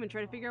gonna zoom and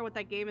try to figure out what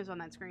that game is on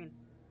that screen.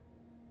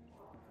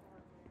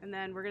 And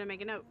then we're gonna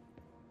make a note.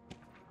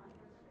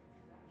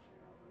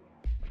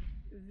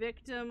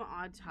 Victim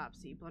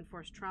autopsy. Blunt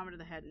force trauma to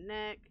the head and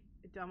neck.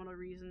 Abdominal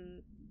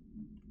reason.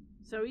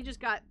 So he just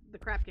got the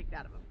crap kicked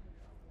out of him.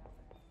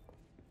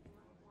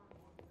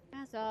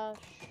 Massage.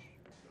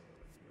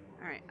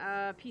 Alright,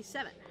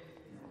 P7.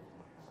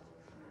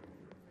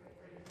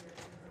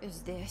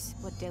 Is this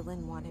what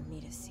Dylan wanted me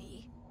to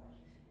see?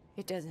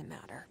 It doesn't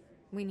matter.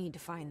 We need to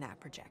find that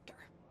projector.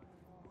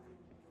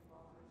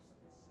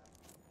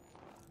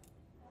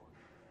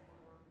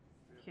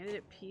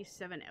 Candidate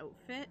P7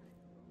 outfit?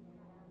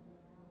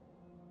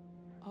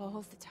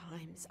 all the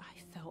times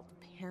I felt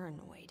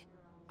paranoid,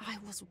 I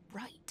was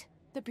right.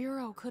 The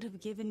Bureau could have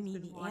given me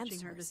the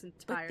answers,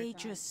 but they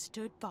just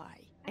stood by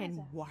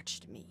and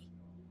watched me.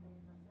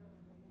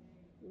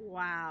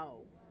 Wow.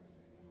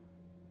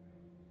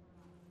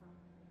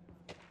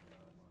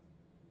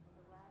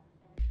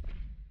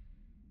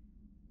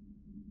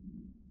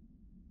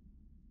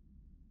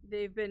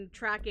 They've been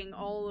tracking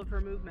all of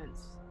her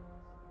movements.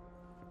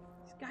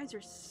 These guys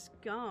are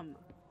scum.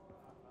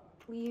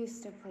 We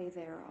used to play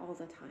there all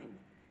the time.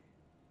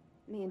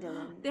 Me and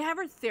Dylan. They have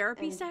her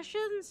therapy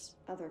sessions?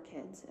 Other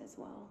kids as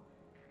well.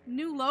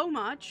 Knew Lo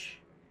much.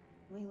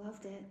 We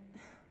loved it.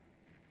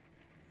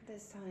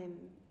 This time,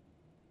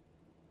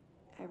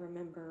 I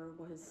remember,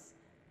 was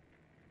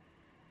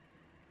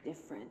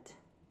different.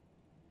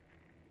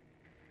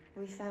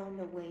 We found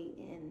a way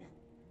in,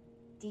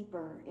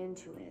 deeper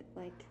into it,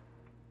 like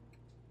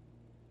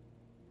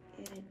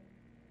it had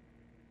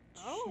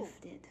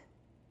shifted.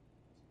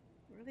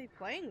 What are they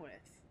playing with?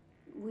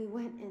 We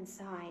went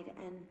inside,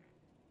 and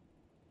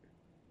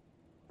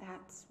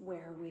that's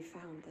where we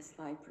found the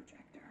slide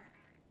projector.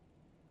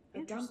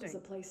 A dump is a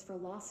place for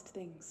lost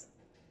things.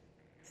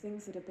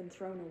 Things that have been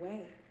thrown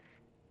away.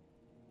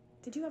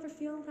 Did you ever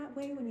feel that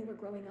way when you were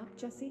growing up,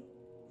 Jessy?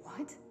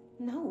 What?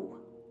 No.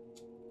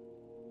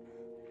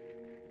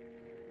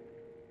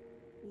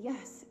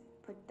 Yes,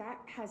 but that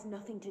has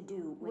nothing to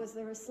do with... Was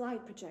there a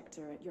slide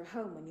projector at your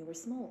home when you were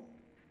small?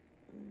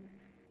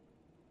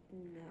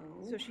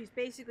 No. So she's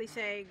basically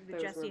saying that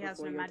Jessy has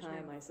an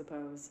imagination. Time, I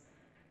suppose.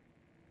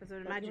 Has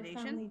an But imagination?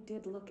 your family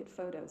did look at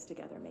photos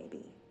together,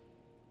 maybe.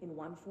 In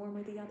one form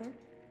or the other?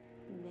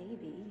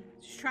 Maybe.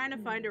 She's trying to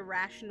find a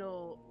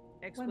rational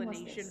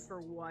explanation for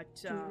what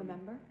Do you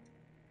remember?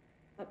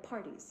 At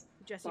parties?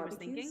 Jessy was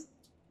thinking?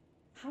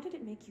 How did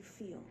it make you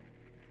feel?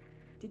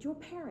 Did your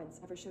parents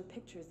ever show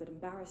pictures that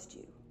embarrassed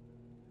you?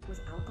 Was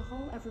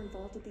alcohol ever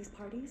involved at these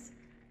parties?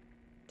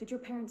 Did your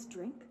parents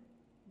drink?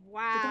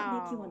 Wow. Did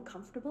that make you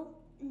uncomfortable?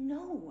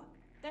 No.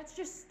 That's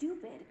just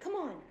stupid. Come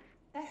on.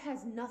 That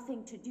has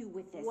nothing to do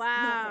with this.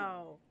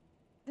 Wow.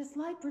 Nothing. The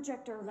slide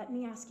projector, let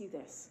me ask you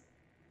this.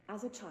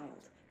 As a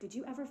child, did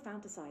you ever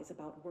fantasize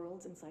about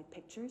worlds inside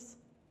pictures?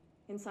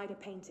 Inside a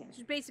painting?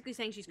 She's basically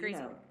saying she's crazy.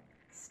 You know,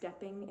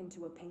 stepping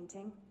into a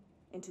painting,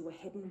 into a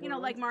hidden world. You know,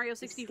 like Mario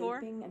 64?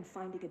 Escaping and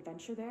finding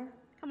adventure there?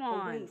 Come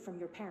on. Away from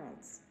your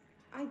parents.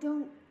 I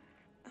don't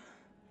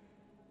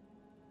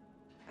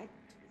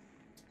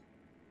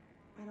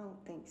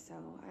think so.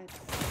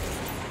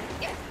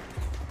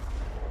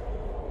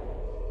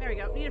 There we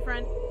go. Need a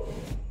friend.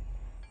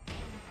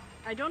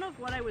 I don't know if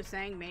what I was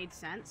saying made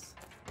sense.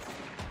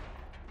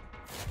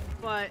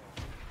 But,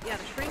 yeah,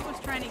 the shrink was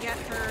trying to get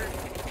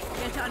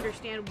to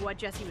understand what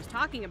Jessy was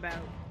talking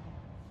about.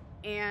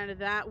 And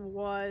that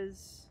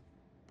was,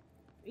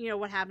 you know,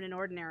 what happened in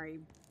Ordinary.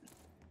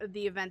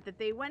 The event that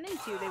they went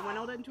into. They went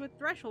out into a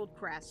threshold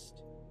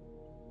crest.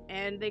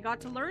 And they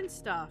got to learn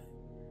stuff.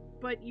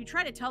 But you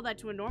try to tell that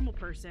to a normal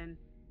person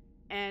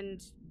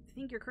and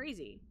think you're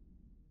crazy.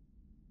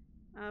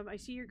 I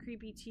see your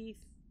creepy teeth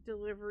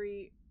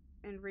delivery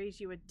and raise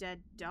you a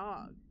dead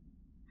dog.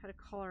 Had a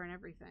collar and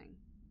everything.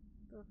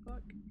 The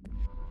fuck?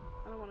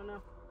 I don't want to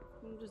know.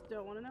 I just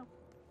don't want to know.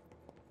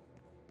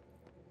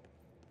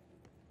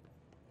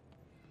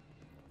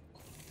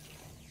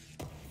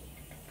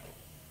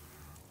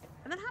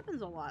 And that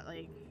happens a lot,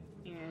 like,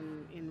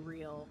 in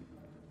real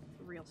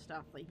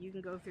stuff. Like, you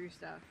can go through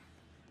stuff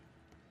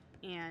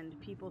and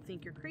people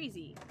think you're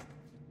crazy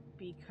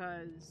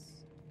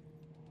because,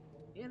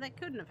 you know, that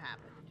couldn't have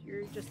happened.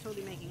 You're just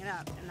totally making it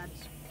up, and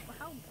that's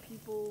how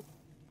people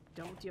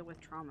don't deal with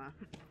trauma.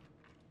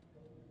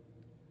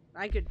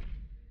 I could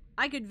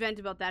vent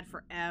about that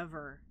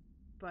forever,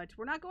 but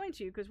we're not going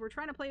to because we're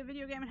trying to play a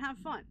video game and have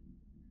fun.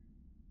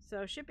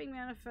 So, shipping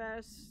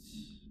manifest.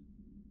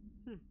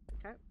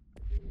 Okay.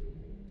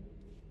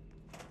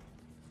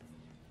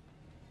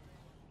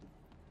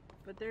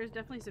 But there's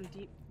definitely some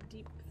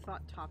deep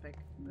thought topic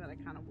that I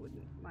kind of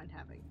wouldn't mind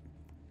having.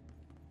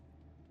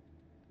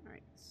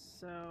 Alright,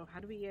 so how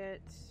do we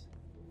get...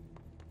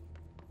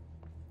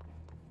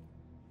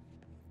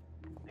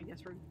 I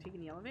guess we're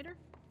taking the elevator?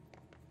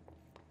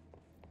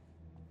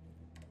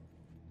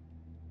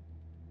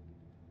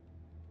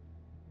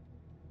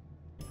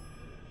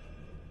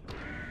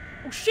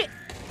 Oh shit!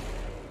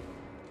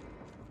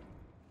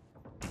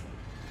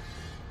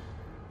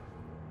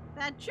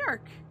 That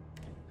jerk!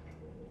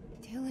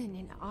 Dylan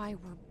and I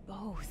were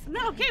both I'm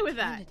not okay with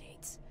that.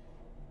 Candidates.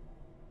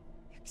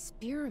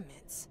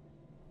 Experiments.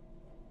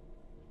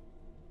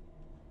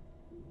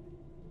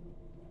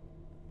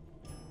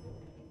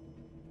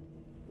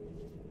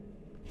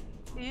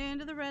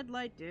 Into the red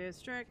light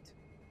district.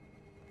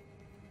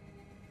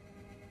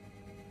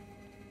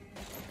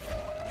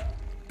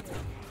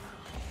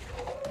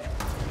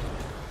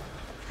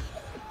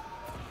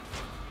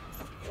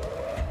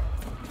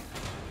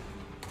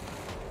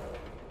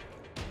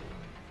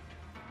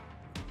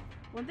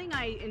 One thing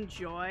I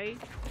enjoy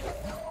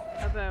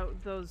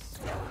about those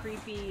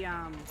creepy,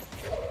 how'd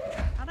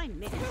I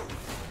miss?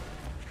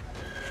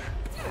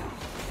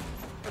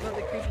 about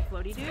the creepy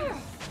floaty dudes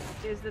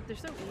is that they're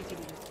so easy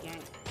to just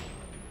gank.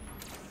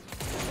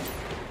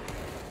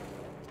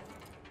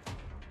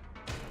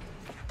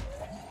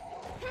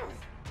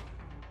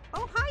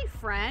 Oh, hi,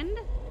 friend!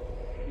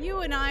 You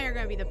and I are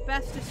gonna be the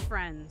bestest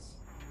friends.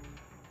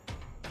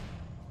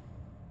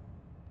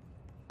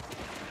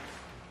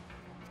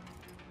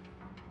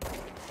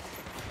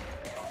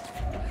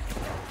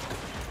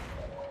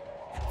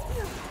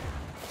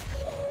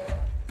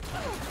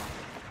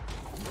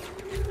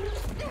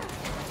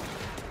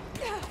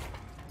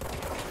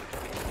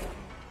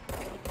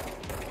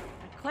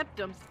 Clipped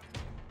him.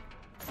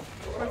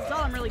 That's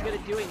all I'm really good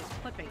at doing is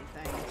clipping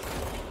things.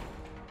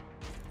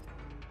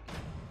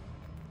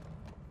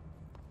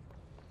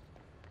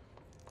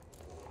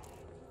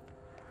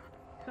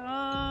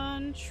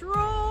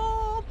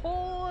 Control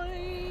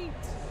point!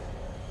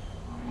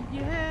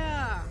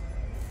 Yeah!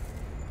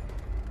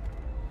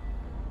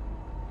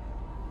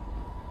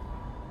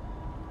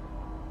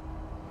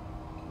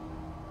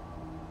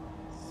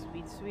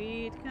 Sweet,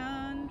 sweet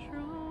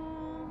control.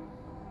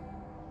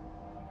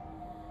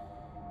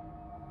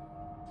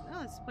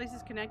 Oh, this place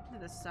is connected to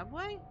the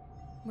subway?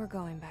 We're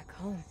going back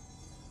home.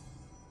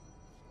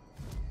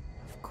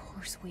 Of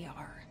course we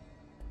are.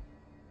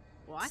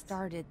 What?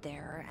 Started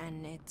there,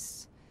 and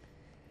it's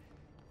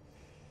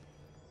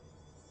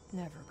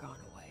never gone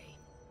away.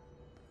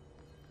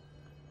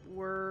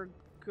 We're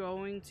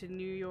going to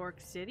New York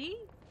City?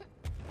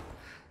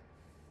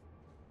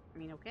 I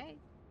mean, okay.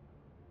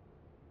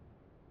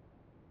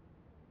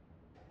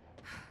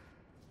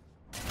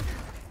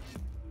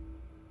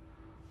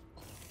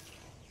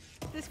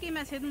 This game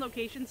has hidden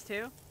locations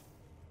too.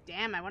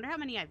 Damn, I wonder how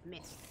many I've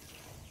missed.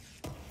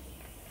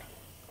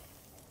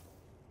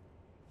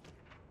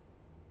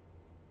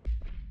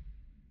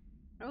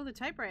 Oh, the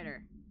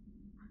typewriter.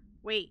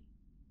 Wait.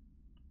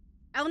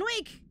 Alan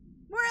Wake!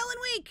 More Alan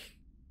Wake!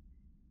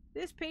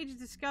 This page was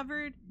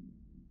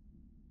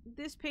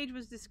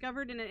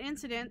discovered in an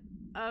incident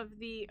of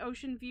the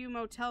Ocean View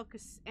Motel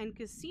and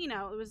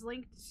Casino. It was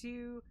linked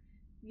to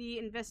the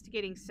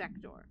investigating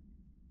sector.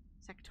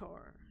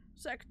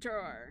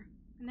 Sector.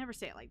 I never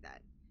say it like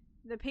that.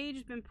 The page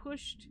has been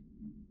pushed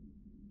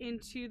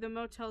into the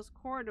motel's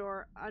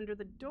corridor under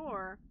the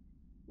door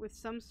with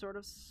some sort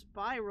of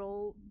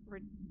spiral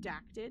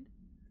redacted.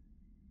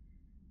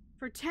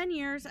 For 10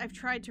 years, I've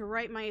tried to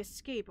write my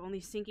escape,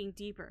 only sinking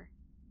deeper.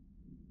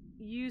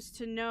 Used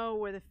to know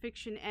where the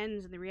fiction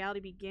ends and the reality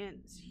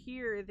begins.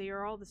 Here, they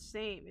are all the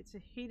same. It's a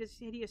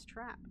hideous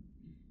trap.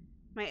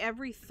 My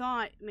every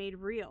thought made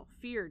real.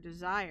 Fear,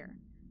 desire.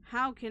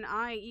 How can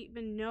I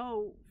even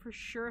know for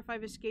sure if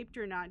I've escaped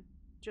or not,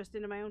 just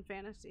into my own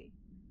fantasy?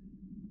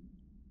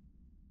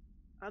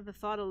 The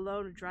thought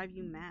alone would drive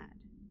you mad.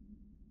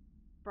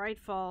 Bright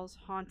Falls,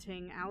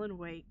 haunting, Alan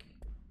Wake.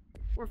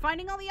 We're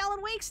finding all the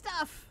Alan Wake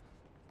stuff!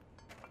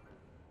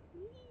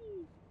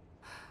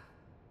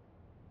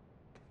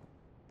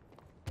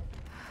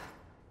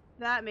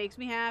 That makes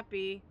me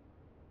happy.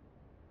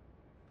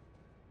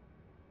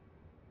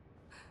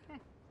 Okay.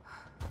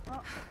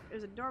 Well,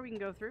 there's a door we can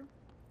go through.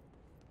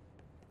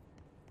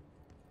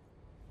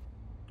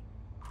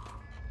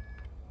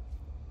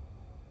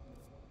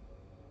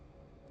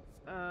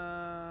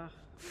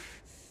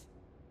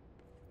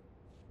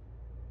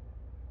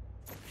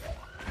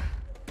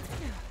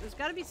 There's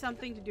gotta be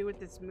something to do with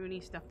this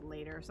Mooney stuff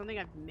later. Something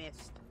I've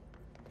missed.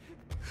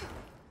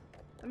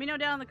 Let me know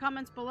down in the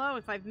comments below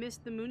if I've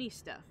missed the Mooney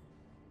stuff.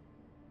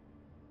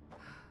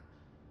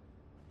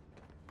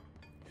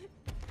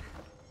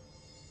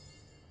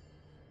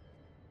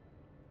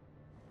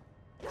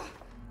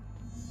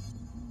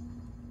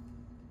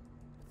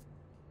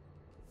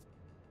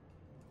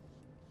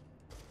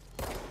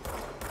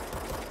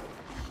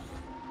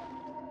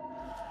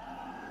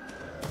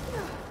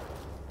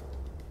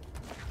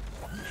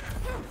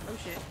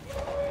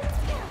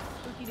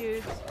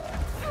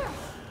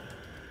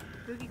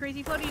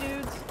 Crazy floaty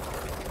dudes.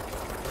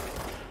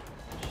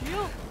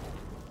 Shield.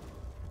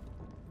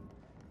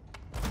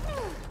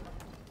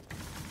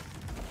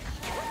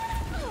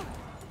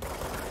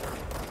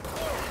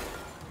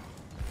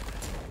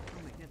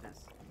 Oh my goodness.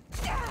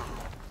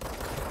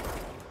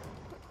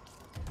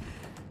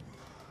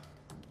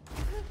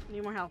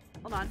 Need more health.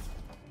 Hold on.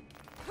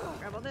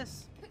 Grab all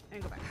this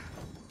and go back.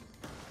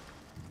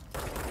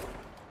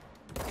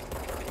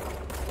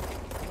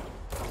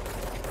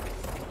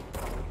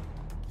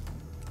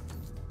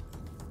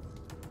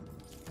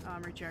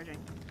 I'm recharging.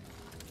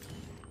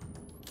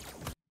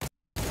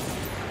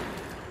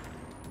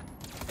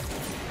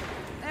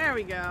 There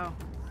we go.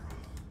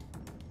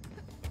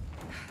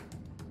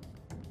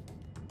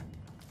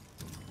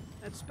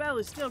 That spell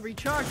is still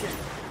recharging.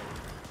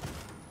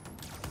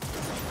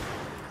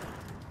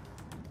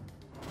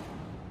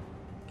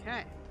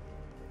 Okay.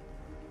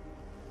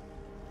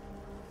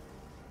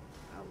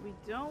 We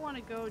don't want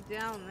to go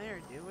down there,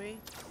 do we?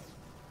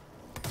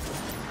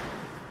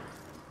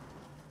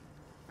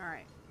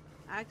 Alright.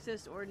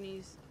 Access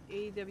Ordney's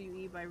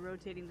AWE by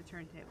rotating the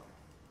turntable.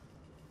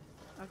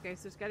 Okay,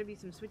 so there's got to be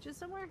some switches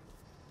somewhere?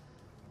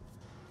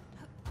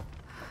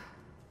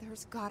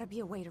 There's gotta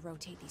be a way to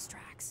rotate these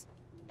tracks.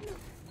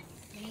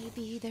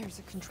 Maybe there's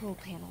a control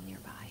panel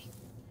nearby.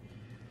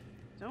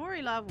 Don't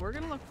worry, love. We're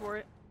gonna look for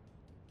it.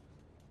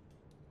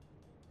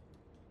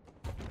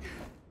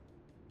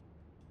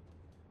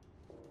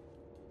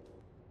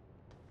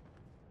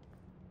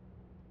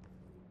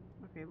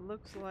 Okay,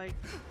 looks like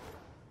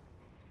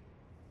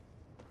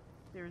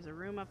there's a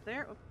room up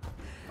there. Oh.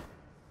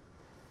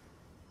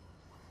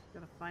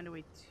 Gotta find a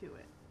way to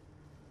it.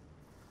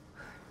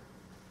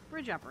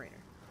 Bridge operator.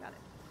 Got it.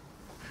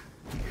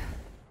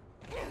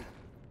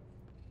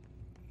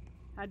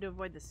 Had to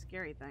avoid the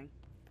scary thing.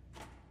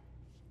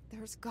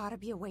 There's gotta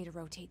be a way to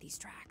rotate these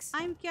tracks.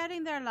 I'm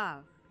getting there,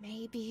 love.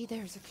 Maybe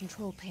there's a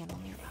control panel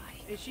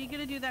nearby. Is she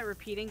gonna do that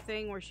repeating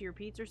thing where she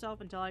repeats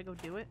herself until I go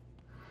do it?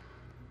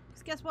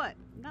 Because guess what?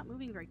 I'm not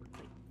moving very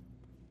quickly.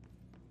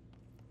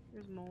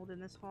 There's mold in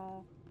this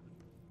hall.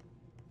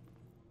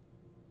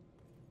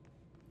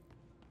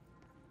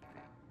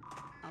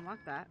 Unlock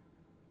that.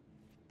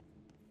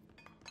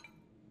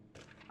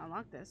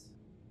 Unlock this.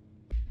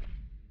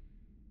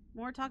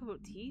 More talk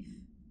about teeth?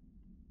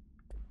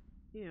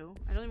 Ew.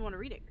 I don't even want to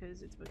read it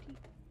because it's about teeth.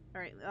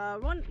 Alright,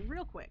 one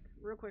real quick.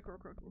 Real quick.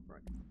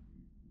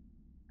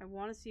 I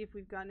want to see if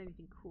we've gotten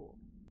anything cool.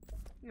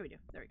 Here we do.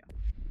 There we go.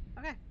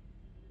 Okay.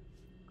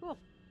 Cool.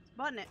 Let's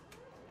button it.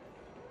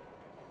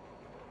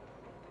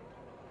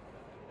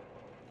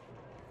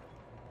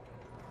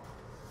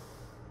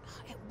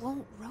 It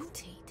won't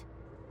rotate.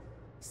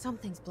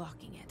 Something's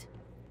blocking it.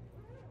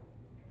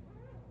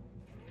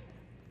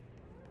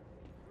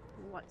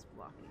 What's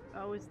blocking?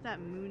 Oh, it's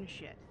that moon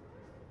shit.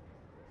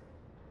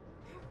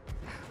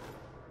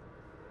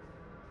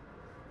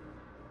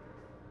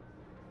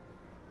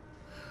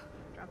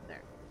 Drop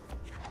there.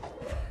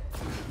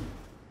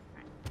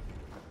 Right.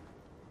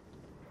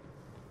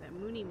 That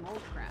moony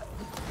mold crap.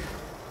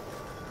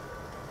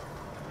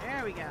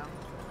 There we go.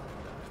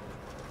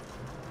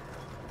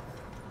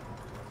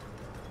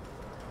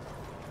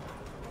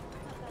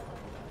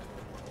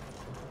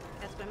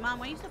 That's my mom.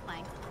 What are you still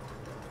playing?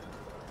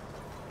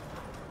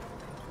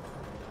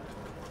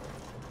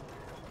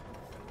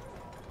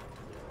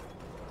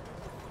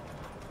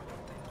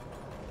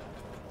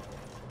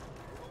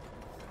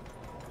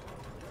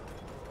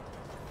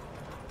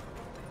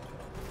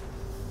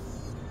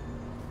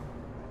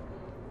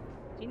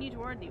 Continue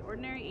toward the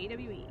ordinary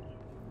AWE.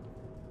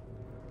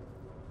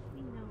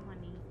 We know,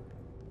 honey.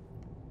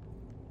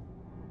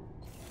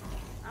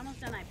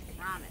 Almost done, I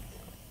promise.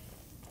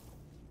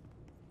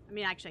 I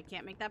mean, actually, I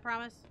can't make that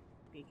promise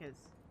because,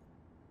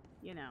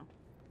 you know,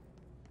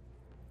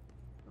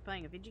 we're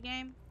playing a video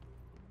game.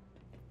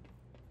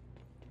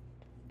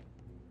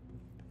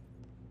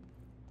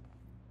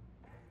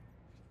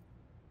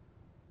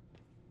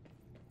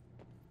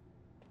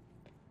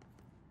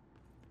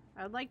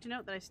 I would like to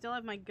note that I still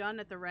have my gun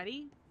at the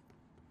ready,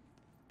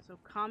 so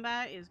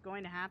combat is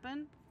going to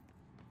happen.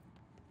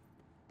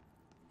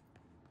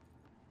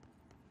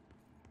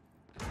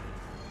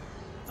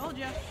 Told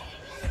ya.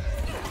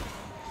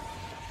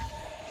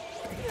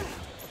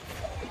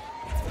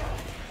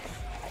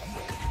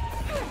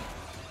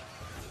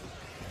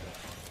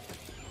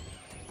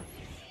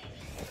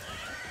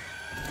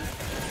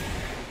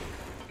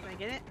 Did I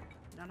get it?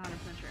 Not 100%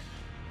 sure.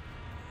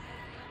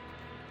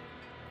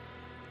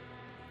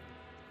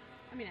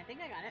 I mean, I think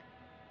I got it.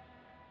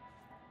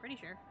 Pretty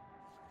sure.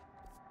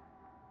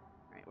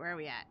 Alright, where are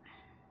we at?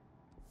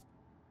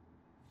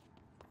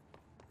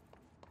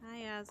 Hi,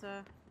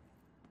 Azza.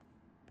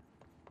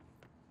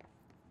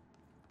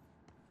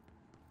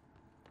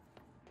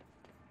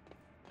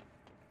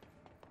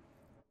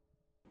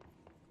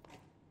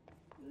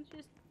 Let's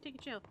just take a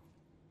chill.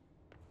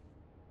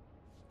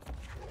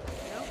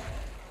 Nope.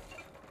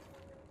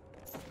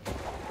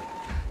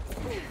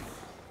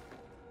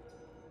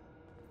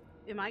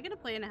 Am I gonna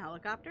play in a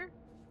helicopter?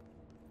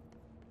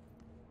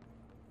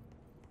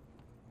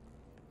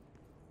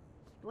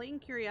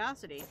 Blatant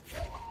curiosity.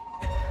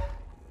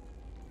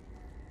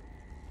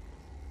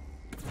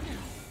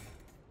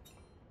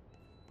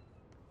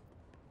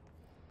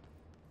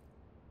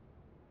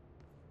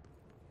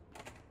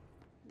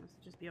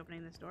 Must just be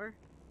opening this door.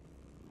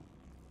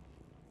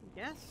 I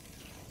guess.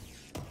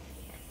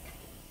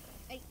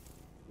 Hey,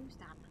 you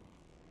stop.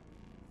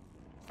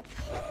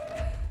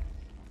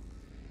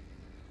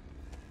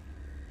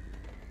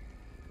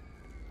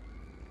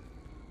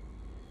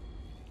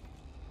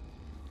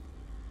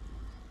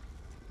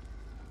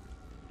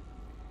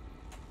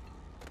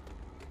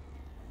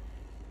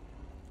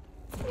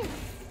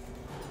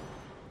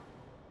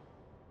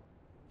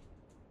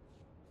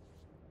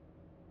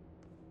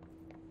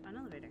 An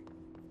elevator.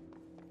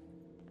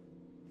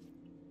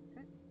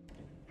 Okay.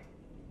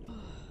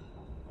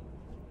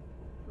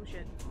 Oh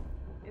shit.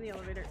 In the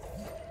elevator.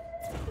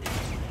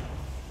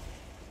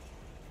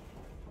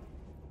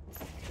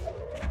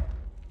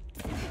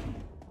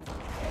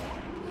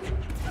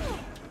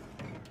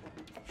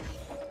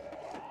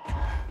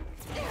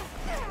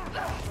 Oh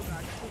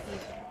god,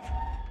 cookies.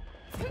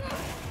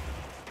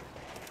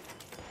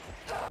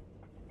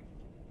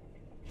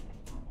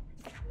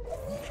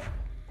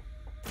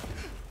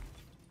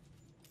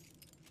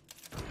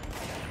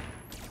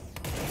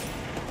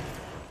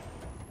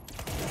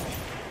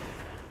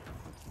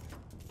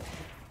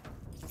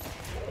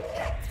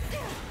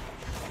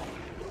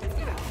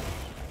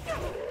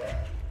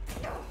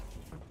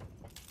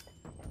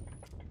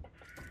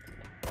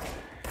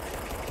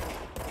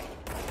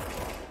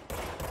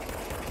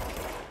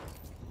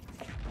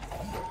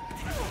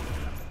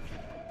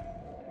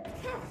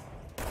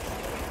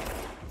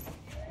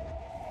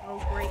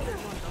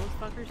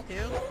 monsters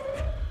too?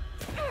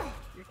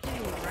 You're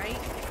kidding me, right?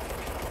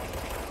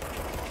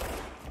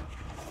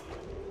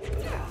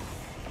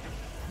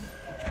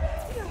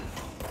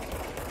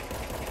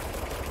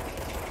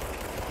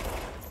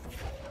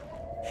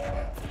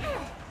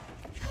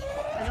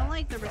 I don't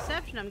like the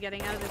reception I'm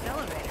getting out of this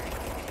elevator.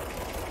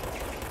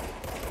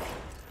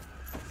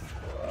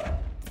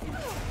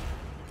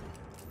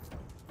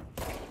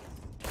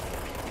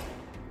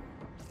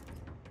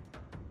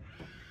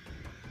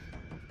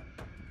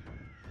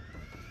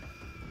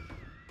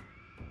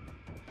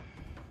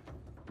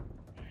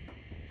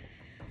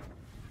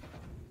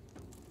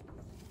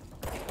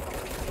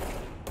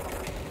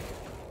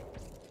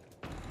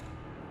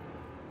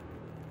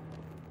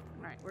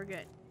 We're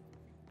good.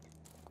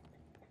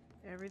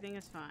 Everything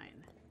is fine.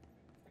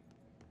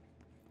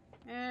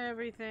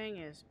 Everything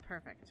is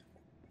perfect.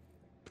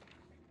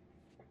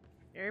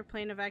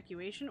 Airplane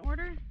evacuation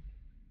order?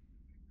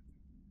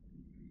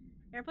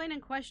 Airplane in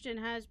question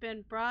has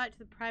been brought to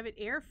the private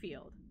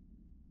airfield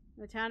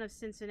in the town of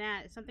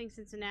Cincinnati. Something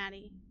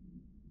Cincinnati.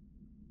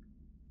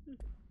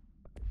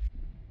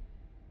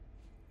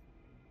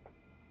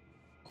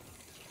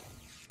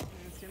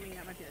 I'm assuming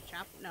that might be the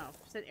chopper. No,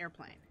 it said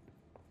airplane.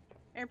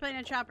 Airplane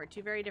and chopper,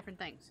 two very different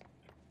things.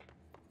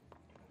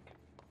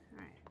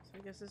 Alright, so I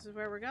guess this is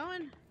where we're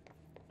going.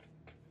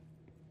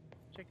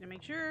 Checking to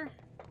make sure.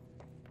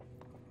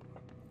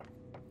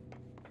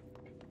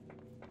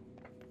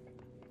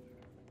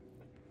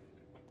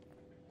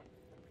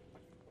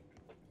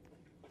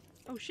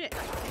 Oh shit.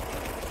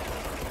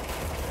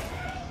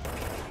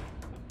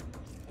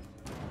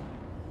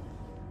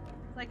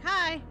 It's like,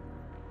 hi!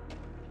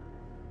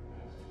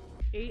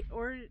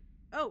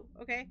 Oh,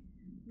 okay.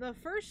 The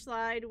first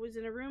slide was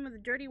in a room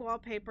with dirty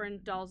wallpaper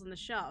and dolls on the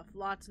shelf.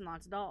 Lots and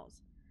lots of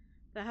dolls.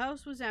 The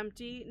house was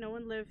empty. No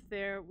one lived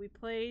there. We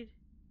played...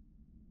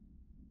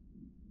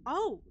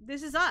 Oh!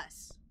 This is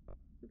us!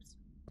 Oops.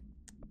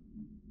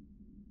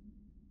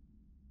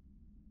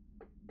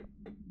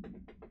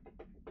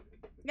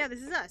 Yeah,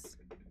 this is us.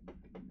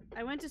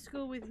 I went to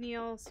school with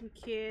Neil, some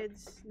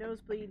kids.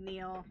 Nosebleed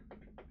Neil.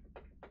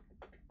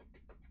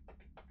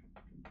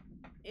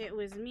 It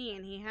was me,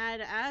 and he had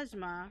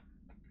asthma.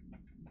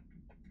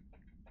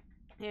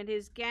 And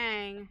his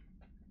gang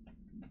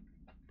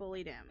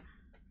bullied him.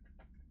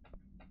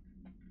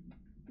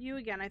 You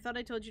again. I thought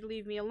I told you to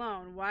leave me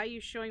alone. Why are you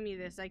showing me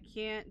this? I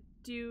can't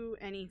do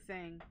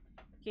anything.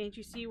 Can't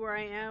you see where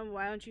I am?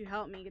 Why don't you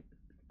help me?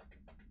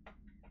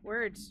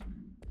 Words.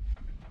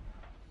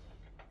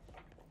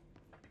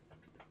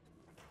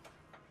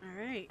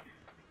 Alright.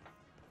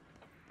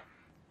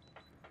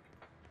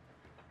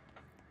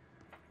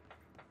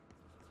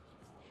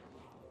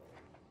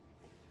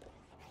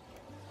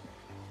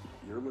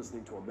 You're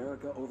listening to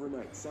America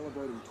Overnight,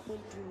 celebrating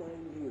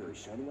 29 years,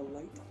 shining a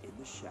light in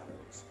the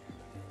shadows.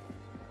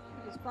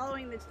 He's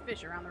following this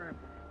fish around the room.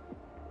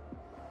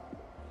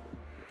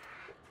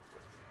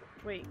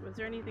 Wait, was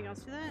there anything else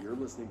to that? You're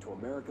listening to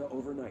America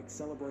Overnight,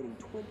 celebrating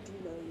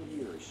 29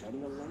 years,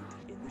 shining a light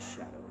in the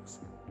shadows.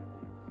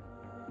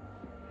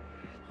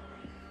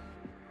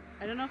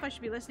 I don't know if I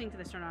should be listening to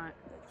this or not.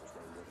 Thanks for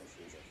staying with us.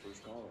 Here's our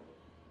first caller.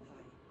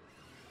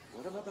 Hi.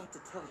 What I'm about to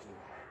tell you,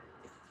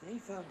 if they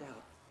found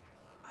out,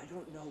 I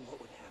don't know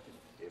what would happen.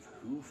 If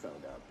who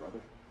found out,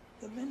 brother?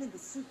 The men in the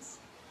suits.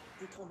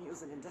 They told me it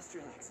was an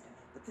industrial accident,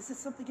 but this is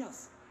something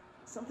else.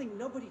 Something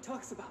nobody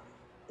talks about.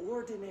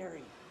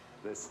 Ordinary.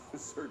 This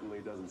certainly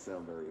doesn't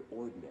sound very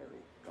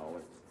ordinary,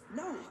 caller.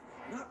 No,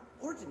 not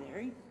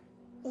ordinary.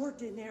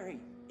 Ordinary.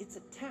 It's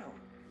a town.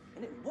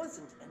 And it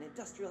wasn't an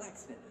industrial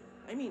accident.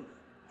 I mean,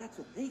 that's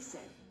what they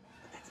said,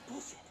 but that's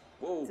bullshit.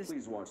 Whoa,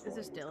 please watch the Is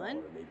this language, Dylan?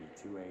 caller. It may be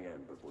 2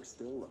 a.m., but we're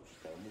still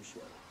a family show.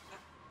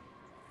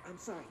 I'm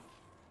sorry.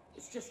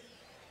 It's just,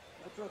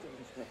 my brother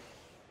lived there.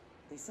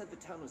 They said the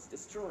town was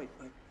destroyed,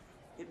 but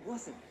it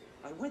wasn't.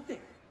 I went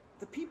there.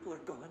 The people are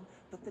gone,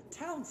 but the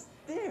town's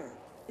there.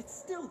 It's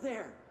still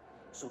there.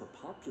 So the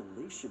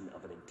population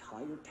of an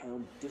entire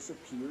town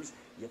disappears,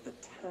 yet the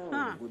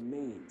town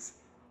remains.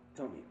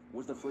 Tell me,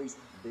 was the phrase,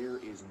 "there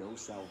is no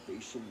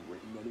salvation,"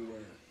 written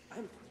anywhere?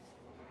 I'm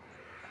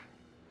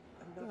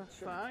not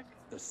sure. Fuck?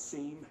 The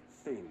same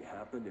thing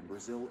happened in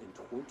Brazil in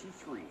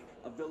 23,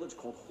 a village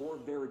called Hor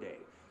Verde.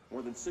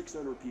 More than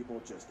 600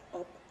 people just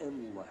up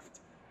and left.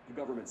 The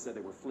government said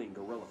they were fleeing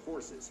guerrilla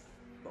forces,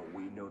 but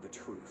we know the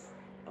truth.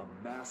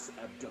 A mass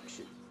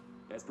abduction,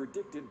 as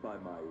predicted by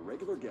my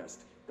regular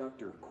guest,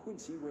 Dr.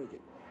 Quincy Reagan.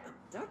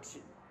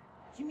 Abduction?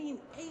 You mean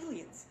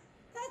aliens?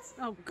 That's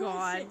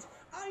God. bullshit.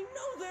 I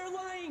know they're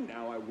lying.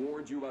 Now I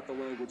warned you about the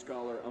language,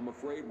 caller. I'm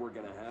afraid we're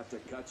gonna have to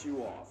cut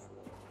you off.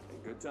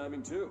 And good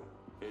timing too.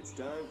 It's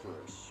time for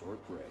a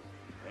short break.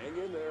 Hang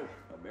in there.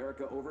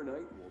 America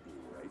Overnight will be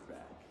right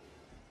back.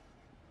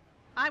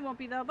 I won't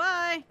be though.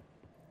 Bye.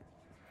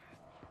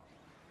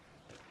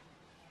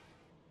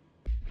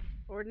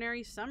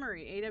 Ordinary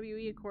summary.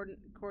 AWE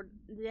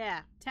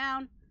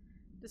town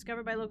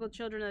discovered by local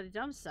children at a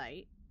dump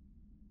site.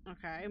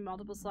 Okay.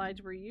 Multiple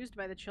slides were used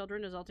by the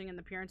children, resulting in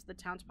the appearance of the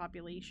town's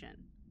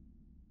population.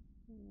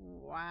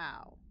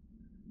 Wow.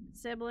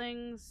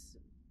 Siblings.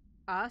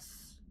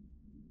 us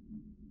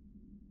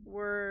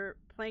were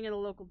playing in a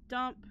local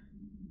dump.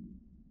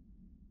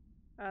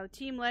 The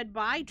team led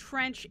by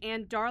Trench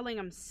and Darling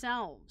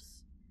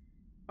themselves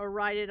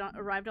arrived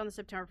on the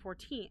September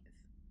 14th.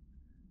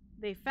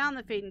 They found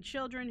the Faden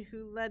children,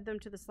 who led them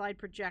to the slide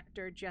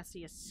projector.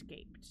 Jessy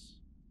escaped.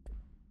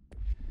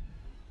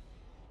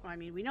 Well, I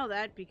mean, we know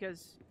that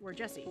because we're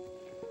Jessy.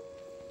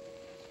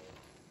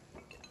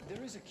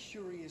 There is a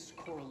curious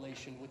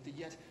correlation with the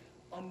yet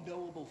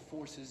unknowable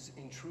forces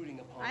intruding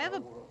upon I have our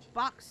a world.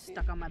 box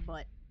stuck on my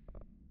butt.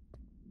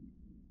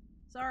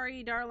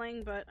 Sorry,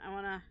 darling, but I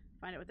want to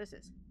find out what this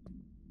is.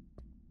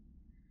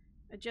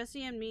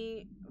 Jessy and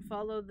me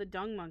followed the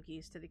dung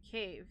monkeys to the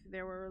cave.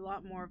 There were a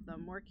lot more of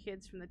them. More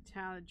kids from the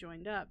town had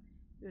joined up.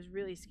 It was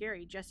really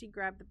scary. Jessy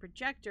grabbed the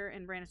projector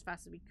and ran as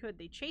fast as we could.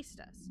 They chased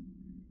us.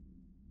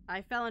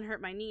 I fell and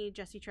hurt my knee.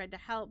 Jessy tried to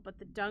help, but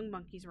the dung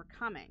monkeys were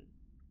coming.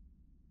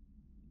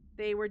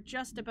 They were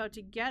just about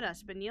to get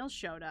us, but Neil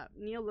showed up.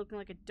 Neil looking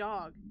like a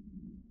dog.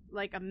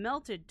 Like a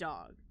melted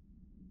dog.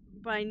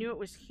 But I knew it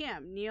was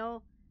him.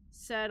 Neil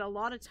said a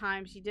lot of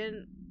times he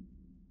didn't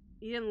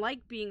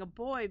like being a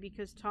boy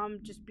because Tom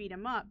just beat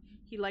him up.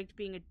 He liked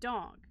being a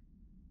dog.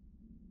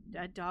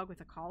 A dog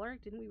with a collar?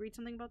 Didn't we read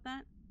something about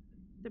that?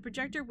 The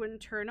projector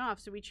wouldn't turn off,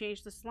 so we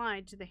changed the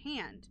slide to the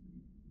hand.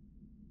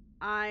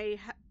 I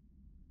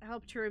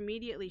helped her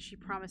immediately. She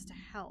promised to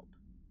help.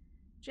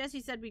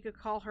 Jessy said we could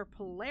call her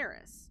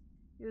Polaris.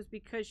 It was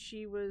because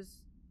she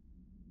was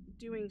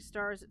doing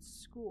stars at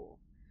school.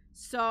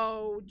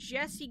 So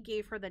Jessy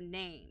gave her the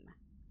name.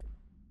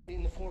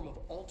 In the form of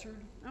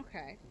altered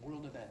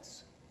world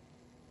events.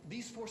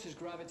 These forces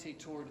gravitate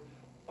toward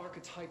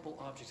archetypal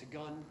objects, a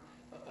gun,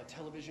 a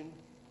television,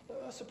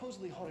 a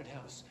supposedly haunted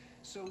house.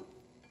 So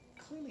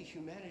clearly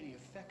humanity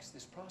affects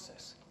this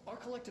process. Our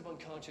collective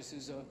unconscious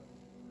is a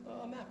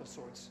map of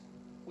sorts.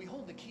 We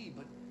hold the key,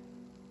 but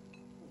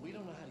we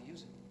don't know how to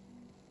use it.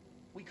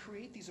 We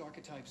create these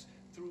archetypes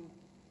through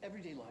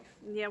everyday life.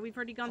 Yeah, we've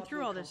already gone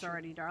through all this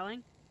already,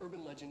 darling.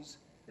 Urban legends.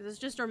 Is this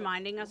just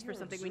reminding us for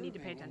something we need to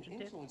pay attention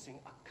to? Influencing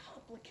a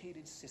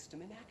complicated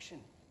system in action.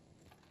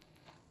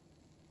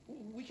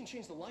 We can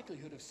change the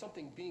likelihood of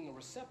something being a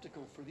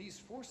receptacle for these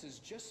forces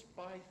just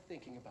by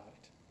thinking about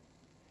it.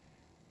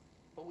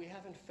 But we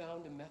haven't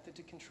found a method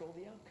to control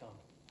the outcome.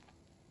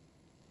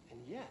 And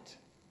yet,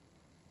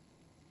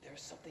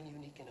 there's something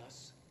unique in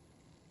us,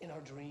 in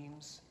our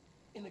dreams,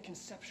 in the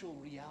conceptual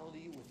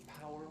reality with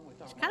power,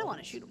 with our I kind of want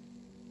to shoot him.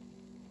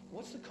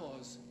 What's the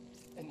cause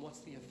and what's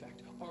the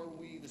effect? Are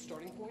we the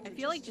starting point? I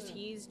feel like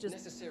he's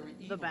just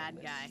the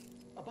bad guy.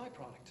 A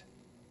byproduct,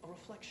 a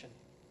reflection,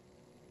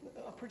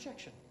 a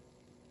projection.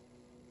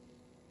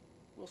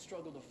 We'll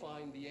struggle to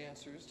find the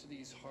answers to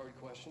these hard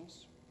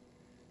questions,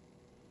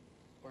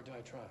 or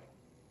die trying.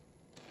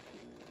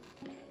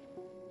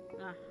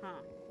 Uh-huh.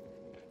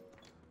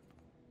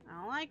 I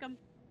don't like him.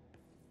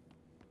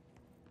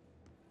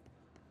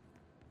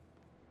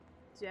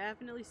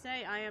 Definitely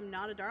say I am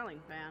not a Darling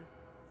fan.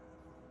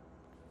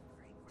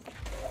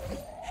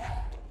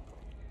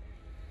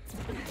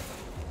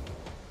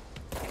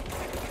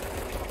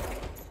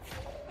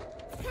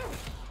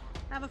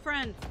 Have a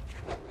friend.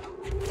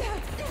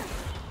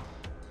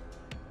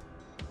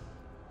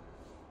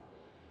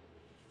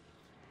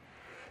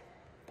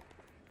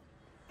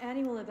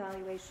 Annual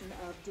evaluation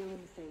of Dylan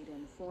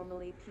Faden,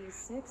 formerly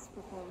P6,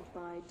 performed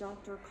by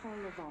Dr. Carl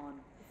Levon.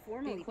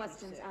 The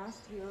questions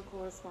asked here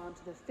correspond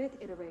to the 5th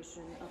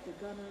iteration of the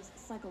Gunner's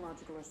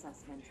psychological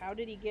assessment. How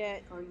did he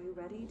get... Are you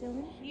ready,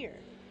 Dylan? Here.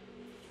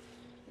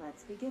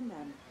 Let's begin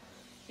then.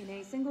 In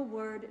a single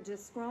word,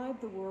 describe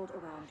the world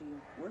around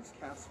you. Where's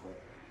Casper?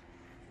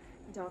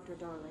 Dr.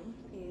 Darling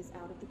is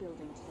out of the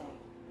building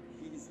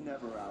today. He's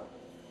never out.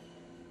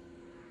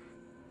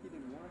 He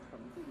didn't want to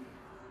come, did he?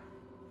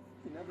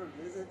 He never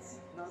visits,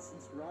 not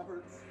since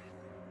Roberts.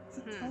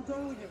 Tell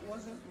Darling it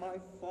wasn't my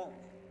fault.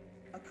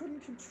 I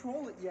couldn't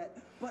control it yet,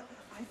 but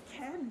I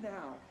can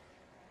now.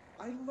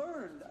 I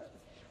learned.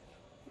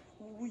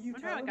 Will you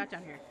tell how I him? got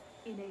down here.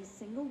 In a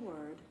single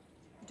word,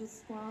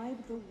 describe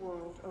the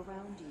world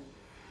around you.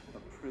 A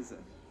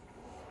prison.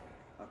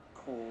 A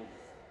cold,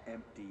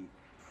 empty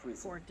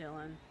prison. Poor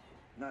Dylan.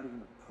 Not even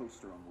a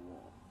poster on the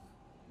wall.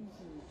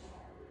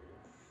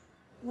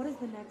 What is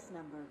the next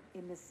number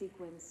in the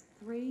sequence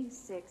 3,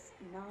 6,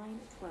 9,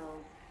 12,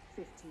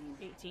 15?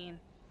 18.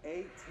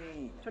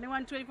 18.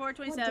 21, 24,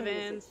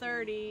 27,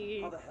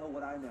 30. How the hell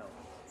would I know?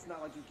 It's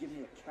not like you give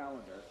me a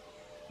calendar.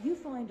 You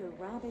find a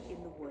rabbit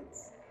in the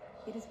woods.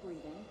 It is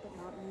breathing, but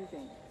not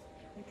moving.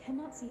 You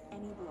cannot see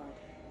any blood.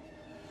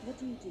 What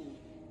do?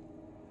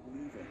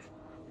 Leave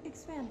it.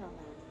 Expand on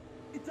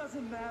that. It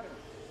doesn't matter.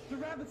 The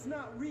rabbit's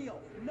not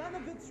real. None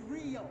of it's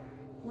real.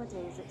 What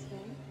day is it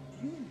today?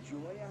 Do you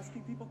enjoy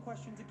asking people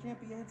questions that can't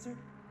be answered?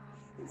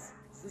 Is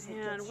this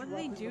Man, what did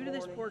they do to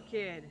this poor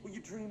kid? Well,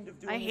 you dreamed of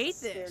doing I hate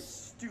scared,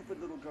 this. stupid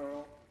little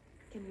girl.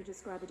 Can you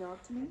describe a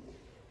dog to me?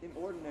 In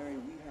ordinary,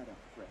 we had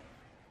a friend.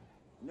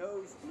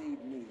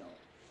 Nosebleed Neil.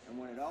 And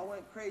when it all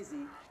went crazy,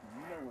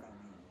 you know what I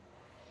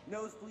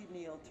mean. Nosebleed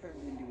Neil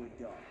turned into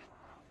a dog.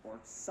 Or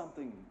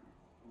something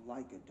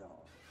like a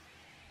dog.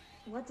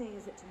 What day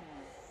is it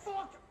tomorrow?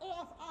 Fuck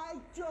off! I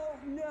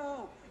don't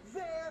know!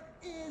 There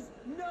is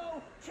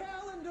no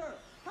calendar!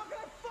 How can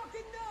I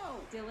fucking know?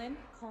 Dylan,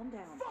 calm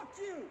down. Fuck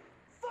you!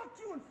 Fuck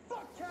you and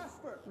fuck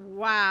Casper!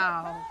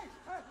 Wow. Hey!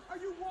 Are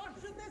you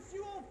watching this,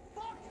 you old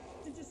fuck?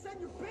 Did you send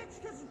your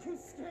bitch because you're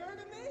too scared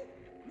of me?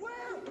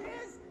 Where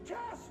is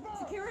Casper?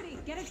 Security,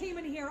 get a team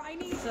in here. I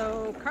need...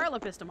 So Carla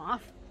pissed him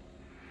off.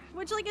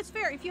 Which, like, it's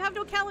fair. If you have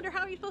no calendar, how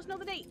are you supposed to know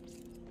the date?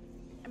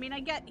 I mean, I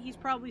get he's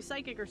probably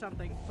psychic or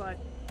something, but,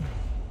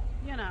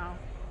 you know.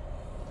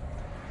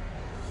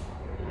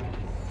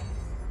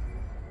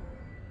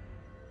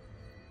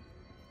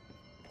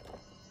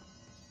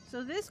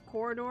 So this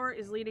corridor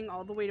is leading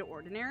all the way to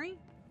Ordinary?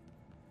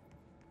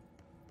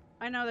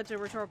 I know that's a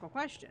rhetorical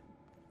question.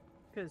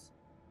 Because,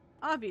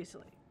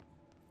 obviously,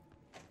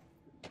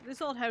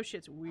 this old house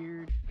shit's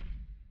weird.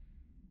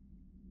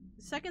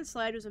 The second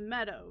slide was a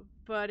meadow,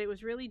 but it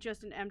was really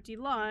just an empty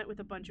lot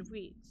with a bunch of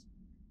weeds.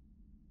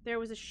 There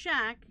was a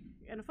shack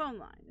and a phone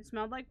line. It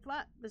smelled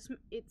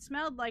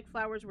like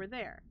flowers were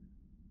there.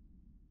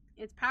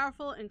 It's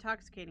powerful,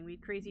 intoxicating. We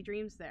had crazy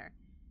dreams there.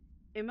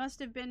 It must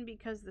have been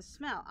because of the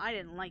smell. I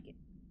didn't like it.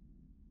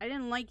 I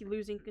didn't like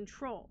losing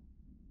control.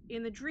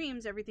 In the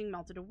dreams, everything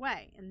melted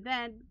away, and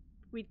then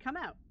we'd come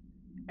out.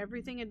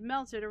 Everything had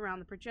melted around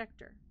the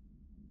projector.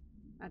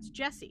 That's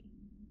Jessy.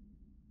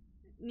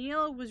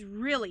 Neil was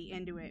really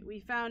into it. We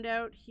found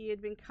out he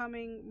had been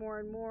coming more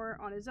and more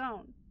on his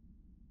own.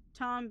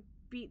 Tom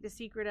beat the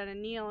secret out of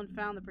Neil and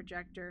found the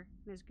projector,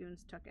 and his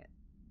goons took it.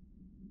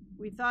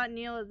 We thought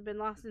Neil had been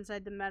lost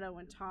inside the meadow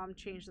when Tom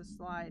changed the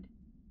slide,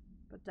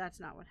 but that's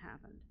not what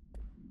happened.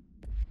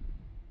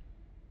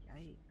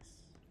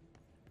 Yikes.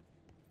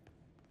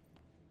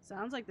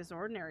 Sounds like this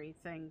Ordinary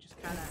thing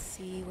just kind of... Let's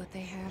see what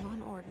they have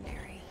on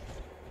Ordinary.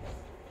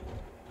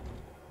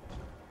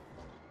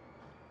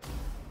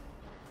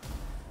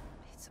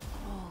 It's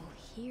all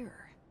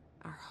here.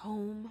 Our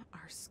home,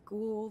 our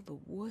school, the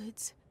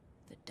woods,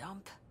 the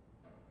dump.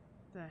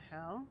 The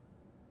hell?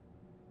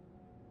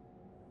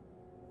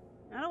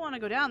 I don't want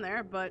to go down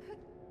there, but...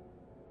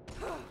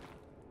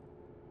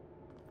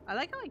 I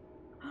like how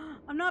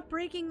I'm not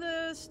breaking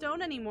the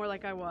stone anymore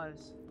like I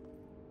was.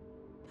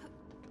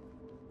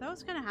 That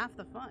was kind of half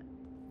the fun.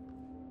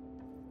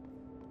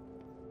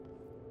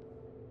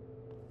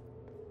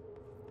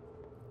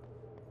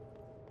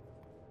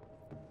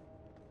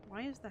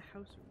 Why is the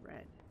house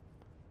red?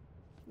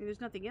 I mean, there's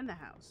nothing in the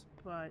house,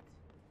 but...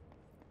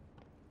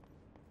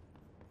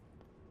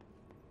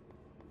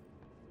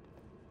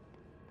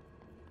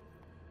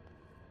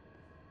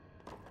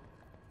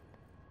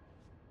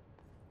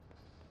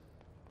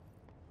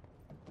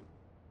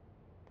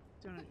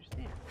 Don't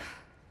understand.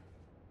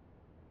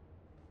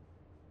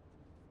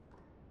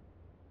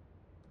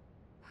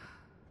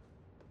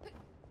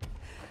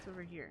 What's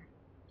over here?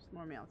 Just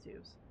more mail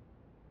tubes.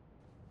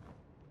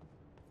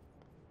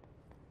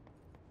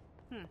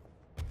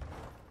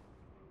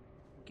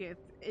 Okay,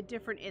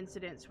 different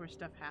incidents where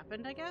stuff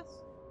happened, I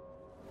guess?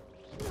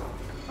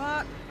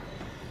 Fuck!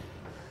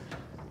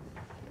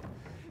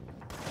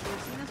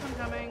 I've seen this one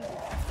coming.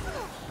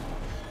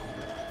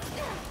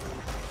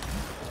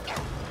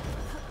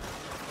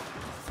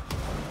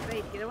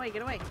 Wait, get away,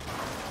 get away.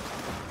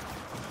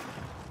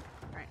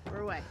 Alright, we're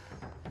away.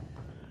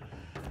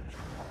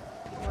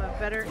 We'll have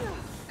better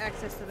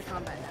access to the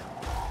combat now.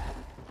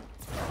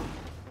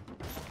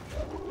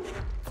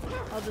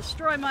 I'll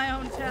destroy my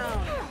own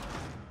town.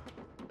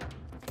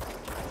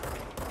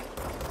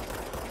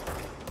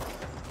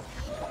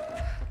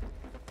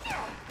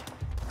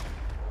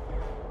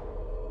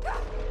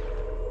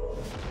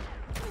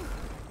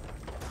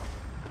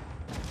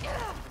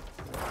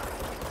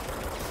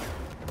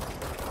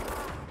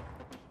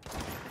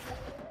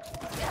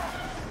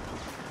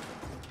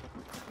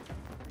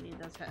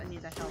 I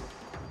need that help.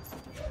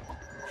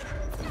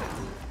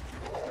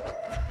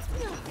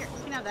 Here,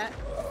 you can have that.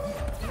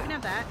 You can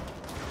have that.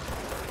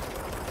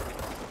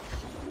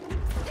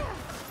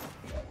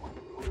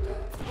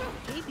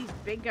 I hate these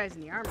big guys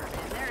in the armor,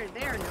 man.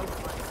 They're no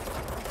fun.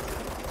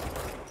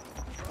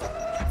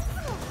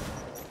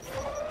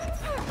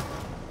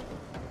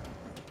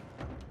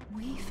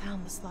 We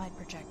found the slide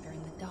projector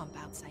in the dump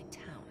outside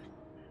town.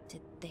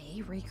 Did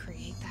they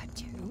recreate that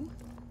too?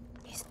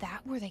 Is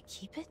that where they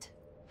keep it?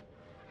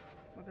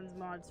 Weapons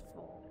mods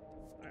full.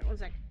 Alright, one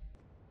sec.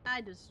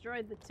 I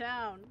destroyed the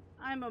town.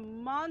 I'm a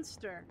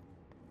monster.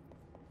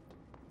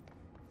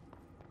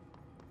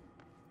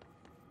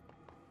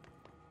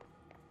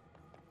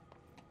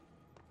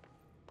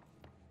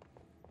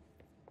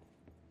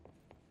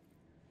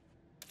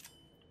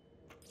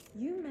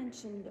 You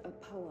mentioned a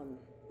poem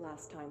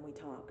last time we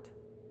talked.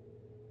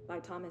 By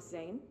Thomas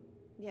Zane?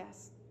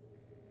 Yes.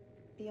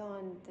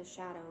 Beyond the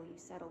shadow you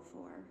settle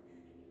for,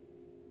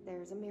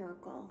 there's a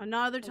miracle.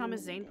 Another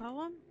Thomas Zane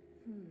poem?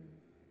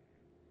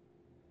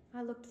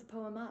 I looked the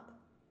poem up.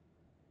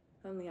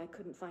 Only I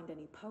couldn't find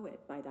any poet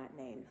by that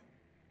name.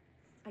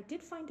 I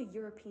did find a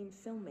European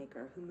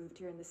filmmaker who moved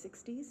here in the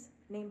 60s,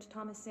 named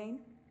Thomas Zane.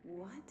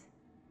 What?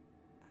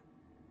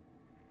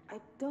 I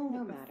don't...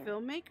 No matter.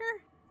 Filmmaker?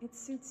 It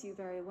suits you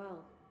very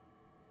well.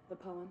 The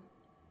poem.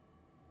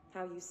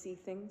 How you see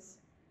things.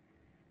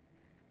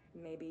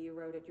 Maybe you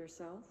wrote it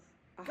yourself?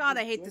 God,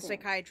 I hate the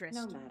psychiatrist.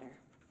 No matter.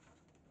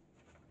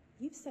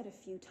 You've said a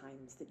few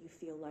times that you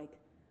feel like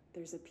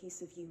there's a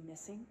piece of you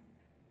missing.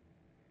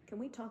 Can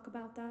we talk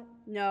about that?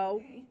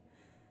 No. Okay.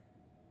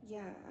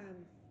 Yeah,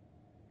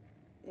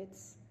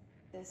 it's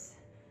this...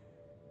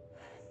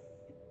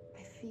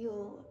 I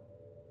feel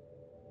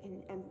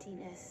an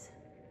emptiness,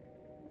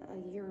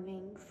 a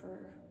yearning for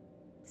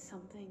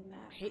something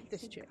that I hate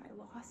this think chick. I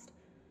lost.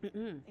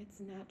 It's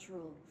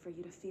natural for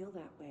you to feel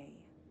that way.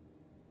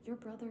 Your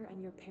brother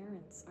and your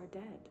parents are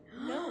dead.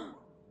 No!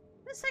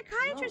 The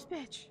psychiatrist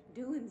bitch!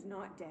 Dylan's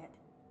not dead.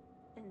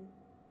 And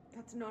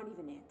that's not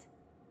even it.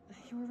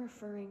 You're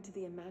referring to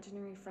the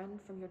imaginary friend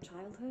from your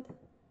childhood?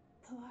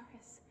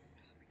 Polaris.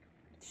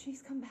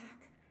 She's come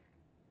back.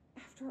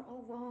 After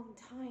a long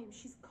time,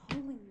 she's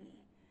calling me.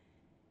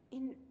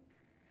 In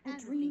a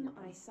dream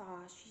I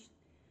saw,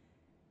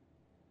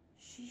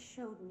 she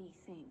showed me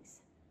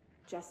things.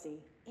 Jessy.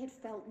 It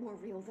felt more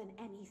real than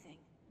anything.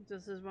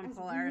 This is when As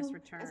Polaris real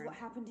returned. as what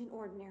happened in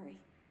Ordinary.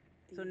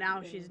 So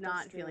now she's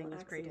not Industrial feeling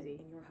this accident crazy.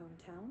 in your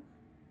hometown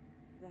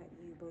that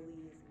you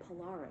believe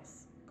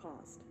Polaris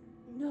caused.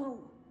 No.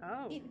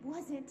 Oh. It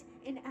wasn't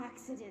an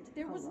accident.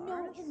 There was no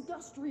Polaris?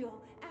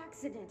 industrial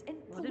accident, and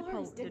Well,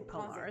 Polaris did didn't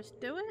cause Polaris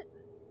it. do it?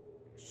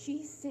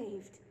 She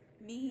saved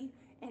me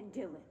and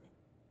Dylan.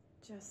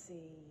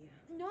 Jessy.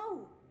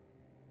 No!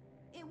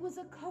 It was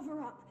a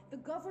cover-up. The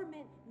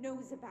government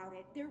knows about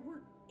it. There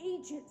were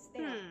agents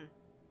there.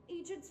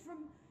 Agents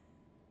from...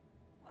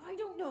 I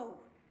don't know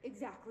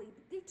exactly,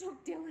 but they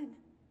took Dylan.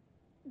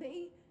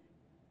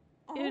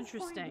 I'll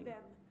Interesting. find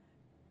them.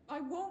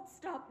 I won't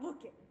stop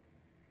looking.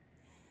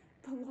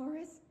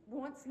 Polaris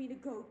wants me to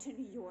go to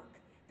New York.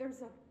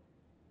 There's a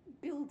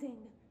building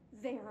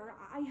there.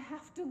 I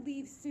have to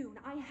leave soon.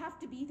 I have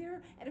to be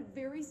there at a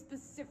very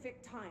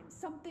specific time.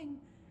 Something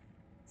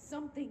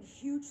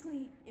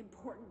hugely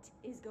important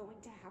is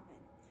going to happen.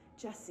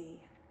 Jessy,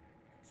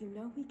 you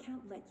know we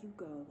can't let you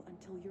go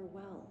until you're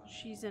well.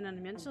 She's in a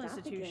mental and that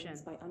institution.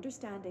 begins by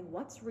understanding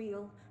what's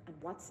real and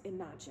what's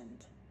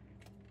imagined.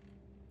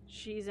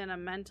 She's in a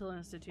mental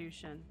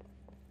institution.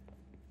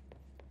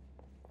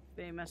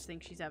 They must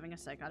think she's having a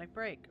psychotic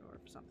break or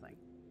something.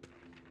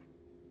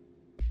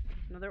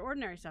 Another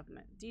Ordinary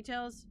supplement.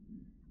 Details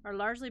are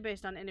largely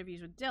based on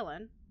interviews with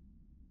Dylan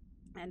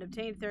and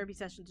obtained therapy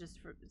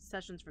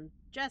sessions from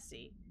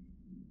Jessy.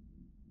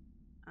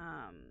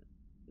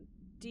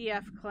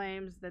 DF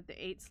claims that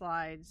the 8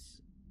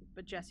 slides,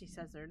 but Jessy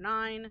says there are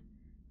 9.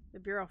 The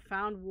Bureau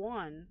found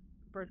 1,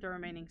 but the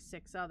remaining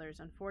 6 others.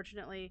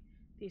 Unfortunately,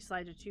 these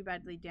slides are too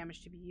badly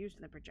damaged to be used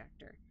in the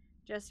projector.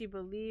 Jessy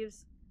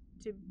believed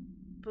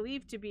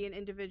to be an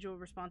individual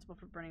responsible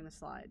for burning the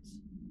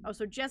slides. Oh,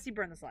 so Jessy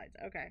burned the slides.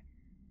 Okay.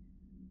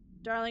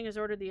 Darling has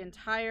ordered the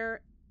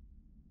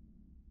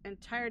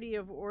entirety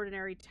of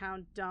Ordinary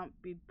Town dump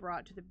be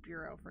brought to the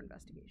Bureau for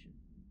investigation.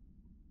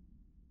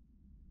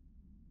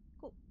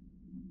 Cool.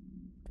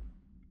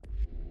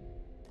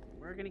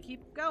 We're gonna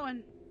keep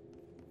going.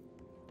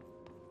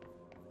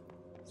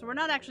 So we're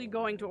not actually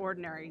going to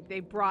Ordinary. They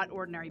brought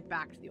Ordinary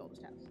back to the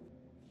oldest house.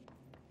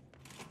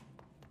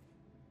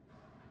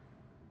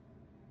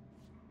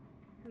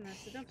 And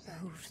that's the dump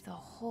site. Moved the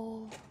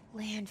whole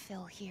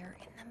landfill here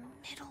in the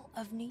middle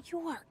of New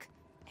York,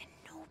 and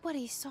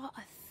nobody saw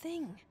a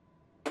thing.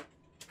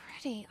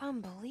 Pretty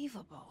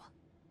unbelievable.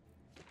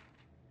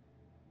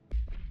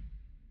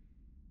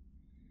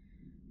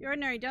 The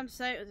Ordinary dump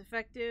site was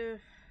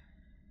effective.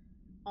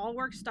 All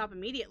work stop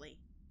immediately.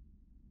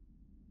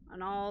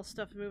 And all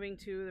stuff moving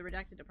to the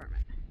redacted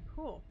department.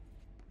 Cool.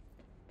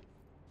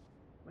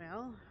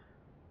 Well.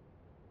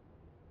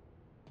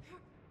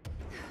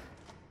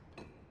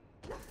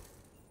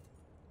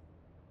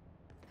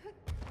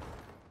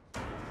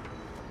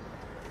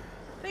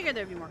 Figured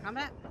there'd be more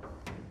combat.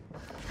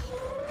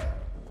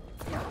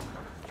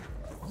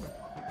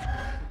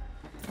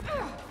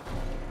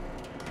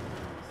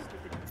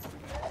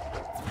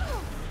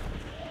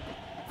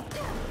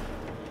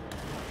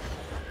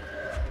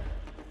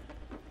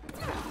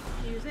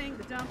 Using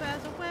the dump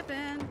as a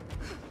weapon.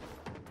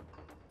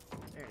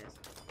 There it is.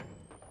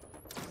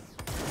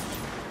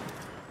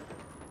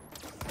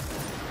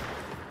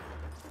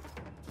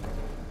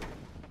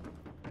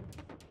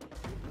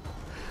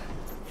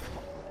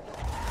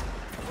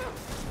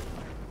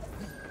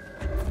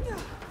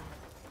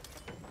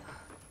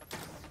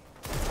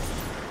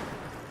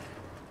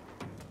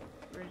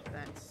 Where's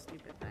that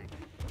stupid thing?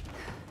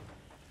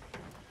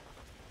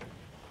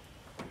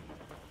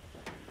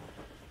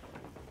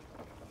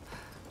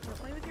 Go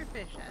play with your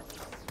fish,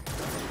 Jess.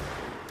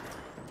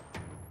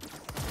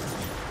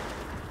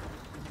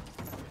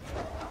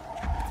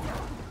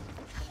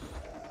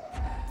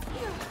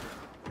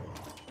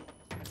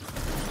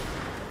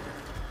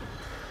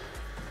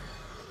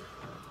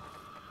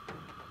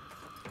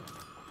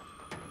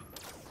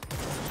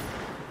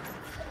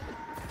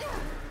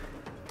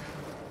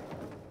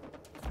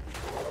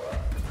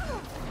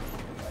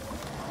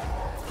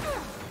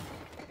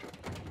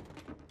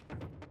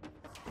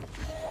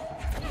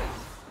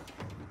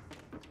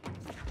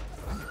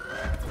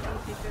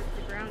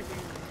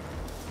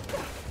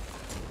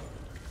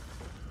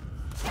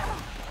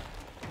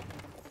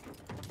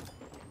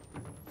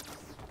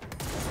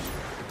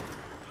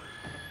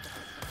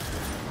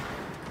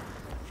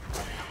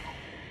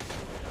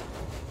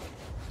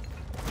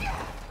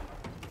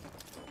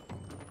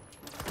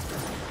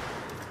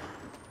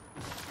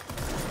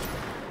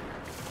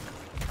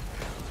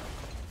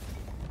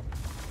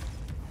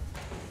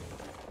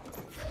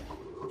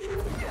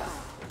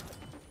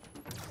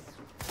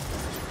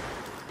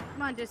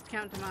 on,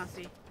 Discount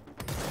Tomasi.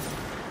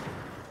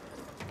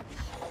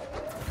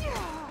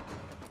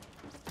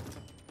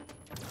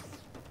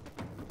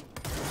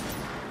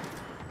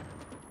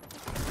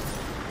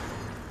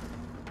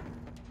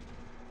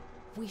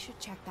 We should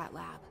check that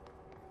lab.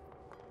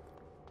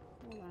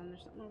 Hold on,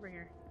 there's something over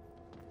here.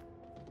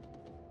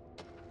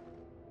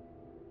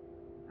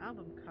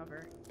 Album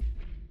cover.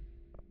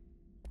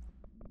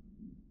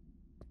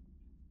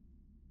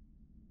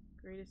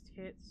 Greatest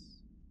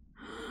hits.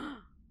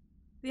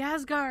 The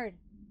Asgard!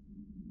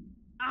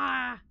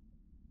 Ah!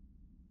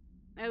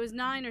 I was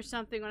 9 or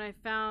something when I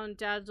found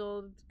Dad's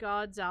old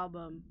Gods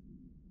album.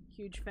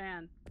 Huge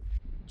fan.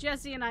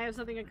 Jessy and I have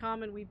something in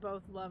common. We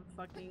both love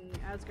fucking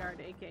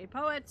Asgard, aka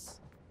poets.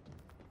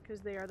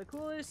 Because they are the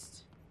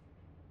coolest.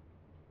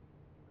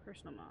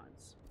 Personal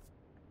mods.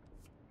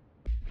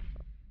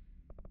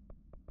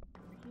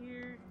 Over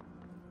here.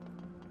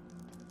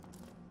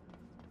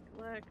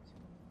 Collect.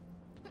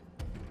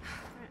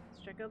 Alright,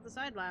 let's check out the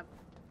side lab.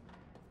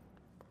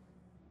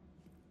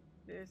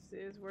 This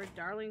is where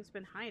Darling's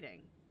been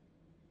hiding.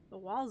 The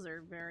walls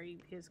are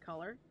very his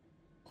color.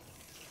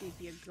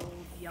 Sepia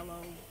gold,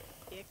 yellow,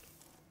 ick.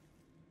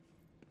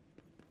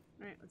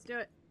 Alright, let's do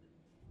it.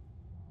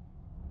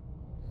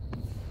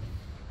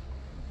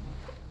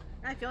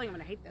 I have a feeling I'm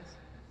gonna hate this.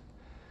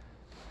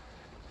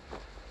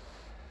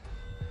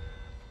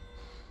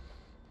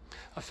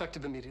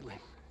 Effective immediately.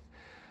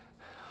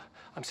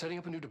 I'm setting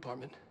up a new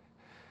department.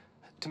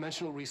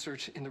 Dimensional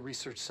research in the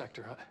research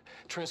sector.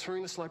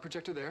 Transferring the slide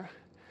projector there.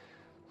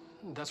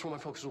 That's where my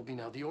focus will be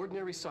now. The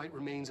ordinary site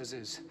remains as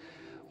is.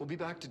 We'll be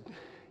back to...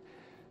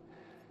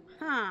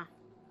 Huh.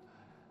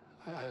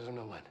 I don't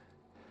know when.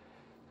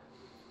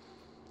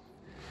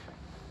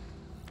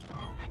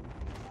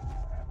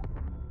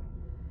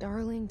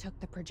 Darling took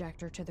the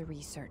projector to the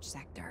research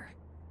sector.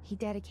 He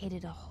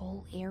dedicated a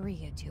whole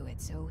area to it,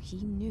 so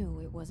he knew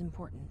it was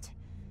important.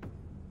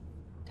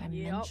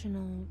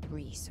 Dimensional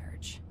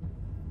research.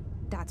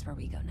 That's where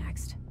we go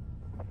next.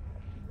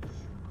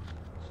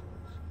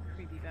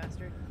 Creepy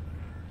bastard.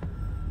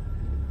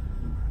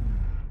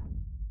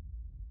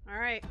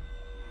 Alright.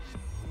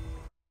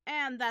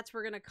 And that's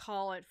where we're going to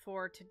call it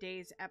for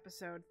today's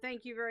episode.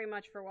 Thank you very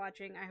much for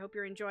watching. I hope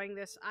you're enjoying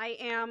this. I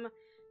am,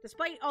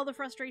 despite all the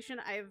frustration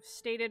I've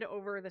stated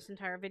over this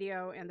entire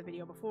video and the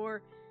video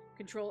before,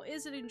 Control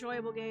is an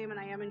enjoyable game and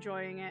I am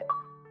enjoying it.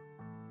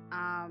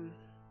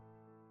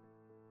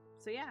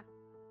 So yeah.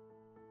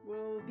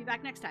 We'll be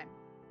back next time.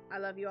 I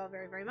love you all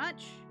very, very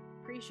much.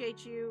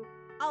 Appreciate you.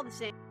 All the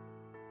same.